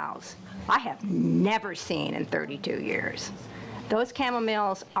my house, I have never seen in 32 years. Those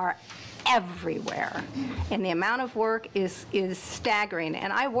chamomiles are everywhere, and the amount of work is staggering,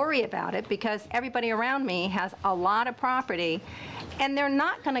 and I worry about it because everybody around me has a lot of property, and they're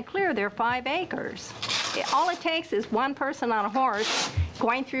not going to clear their 5 acres. All it takes is one person on a horse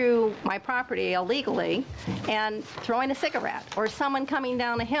going through my property illegally and throwing a cigarette, or someone coming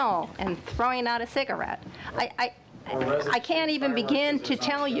down a hill and throwing out a cigarette. I can't even begin to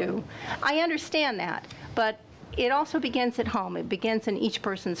tell you. I understand that, but it also begins at home. It begins in each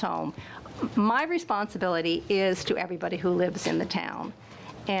person's home. My responsibility is to everybody who lives in the town.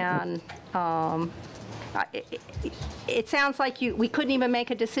 And it sounds like we couldn't even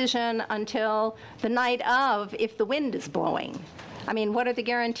make a decision until the night of if the wind is blowing. I mean, what are the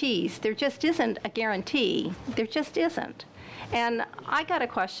guarantees? There just isn't a guarantee. There just isn't. And I got a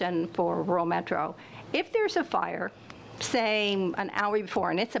question for Rural Metro. If there's a fire, say an hour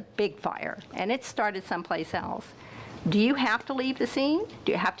before, and it's a big fire, and it started someplace else, do you have to leave the scene?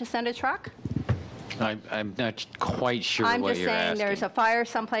 Do you have to send a truck? I'm not quite sure what you're asking. I'm just saying there's a fire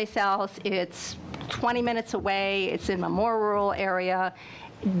someplace else. It's 20 minutes away. It's in a more rural area.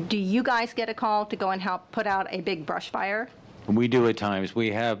 Do you guys get a call to go and help put out a big brush fire? We do at times.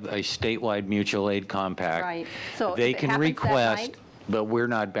 We have a statewide mutual aid compact. Right. So they if it can happens that request, night, but we're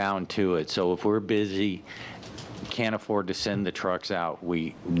not bound to it. So if we're busy, can't afford to send the trucks out,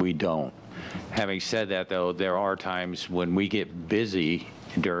 we don't. Having said that, though, there are times when we get busy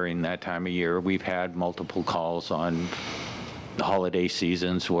during that time of year. We've had multiple calls on the holiday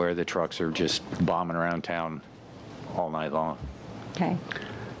seasons where the trucks are just bombing around town all night long. Okay.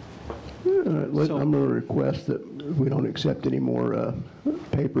 I'm going to request that we don't accept any more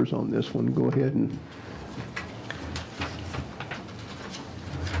papers on this one. Go ahead and.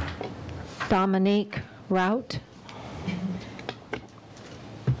 Dominique Rout.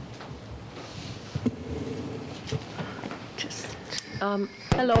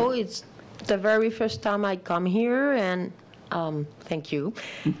 Hello, it's the very first time I come here, and thank you.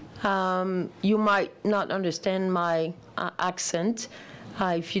 You might not understand my accent.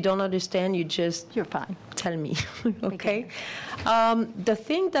 If you don't understand, you're fine. Tell me, okay? The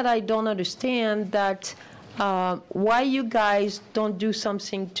thing that I don't understand that why you guys don't do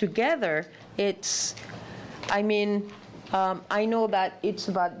something together. I know that it's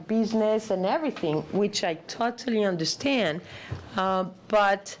about business and everything, which I totally understand.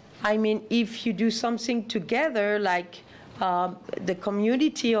 But I mean, if you do something together, like the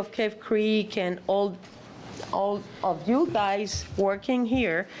community of Cave Creek and all of you guys working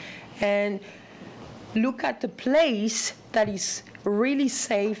here, and look at the place that is really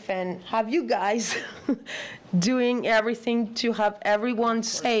safe, and have you guys doing everything to have everyone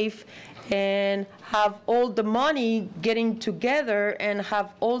safe, and have all the money getting together, and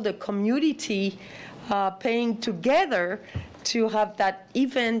have all the community paying together to have that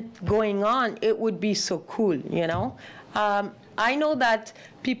event going on, it would be so cool, you know? I know that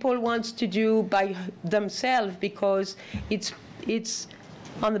people want to do by themselves because it's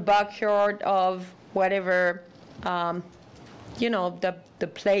on the backyard of whatever, you know, the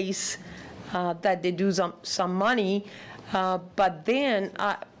place that they do some money. But then,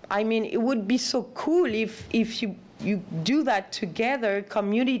 I mean, it would be so cool if you do that together,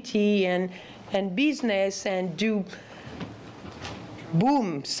 community and business, and do,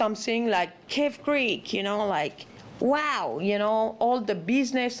 boom, something like Cave Creek, you know, like, wow, you know, all the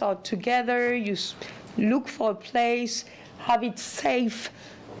business are together, you look for a place, have it safe,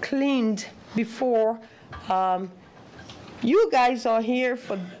 cleaned before, You guys are here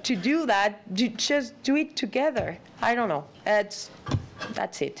to do that. Just do it together. I don't know. That's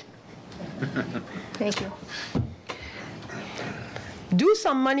it. Thank you. Do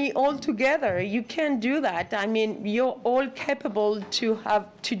some money all together. You can do that. I mean, you're all capable to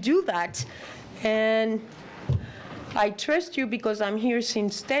do that. And I trust you because I'm here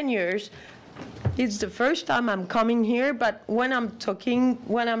since 10 years. It's the first time I'm coming here, but when I'm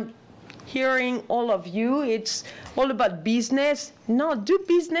hearing all of you, it's all about business. No, do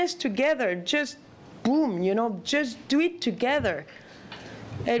business together. Just boom, just do it together.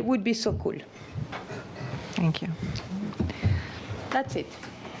 It would be so cool. Thank you. That's it.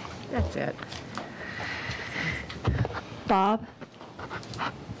 That's it. Bob?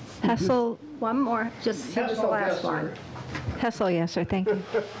 Hessel? One more, just, he was the last one. Hessel, yes, sir, thank you.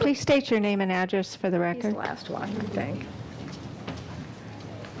 Please state your name and address for the He's record. the last one, I think.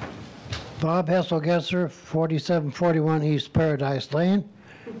 Bob Hesselgesser, 4741 East Paradise Lane,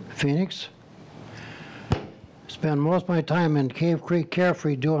 Phoenix. Spend most of my time in Cave Creek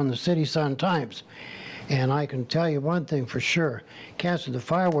Carefree doing the City Sun-Times. And I can tell you one thing for sure. Canceling the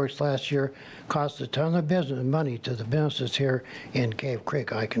fireworks last year cost a ton of money to the businesses here in Cave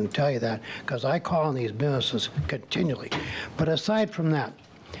Creek. I can tell you that because I call on these businesses continually. But aside from that,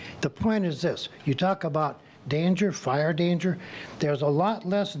 the point is this. You talk about danger, fire danger. There's a lot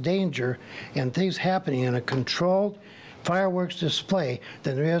less danger and things happening in a controlled fireworks display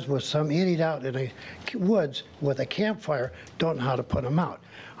than there is with some idiot out in the woods with a campfire don't know how to put them out.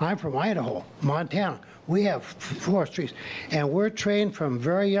 I'm from Idaho, Montana. We have forestries, and we're trained from a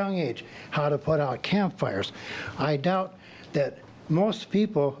very young age how to put out campfires. I doubt that most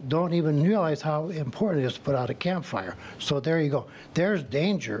people don't even realize how important it is to put out a campfire. So there you go. There's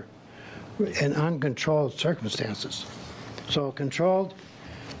danger in uncontrolled circumstances. So controlled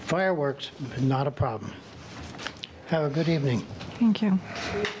fireworks, not a problem. Have a good evening. Thank you.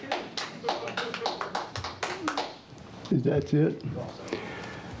 That's it.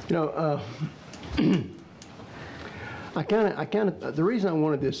 You know, the reason I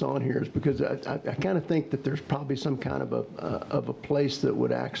wanted this on here is because I kind of think that there's probably some kind of a place that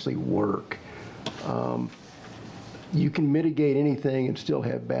would actually work. You can mitigate anything and still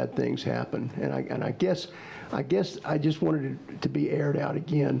have bad things happen, and I guess I just wanted it to be aired out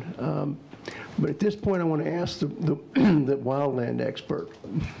again. But at this point, I want to ask the wildland expert.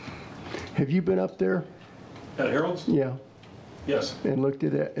 Have you been up there? At Harold's? Yeah. Yes. And looked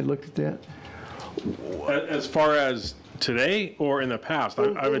at that. As far as today or in the past?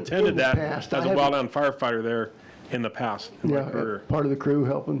 I've attended that as a wildland firefighter there in the past. In my career. Part of the crew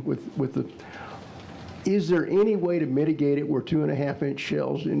helping with the. Is there any way to mitigate it where 2.5-inch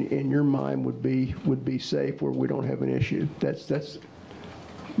shells in your mind would be safe where we don't have an issue? That's.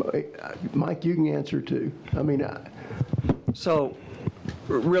 Mike, you can answer too. I mean. So,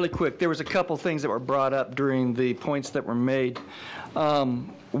 really quick, there was a couple things that were brought up during the points that were made.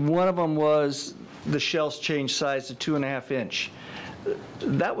 One of them was the shells changed size to 2.5-inch.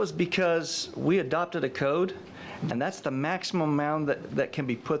 That was because we adopted a code, and that's the maximum amount that can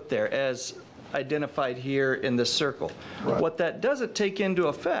be put there as identified here in this circle. Right. What that doesn't take into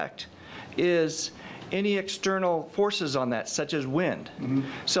effect is any external forces on that, such as wind. Mm-hmm.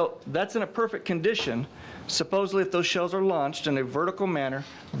 So that's in a perfect condition. Supposedly, if those shells are launched in a vertical manner,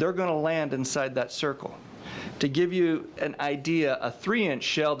 they're going to land inside that circle. To give you an idea, a 3-inch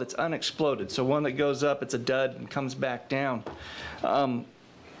shell that's unexploded, so one that goes up, it's a dud and comes back down.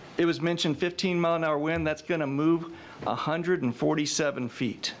 It was mentioned 15-mile-an-hour wind, that's going to move 147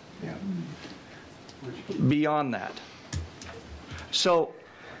 feet. Yeah. Beyond that. So,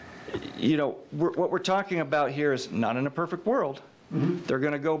 you know, what we're talking about here is not in a perfect world. Mm-hmm. They're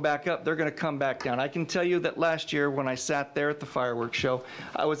going to go back up. They're going to come back down. I can tell you that last year when I sat there at the fireworks show,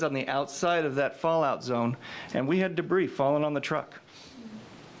 I was on the outside of that fallout zone, and we had debris falling on the truck.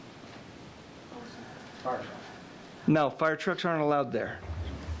 Fire truck. No, fire trucks aren't allowed there.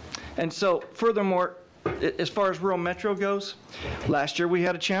 And so, furthermore, as far as rural metro goes, last year we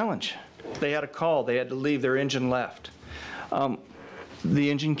had a challenge. They had a call. They had to leave. Their engine left.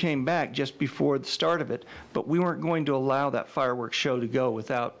 The engine came back just before the start of it, but we weren't going to allow that fireworks show to go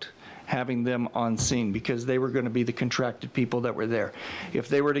without having them on scene because they were going to be the contracted people that were there. If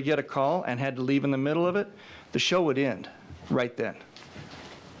they were to get a call and had to leave in the middle of it, the show would end right then.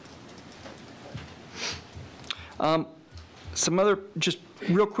 Some other just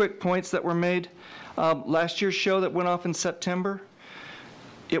real quick points that were made. Last year's show that went off in September,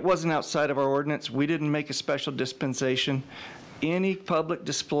 it wasn't outside of our ordinance. We didn't make a special dispensation. any public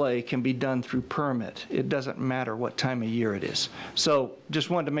display can be done through permit. It doesn't matter what time of year it is. So just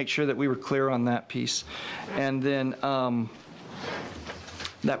wanted to make sure that we were clear on that piece. And then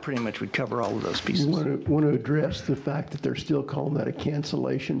that pretty much would cover all of those pieces. You want to address the fact that they're still calling that a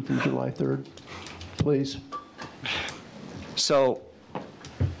cancellation from July 3rd, please? So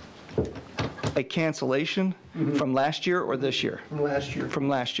a cancellation from last year or this year? From last year. From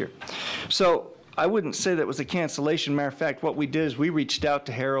last year. So I wouldn't say that was a cancellation. Matter of fact, what we did is we reached out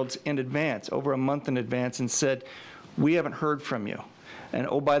to Harold's in advance, over a month in advance, and said, we haven't heard from you. And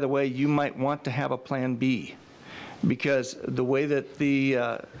oh, by the way, you might want to have a plan B, because the way that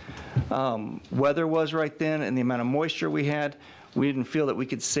the weather was right then and the amount of moisture we had, we didn't feel that we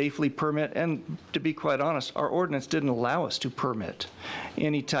could safely permit. And to be quite honest, our ordinance didn't allow us to permit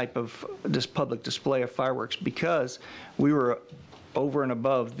any type of this public display of fireworks because we were over and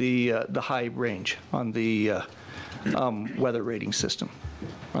above the high range on the weather rating system,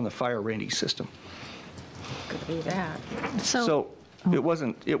 on the fire rating system. Could be that. So it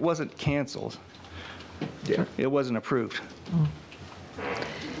wasn't canceled. Yeah. It wasn't approved.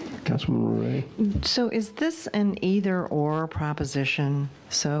 Councilman Ray. So is this an either-or proposition?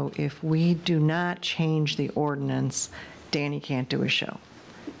 So if we do not change the ordinance, Danny can't do a show?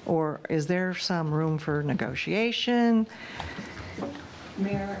 Or is there some room for negotiation?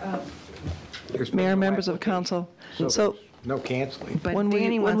 Mayor, members of council. So no canceling. But when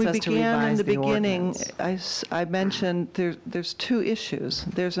Danny we wants us to began in revise the the beginning, ordinance. I mentioned there's two issues.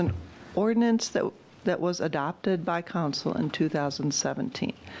 There's an ordinance that was adopted by council in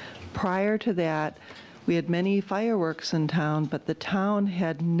 2017. Prior to that, we had many fireworks in town, but the town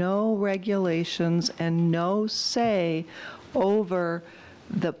had no regulations and no say over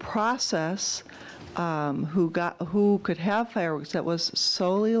the process, who could have fireworks. That was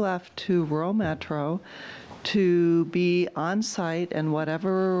solely left to rural metro to be on site, and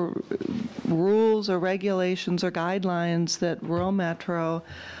whatever rules or regulations or guidelines that rural metro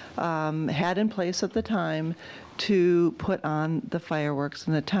had in place at the time to put on the fireworks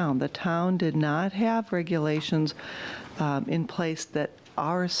in the town. The town did not have regulations in place that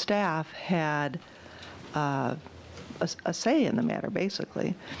our staff had a say in the matter,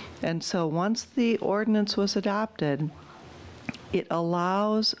 basically. And so once the ordinance was adopted, it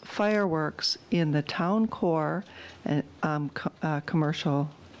allows fireworks in the town core and commercial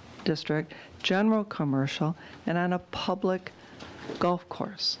district, general commercial, and on a public golf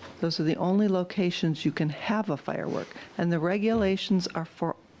course. Those are the only locations you can have a firework. And the regulations are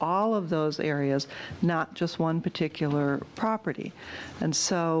for all of those areas, not just one particular property. And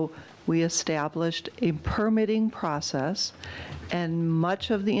so we established a permitting process, and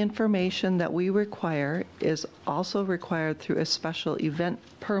much of the information that we require is also required through a special event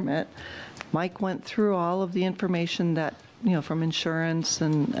permit. Mike went through all of the information that, from insurance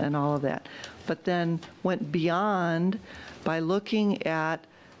and all of that, but then went beyond by looking at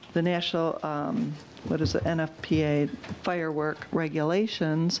the national, NFPA firework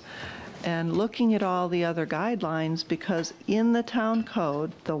regulations, and looking at all the other guidelines, because in the town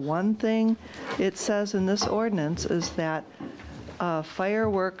code, the one thing it says in this ordinance is that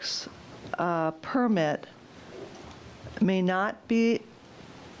fireworks permit may not be,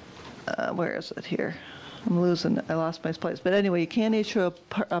 where is it here? I lost my place. But anyway, you can't issue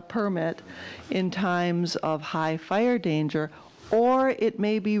a permit in times of high fire danger, or it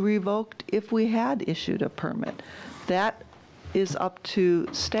may be revoked if we had issued a permit. That is up to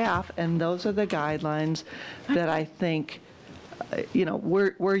staff, and those are the guidelines that I think,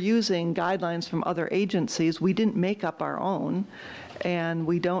 we're using guidelines from other agencies. We didn't make up our own, and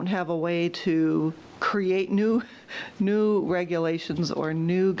we don't have a way to create new regulations or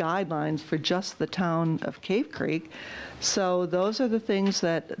new guidelines for just the town of Cave Creek. So those are the things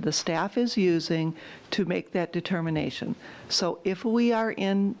that the staff is using to make that determination. So if we are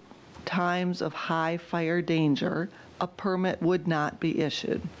in times of high fire danger, a permit would not be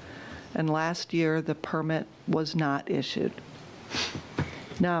issued. And last year, the permit was not issued.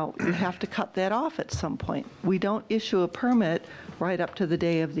 Now, you have to cut that off at some point. We don't issue a permit right up to the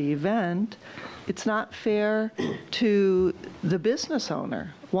day of the event. It's not fair to the business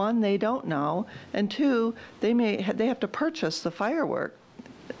owner. One, they don't know, and two, they have to purchase the firework,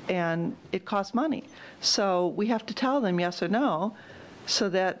 and it costs money. So we have to tell them yes or no, so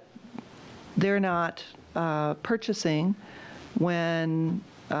that they're not purchasing when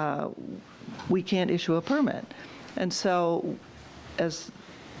we can't issue a permit. And so, as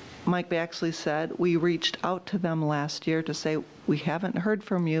Mike Baxley said, we reached out to them last year to say, we haven't heard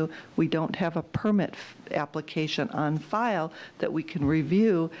from you. We don't have a permit application on file that we can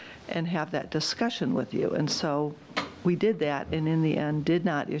review and have that discussion with you. And so we did that, and in the end did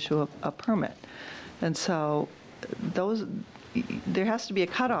not issue a permit. And so there has to be a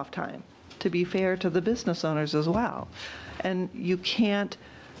cutoff time to be fair to the business owners as well. And you can't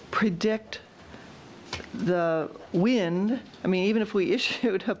predict the wind. I mean, even if we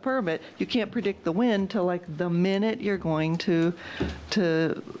issued a permit, you can't predict the wind till like the minute you're going to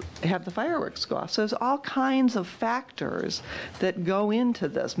have the fireworks go off. So there's all kinds of factors that go into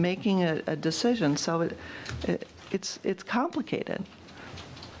this, making a decision. So it's complicated.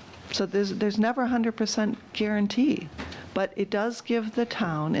 So there's never 100% guarantee, but it does give the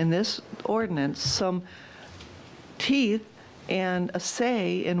town in this ordinance some teeth and a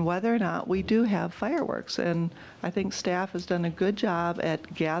say in whether or not we do have fireworks. And I think staff has done a good job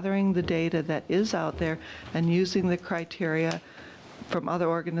at gathering the data that is out there and using the criteria from other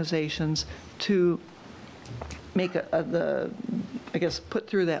organizations to make I guess, put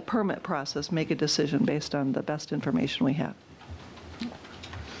through that permit process, make a decision based on the best information we have.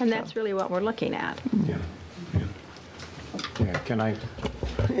 And that's really what we're looking at. Yeah, can I?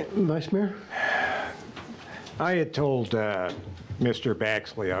 Vice Mayor? I had told Mr.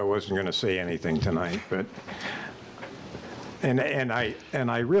 Baxley I wasn't going to say anything tonight, but and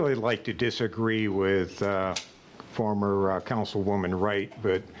I really like to disagree with former Councilwoman Wright,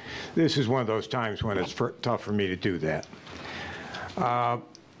 but this is one of those times when it's tough for me to do that.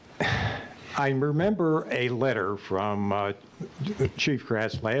 I remember a letter from Chief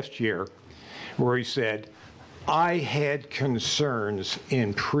Kratz last year where he said, I had concerns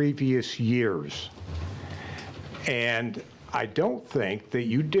in previous years. And I don't think that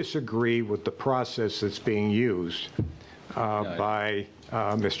you disagree with the process that's being used by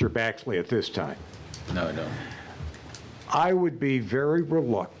Mr. Baxley at this time. No, I don't. I would be very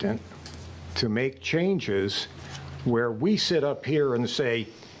reluctant to make changes where we sit up here and say,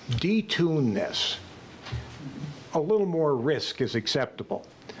 detune this. A little more risk is acceptable.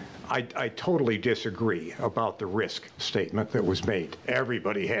 I totally disagree about the risk statement that was made.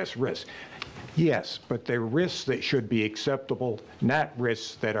 Everybody has risk. Yes, but they're risks that should be acceptable, not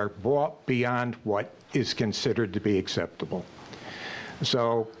risks that are brought beyond what is considered to be acceptable.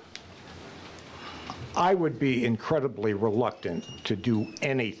 So I would be incredibly reluctant to do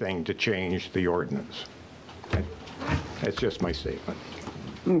anything to change the ordinance. That's just my statement.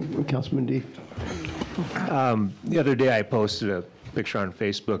 Councilman Deef. The other day I posted a picture on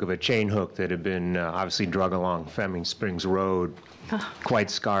Facebook of a chain hook that had been obviously drug along Fleming Springs Road, quite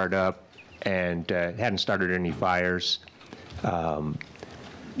scarred up, and hadn't started any fires.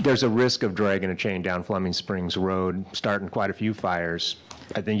 There's a risk of dragging a chain down Fleming Springs Road, starting quite a few fires.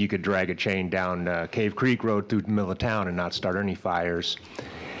 I think you could drag a chain down Cave Creek Road through the middle of town and not start any fires.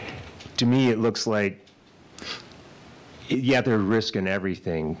 To me, it looks like, yeah, there's risk in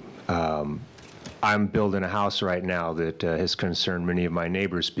everything. I'm building a house right now that has concerned many of my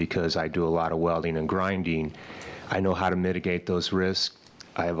neighbors because I do a lot of welding and grinding. I know how to mitigate those risks.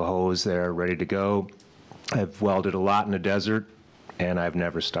 I have a hose there ready to go. I've welded a lot in the desert, and I've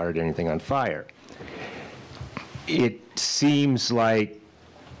never started anything on fire. It seems like,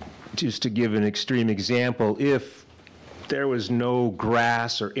 just to give an extreme example, if there was no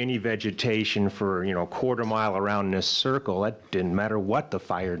grass or any vegetation for, a quarter mile around this circle, it didn't matter what the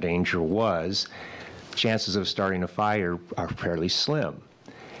fire danger was, chances of starting a fire are fairly slim.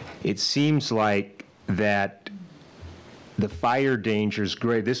 It seems like that the fire danger is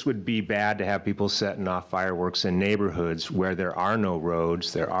great. This would be bad to have people setting off fireworks in neighborhoods where there are no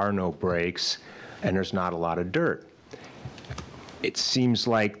roads, there are no breaks, and there's not a lot of dirt. It seems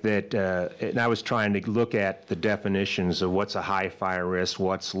like that, and I was trying to look at the definitions of what's a high fire risk,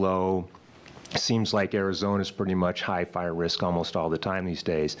 what's low. It seems like Arizona's pretty much high fire risk almost all the time these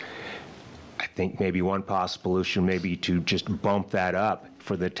days. I think maybe one possible solution may be to just bump that up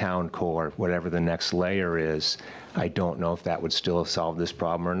for the town core, whatever the next layer is. I don't know if that would still solve this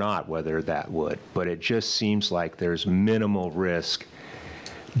problem or not, whether that would. But it just seems like there's minimal risk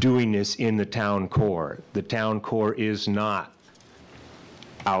doing this in the town core. The town core is not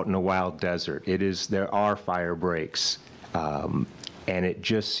out in a wild desert. There are fire breaks. And it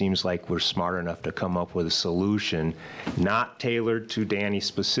just seems like we're smart enough to come up with a solution, not tailored to Danny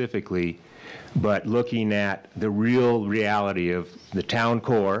specifically, but looking at the real reality of the town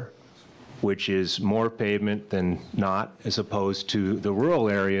core, which is more pavement than not, as opposed to the rural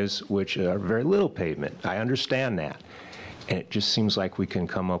areas, which are very little pavement. I understand that. And it just seems like we can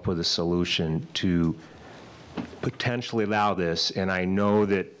come up with a solution to potentially allow this. And I know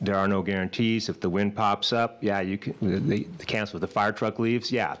that there are no guarantees. If the wind pops up, yeah, you can they cancel. If the fire truck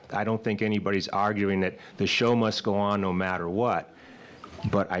leaves, yeah. I don't think anybody's arguing that the show must go on no matter what.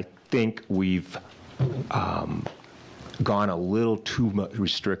 But I think we've gone a little too much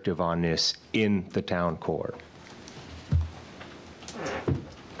restrictive on this in the town core.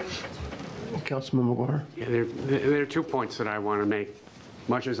 Councilman McGuire. Yeah, there are 2 points that I want to make.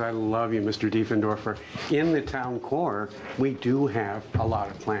 Much as I love you, Mr. Diefendorfer, in the town core, we do have a lot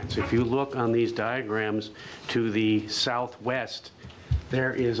of plants. If you look on these diagrams to the southwest,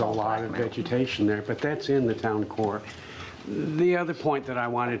 there is a lot of vegetation there, but that's in the town core. The other point that I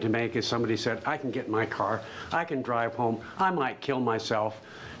wanted to make is somebody said, I can get in my car, I can drive home, I might kill myself,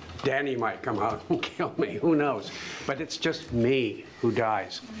 Danny might come out and kill me, who knows? But it's just me who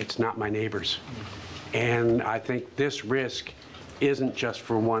dies. It's not my neighbors. And I think this risk isn't just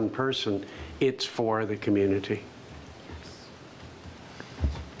for one person, it's for the community.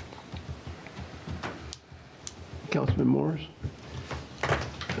 Councilman Morris.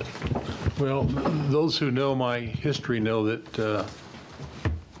 Well, those who know my history know that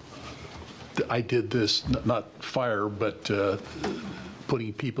I did this, not fire, but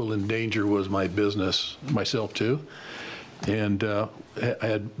putting people in danger was my business, myself too. And I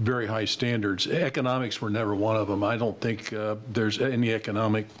had very high standards. Economics were never one of them. I don't think there's any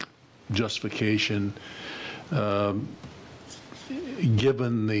economic justification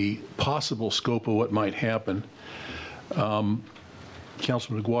given the possible scope of what might happen.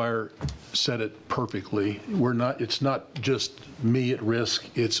 Councilman McGuire said it perfectly. It's not just me at risk.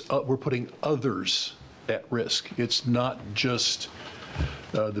 It's we're putting others at risk. It's not just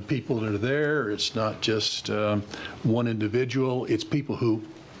the people that are there. It's not just one individual. It's people who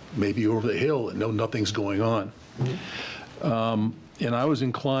may be over the hill and know nothing's going on. And I was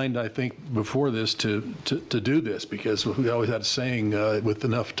inclined, I think, before this to do this because we always had a saying, with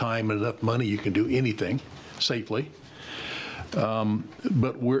enough time and enough money, you can do anything safely.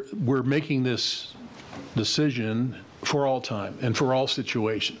 But we're making this decision for all time and for all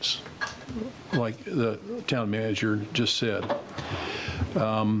situations, like the town manager just said.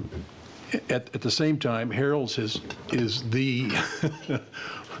 At the same time, Harold's is the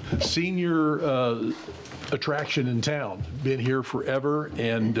senior attraction in town. Been here forever,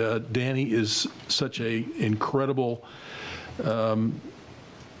 and Danny is such a incredible town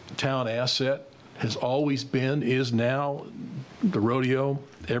asset. Has always been, is now, the rodeo,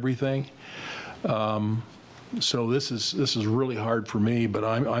 everything. So this is really hard for me, but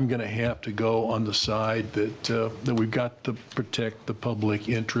I'm going to have to go on the side that we've got to protect the public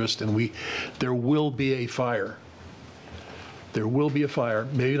interest, and there will be a fire. There will be a fire.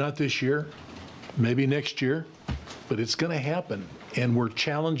 Maybe not this year, maybe next year, but it's going to happen, and we're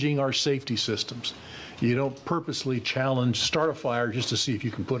challenging our safety systems. You don't purposely start a fire just to see if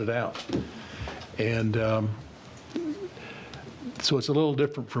you can put it out. And so it's a little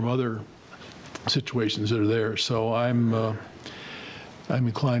different from other situations that are there. So I'm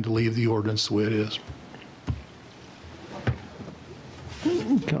inclined to leave the ordinance the way it is.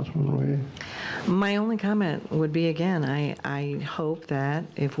 Councilman Royer. My only comment would be, again, I hope that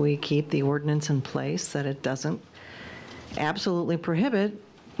if we keep the ordinance in place, that it doesn't absolutely prohibit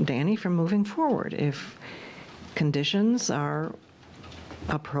Danny from moving forward. If conditions are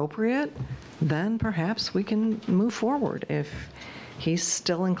appropriate, then perhaps we can move forward if he's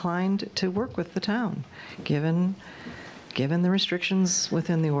still inclined to work with the town, given the restrictions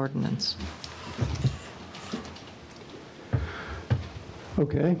within the ordinance.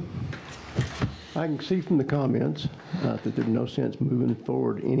 Okay. I can see from the comments that there's no sense moving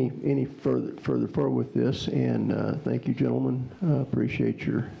forward any further forward with this, and thank you, gentlemen. Appreciate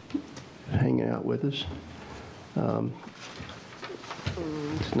your hanging out with us.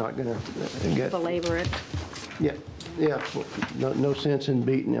 It's not going to get Belabor it. Yeah. No sense in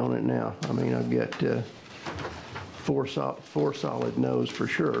beating on it now. I mean, I've got four solid no's for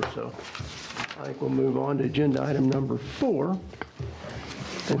sure. So I think we'll move on to agenda item number 4,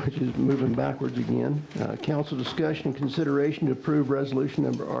 which is moving backwards again. Council discussion and consideration to approve resolution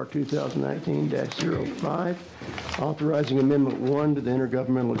number R 2019-05, authorizing Amendment 1 to the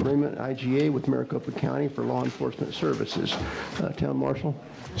intergovernmental agreement, IGA, with Maricopa County for law enforcement services. Town Marshal,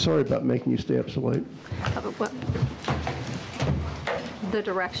 sorry about making you stay up so late. The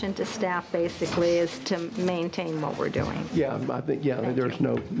direction to staff basically is to maintain what we're doing. Yeah, I think, there's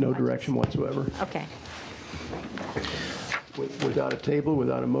no direction whatsoever. Okay. Without a table,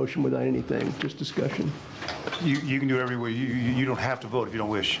 without a motion, without anything, just discussion. You can do it every way. You don't have to vote if you don't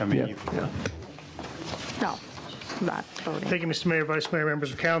wish. I mean, No, not voting. Thank you, Mr. Mayor, Vice Mayor,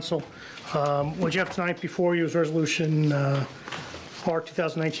 members of council. What you have tonight before you is Resolution R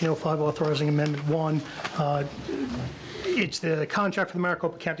 2019-05, authorizing Amendment 1. It's the contract for the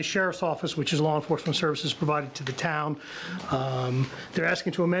Maricopa County Sheriff's Office, which is law enforcement services provided to the town. They're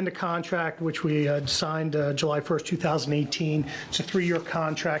asking to amend a contract which we signed July 1st, 2018. It's a 3-year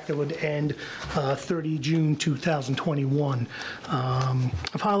contract that would end 30 June 2021. I've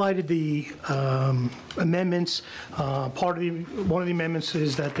highlighted the amendments. One of the amendments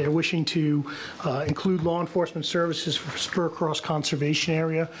is that they're wishing to include law enforcement services for Spur Cross Conservation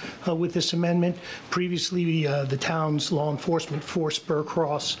Area with this amendment. Previously, the town's law enforcement for Spur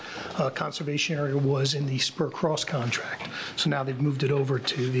Cross Conservation Area was in the Spur Cross contract. So now they've moved it over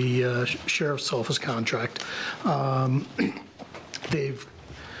to the Sheriff's Office contract. They've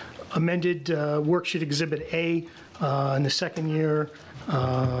amended Worksheet Exhibit A in the second year.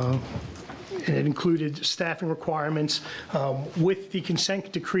 And it included staffing requirements. With the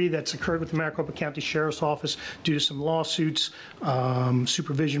consent decree that's occurred with the Maricopa County Sheriff's Office due to some lawsuits,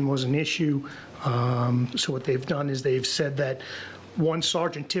 supervision was an issue. So what they've done is they've said that one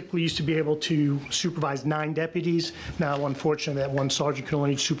sergeant typically used to be able to supervise 9 deputies. Now, unfortunately, that one sergeant can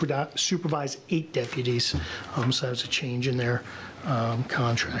only supervise 8 deputies. So that's a change in their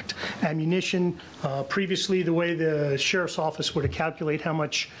contract. Ammunition, previously the way the Sheriff's Office were to calculate how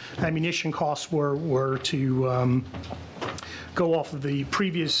much ammunition costs were to go off of the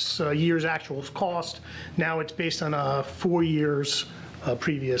previous year's actual cost. Now it's based on 4 years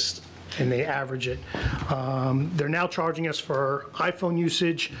previous, and they average it. They're now charging us for iPhone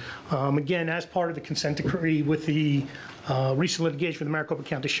usage. Again, as part of the consent decree with the recent litigation with the Maricopa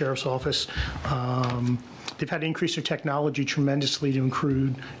County Sheriff's Office, they've had to increase their technology tremendously to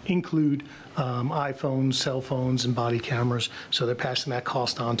include iPhones, cell phones, and body cameras. So they're passing that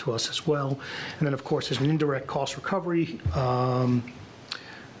cost on to us as well. And then, of course, there's an indirect cost recovery.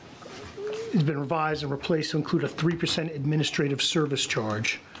 It's been revised and replaced to include a 3% administrative service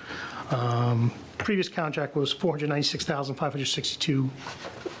charge. Previous contract was $496,562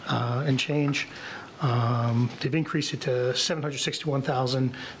 and change. They've increased it to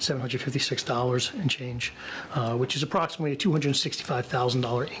 $761,756 and change, which is approximately a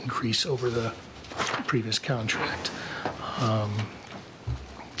 $265,000 increase over the previous contract. I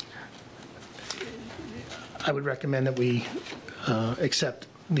would recommend that we accept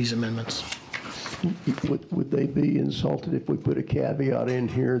these amendments. Would they be insulted if we put a caveat in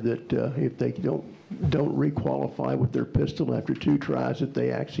here that if they don't requalify with their pistol after 2 tries, that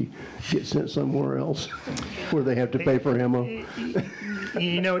they actually get sent somewhere else where they have to pay for ammo?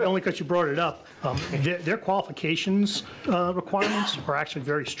 You know, only because you brought it up, their qualifications requirements are actually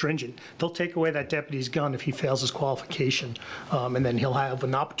very stringent. They'll take away that deputy's gun if he fails his qualification, and then he'll have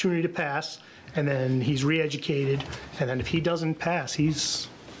an opportunity to pass, and then he's re-educated, and then if he doesn't pass, he's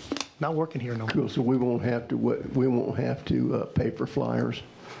not working here no more. Cool. So we won't have to pay for flyers.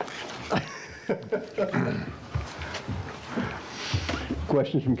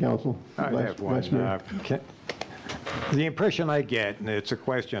 Questions from council? I have one. The impression I get, and it's a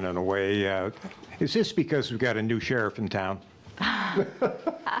question in a way, is this because we've got a new sheriff in town?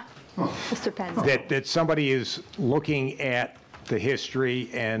 Mr. Penz. That somebody is looking at the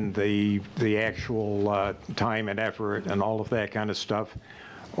history and the actual time and effort and all of that kind of stuff?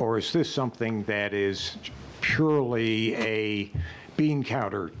 Or is this something that is purely a bean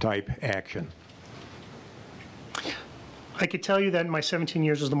counter type action? I could tell you that in my 17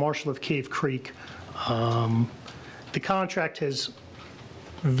 years as the Marshal of Cave Creek, the contract has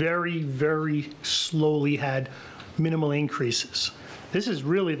very, very slowly had minimal increases. This is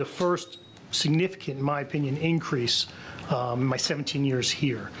really the first significant, in my opinion, increase in my 17 years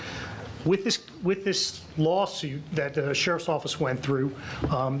here. With this lawsuit that the Sheriff's Office went through,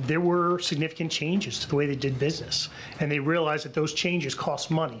 there were significant changes to the way they did business, and they realized that those changes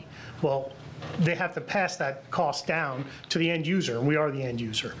cost money. Well, they have to pass that cost down to the end user, and we are the end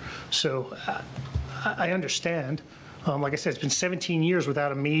user. So I understand. Like I said, it's been 17 years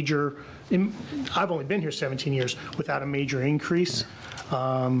without a major, I've only been here 17 years without a major increase.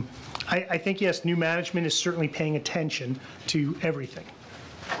 I think, yes, new management is certainly paying attention to everything.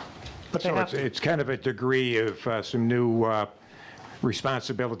 But so it's kind of a degree of some new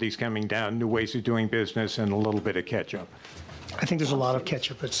responsibilities coming down, new ways of doing business, and a little bit of catch-up. I think there's a lot of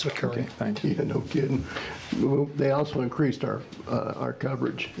catch-up that's occurring. Okay, thank you. Yeah, no kidding. Well, they also increased our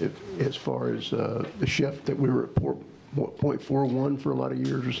coverage as far as the shift that we were at 0.41 for a lot of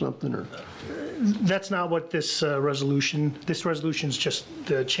years or something, or? That's not what this resolution is just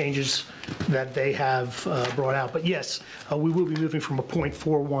the changes that they have brought out. But yes, we will be moving from a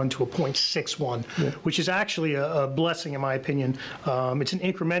 0.41 to a 0.61, which is actually a blessing in my opinion. It's an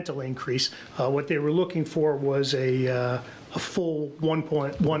incremental increase. What they were looking for was a full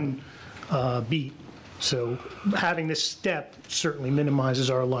 1.1 beat. So having this step certainly minimizes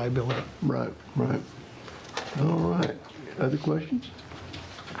our liability. Right, right. All right. Other questions?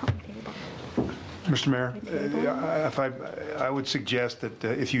 Mr. Mayor, if I would suggest that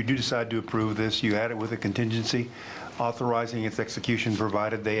if you do decide to approve this, you add it with a contingency authorizing its execution,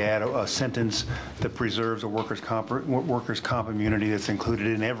 provided they add a sentence that preserves a workers' comp immunity that's included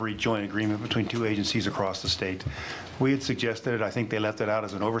in every joint agreement between two agencies across the state. We had suggested it. I think they left it out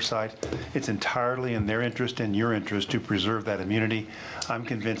as an oversight. It's entirely in their interest and your interest to preserve that immunity. I'm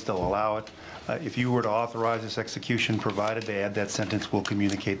convinced they'll allow it. If you were to authorize this execution, provided they add that sentence, we'll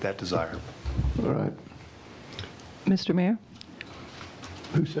communicate that desire. All right. Mr. Mayor?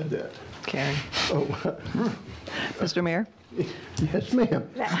 Who said that? Karen. Oh. Mr. Mayor? Yes, ma'am.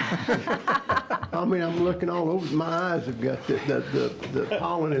 I mean, I'm looking all over. My eyes have got the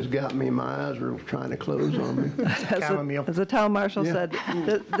pollen has got me. My eyes are trying to close on me. As the town marshal said,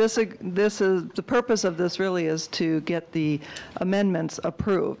 this is, the purpose of this really is to get the amendments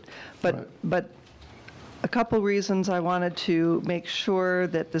approved. But a couple reasons I wanted to make sure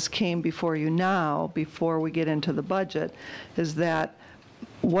that this came before you now, before we get into the budget, is that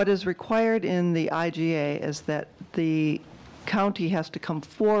what is required in the IGA is that the county has to come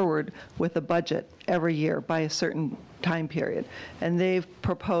forward with a budget every year by a certain time period. And they've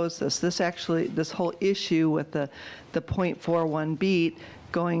proposed this. This whole issue with the .41 beat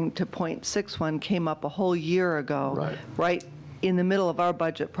going to .61 came up a whole year ago, right in the middle of our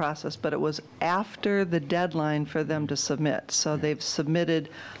budget process, but it was after the deadline for them to submit. So they've submitted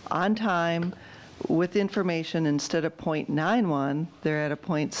on time with information. Instead of .91, they're at a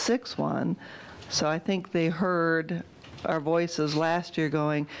 .61. So I think they heard our voices last year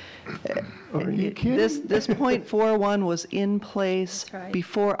going, are you kidding? This .41 was in place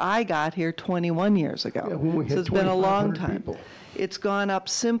before I got here 21 years ago. Yeah, when we had so it's been a long 2,500 time. people. It's gone up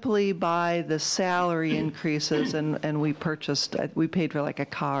simply by the salary increases, and we paid for like a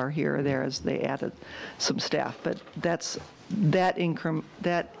car here or there as they added some staff. But that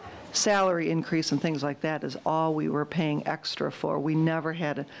salary increase and things like that is all we were paying extra for. We never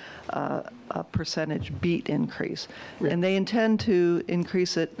had a percentage beat increase. And they intend to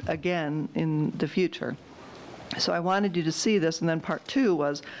increase it again in the future. So I wanted you to see this, and then part two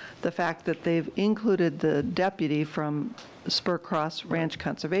was the fact that they've included the deputy from Spur Cross Ranch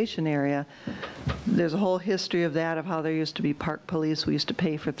Conservation Area. There's a whole history of that, of how there used to be park police. We used to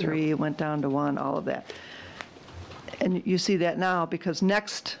pay for 3, it went down to 1, all of that. And you see that now because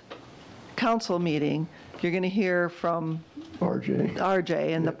next council meeting, you're going to hear from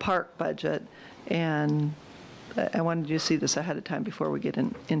RJ and the park budget, and I wanted you to see this ahead of time before we get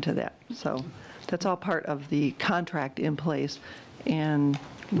into that. So that's all part of the contract in place, and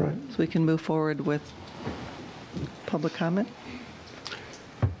so we can move forward with public comment.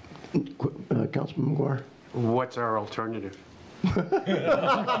 Councilman McGuire. What's our alternative?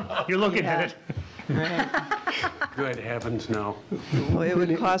 You're looking at it. Good heavens, no. Well, it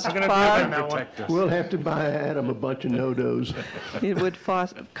would cost I'm gonna far. be on that one. We'll have to buy Adam a bunch of no-dos. It would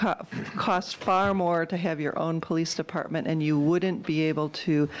cost far more to have your own police department, and you wouldn't be able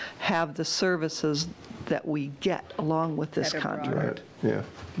to have the services that we get along with this contract. Yeah.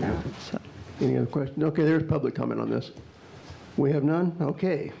 Any other questions? Okay, there's public comment on this. We have none?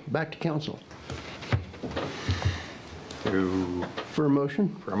 Okay, back to council. For a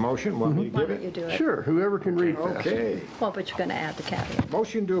motion? For a motion, want me to Why give don't it? you do it? Sure, whoever can read fast. Okay. Well, but you're going to add the caveat.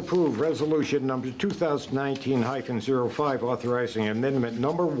 Motion to approve resolution number 2019-05 authorizing amendment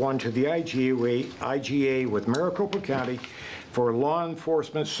number 1 to the IGA with Maricopa County for law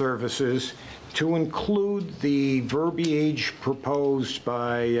enforcement services to include the verbiage proposed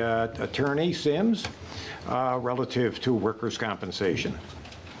by Attorney Sims relative to workers' compensation.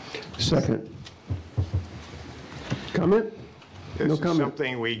 Second. Comment? This is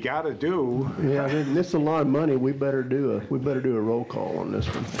something we got to do. Yeah, this is a lot of money. We better do a roll call on this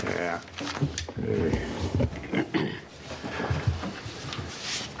one. Yeah.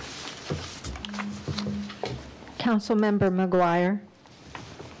 Councilmember McGuire.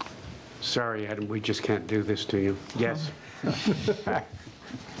 Sorry, Adam, we just can't do this to you. Yes.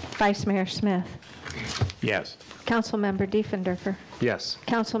 Vice Mayor Smith. Yes. Councilmember Diefenderfer. Yes.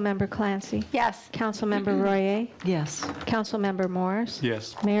 Councilmember Clancy. Yes. Councilmember Royer. Yes. Councilmember Morris.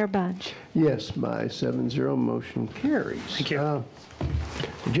 Yes. Mayor Bunch. Yes, by 7-0, motion carries. Thank you.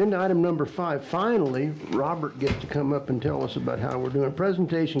 Agenda item number 5. Finally, Robert gets to come up and tell us about how we're doing.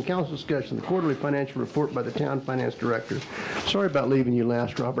 Presentation, council discussion, the quarterly financial report by the town finance director. Sorry about leaving you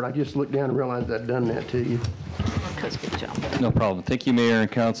last, Robert. I just looked down and realized I'd done that to you. Because we jumped. No problem. Thank you, Mayor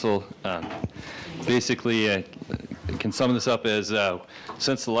and Council. Basically, can sum this up as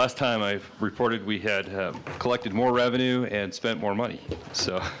since the last time I've reported, we had collected more revenue and spent more money.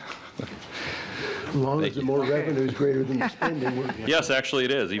 So. As long as the more revenue is greater than the spending. Yes, actually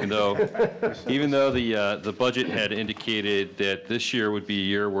it is, even though the budget had indicated that this year would be a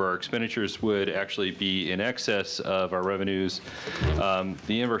year where our expenditures would actually be in excess of our revenues.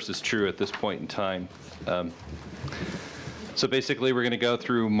 The inverse is true at this point in time. So basically, we're going to go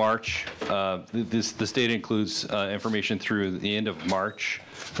through March. This data includes information through the end of March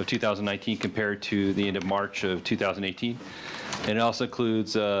of 2019 compared to the end of March of 2018. And it also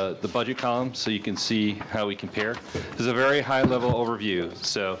includes the budget column, so you can see how we compare. This is a very high-level overview.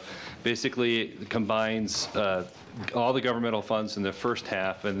 So basically, it combines all the governmental funds in the first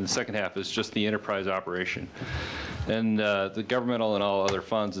half, and the second half is just the enterprise operation. And the governmental and all other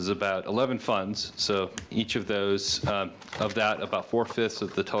funds is about 11 funds. So each of those, of that, about 4/5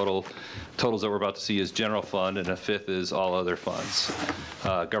 of the totals that we're about to see is general fund, and 1/5 is all other funds,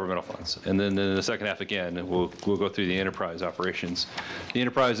 governmental funds. And then in the second half again, we'll go through the enterprise operations. The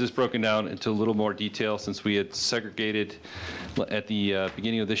enterprise is broken down into a little more detail since we had segregated at the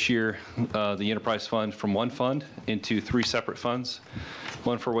beginning of this year the enterprise fund from one fund into 3 separate funds.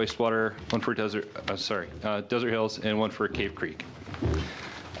 One for wastewater, one for Desert Hills, and one for Cave Creek.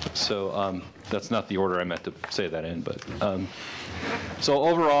 So that's not the order I meant to say that in, but so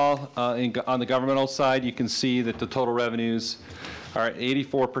overall, on the governmental side, you can see that the total revenues are at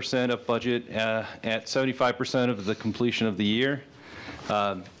 84% of budget, at 75% of the completion of the year.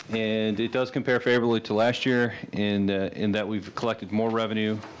 And it does compare favorably to last year in that we've collected more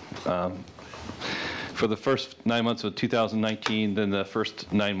revenue for the first 9 months of 2019 than the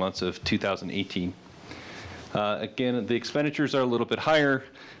first 9 months of 2018. Again, the expenditures are a little bit higher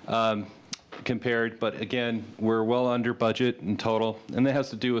compared, but again, we're well under budget in total, and that has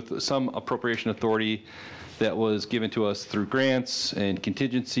to do with some appropriation authority that was given to us through grants and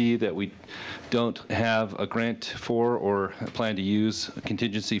contingency that we don't have a grant for or plan to use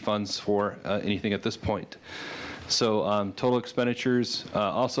contingency funds for anything at this point. So total expenditures,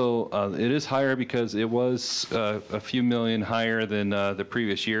 also it is higher because it was a few million higher than the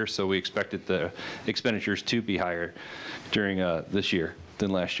previous year, so we expected the expenditures to be higher during this year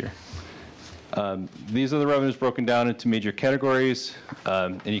than last year. These are the revenues broken down into major categories,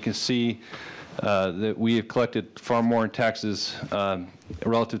 and you can see that we have collected far more in taxes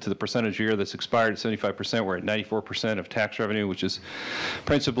relative to the percentage year that's expired at 75%. We're at 94% of tax revenue, which is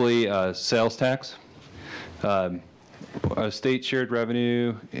principally sales tax. State shared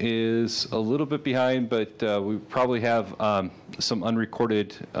revenue is a little bit behind, but we probably have some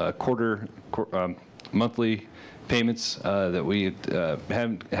unrecorded monthly payments that we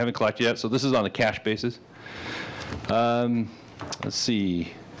haven't collected yet. So this is on a cash basis. Let's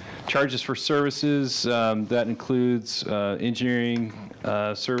see. Charges for services, that includes engineering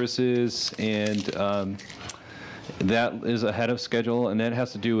services, and that is ahead of schedule, and that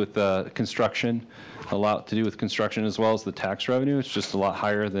has to do with construction, a lot to do with construction as well as the tax revenue. It's just a lot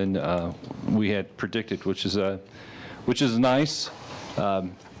higher than we had predicted, which is nice.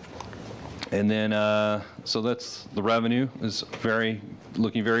 And then, so that's the revenue is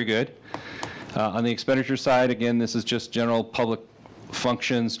looking very good. On the expenditure side, again, this is just general public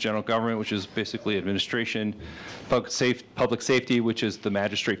functions, general government, which is basically administration, public safety, which is the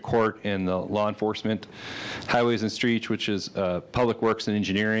magistrate court and the law enforcement, highways and streets, which is public works and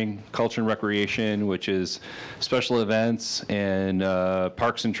engineering, culture and recreation, which is special events, and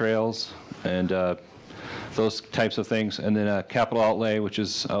parks and trails, and those types of things, and then capital outlay, which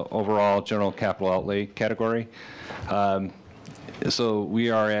is overall general capital outlay category. So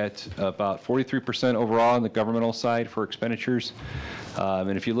we are at about 43% overall on the governmental side for expenditures.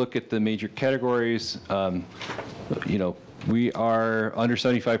 And if you look at the major categories, you know, we are under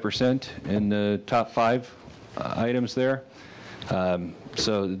 75% in the top 5 items there.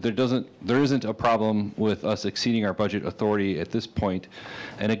 So there isn't a problem with us exceeding our budget authority at this point.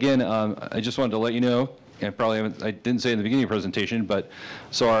 And again, I just wanted to let you know, and I didn't say in the beginning of the presentation, but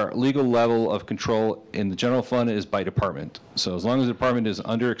so our legal level of control in the general fund is by department. So as long as the department is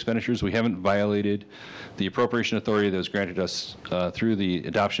under expenditures, we haven't violated the appropriation authority that was granted us through the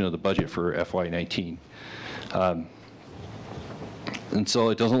adoption of the budget for FY19. And so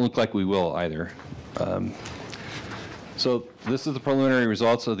it doesn't look like we will either. So this is the preliminary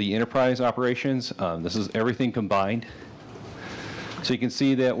results of the enterprise operations. This is everything combined. So you can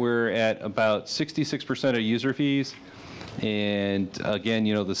see that we're at about 66% of user fees. And again,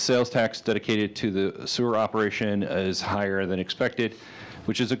 you know, the sales tax dedicated to the sewer operation is higher than expected.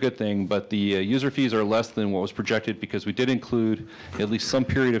 which is a good thing, but the user fees are less than what was projected because we did include at least some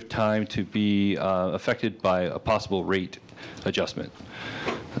period of time to be affected by a possible rate adjustment.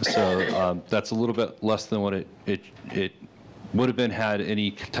 So that's a little bit less than what it would have been had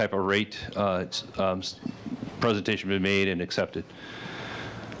any type of rate presentation been made and accepted.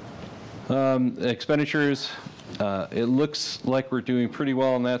 Expenditures, it looks like we're doing pretty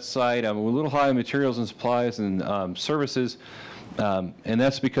well on that side. We're a little high on materials and supplies and services, and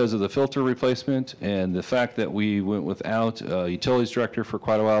that's because of the filter replacement and the fact that we went without a utilities director for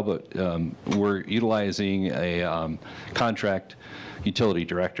quite a while, but we're utilizing a contract utility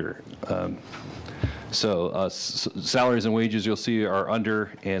director. So salaries and wages you'll see are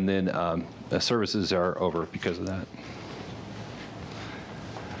under, and then services are over because of that.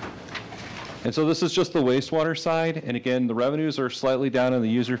 And so this is just the wastewater side, and again, the revenues are slightly down on the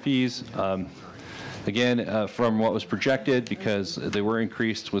user fees. Again, from what was projected, because they were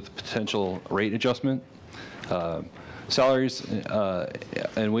increased with potential rate adjustment. Salaries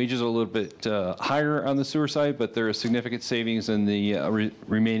and wages are a little bit higher on the sewer side, but there are significant savings in the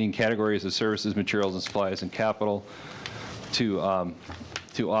remaining categories of services, materials and supplies, and capital to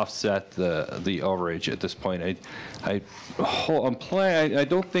offset the overage at this point. I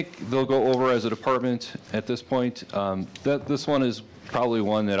don't think they'll go over as a department at this point. This one is probably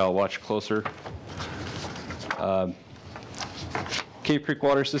one that I'll watch closer. Cave Creek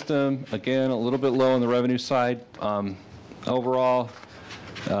Water System, again, a little bit low on the revenue side. Overall,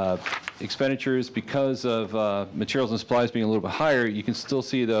 expenditures, because of materials and supplies being a little bit higher, you can still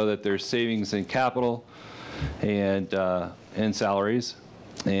see, though, that there's savings in capital and salaries.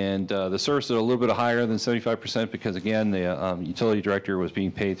 And the services are a little bit higher than 75% because, again, the utility director was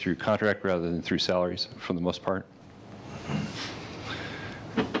being paid through contract rather than through salaries for the most part.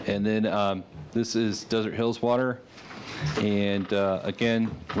 And then this is Desert Hills Water. And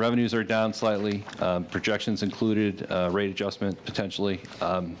again, revenues are down slightly. Projections included rate adjustment potentially.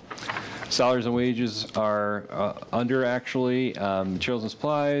 Salaries and wages are under, actually. Materials and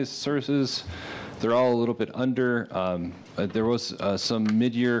supplies, services, they're all a little bit under. There was some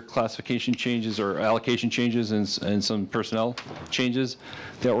mid-year classification changes or allocation changes and some personnel changes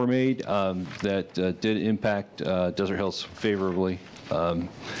that were made that did impact Desert Hills favorably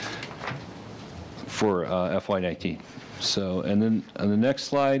for FY19. So, and then on the next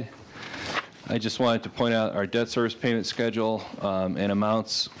slide, I just wanted to point out our debt service payment schedule and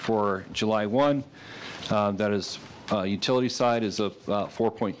amounts for July 1. That is, utility side is about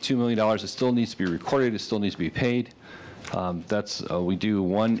 $4.2 million. It still needs to be recorded. It still needs to be paid. We do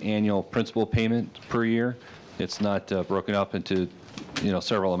one annual principal payment per year. It's not broken up into,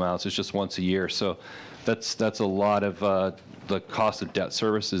 several amounts. It's just once a year. So that's a lot of the cost of debt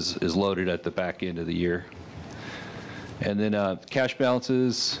service is loaded at the back end of the year. And then cash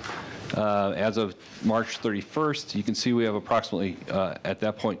balances, as of March 31st, you can see we have approximately, at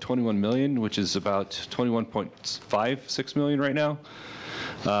that point, 21 million, which is about 21.56 million right now.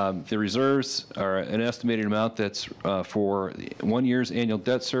 The reserves are an estimated amount that's for 1 year's annual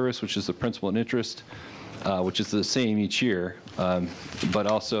debt service, which is the principal and interest, which is the same each year, but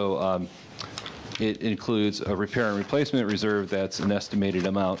also it includes a repair and replacement reserve that's an estimated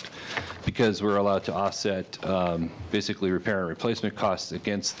amount because we're allowed to offset basically repair and replacement costs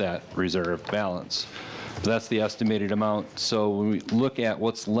against that reserve balance. That's the estimated amount. So when we look at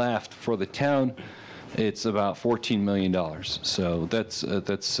what's left for the town, it's about $14 million. So that's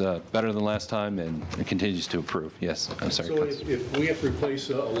better than last time, and it continues to improve. Yes, I'm sorry. So if we have to replace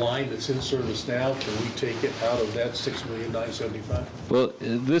a line that's in service now, can we take it out of that $6,975,000? Well,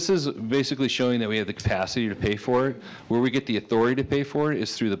 this is basically showing that we have the capacity to pay for it. Where we get the authority to pay for it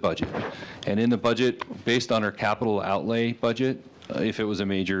is through the budget. And in the budget, based on our capital outlay budget, if it was a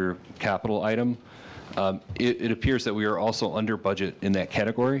major capital item, it appears that we are also under budget in that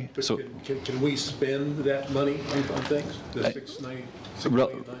category. But so can we spend that money on things, the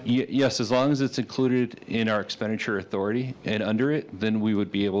 $6,975,000? Yes, as long as it's included in our expenditure authority and under it, then we would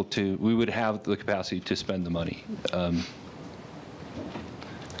be able to, we would have the capacity to spend the money.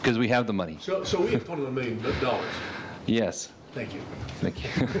 Because we have the money. So we have $21 million. Yes. Thank you. Thank you.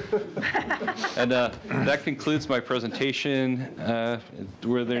 And that concludes my presentation.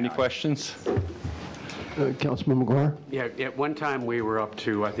 Were there any questions? Councilman McGuire? Yeah, at one time we were up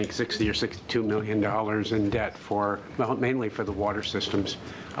to, I think, $60 or $62 million in debt for, well, mainly for the water systems.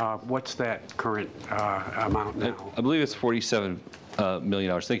 What's that current amount now? I believe it's $47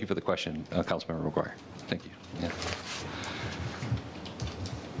 million. Thank you for the question, Councilmember McGuire. Thank you. Yeah.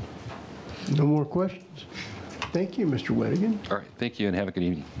 No more questions? Thank you, Mr. Wedigan. All right, thank you, and have a good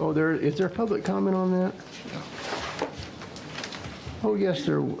evening. Oh, is there public comment on that? Oh, yes,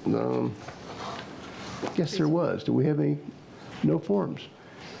 yes, there was. Do we have any? No forms.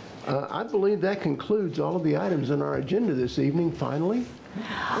 I believe that concludes all of the items on our agenda this evening, finally.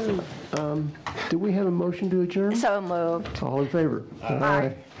 Do we have a motion to adjourn? So moved. All in favor?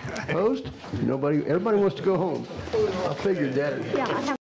 Aye. Opposed? Nobody, everybody wants to go home. I figured that. Yeah, I have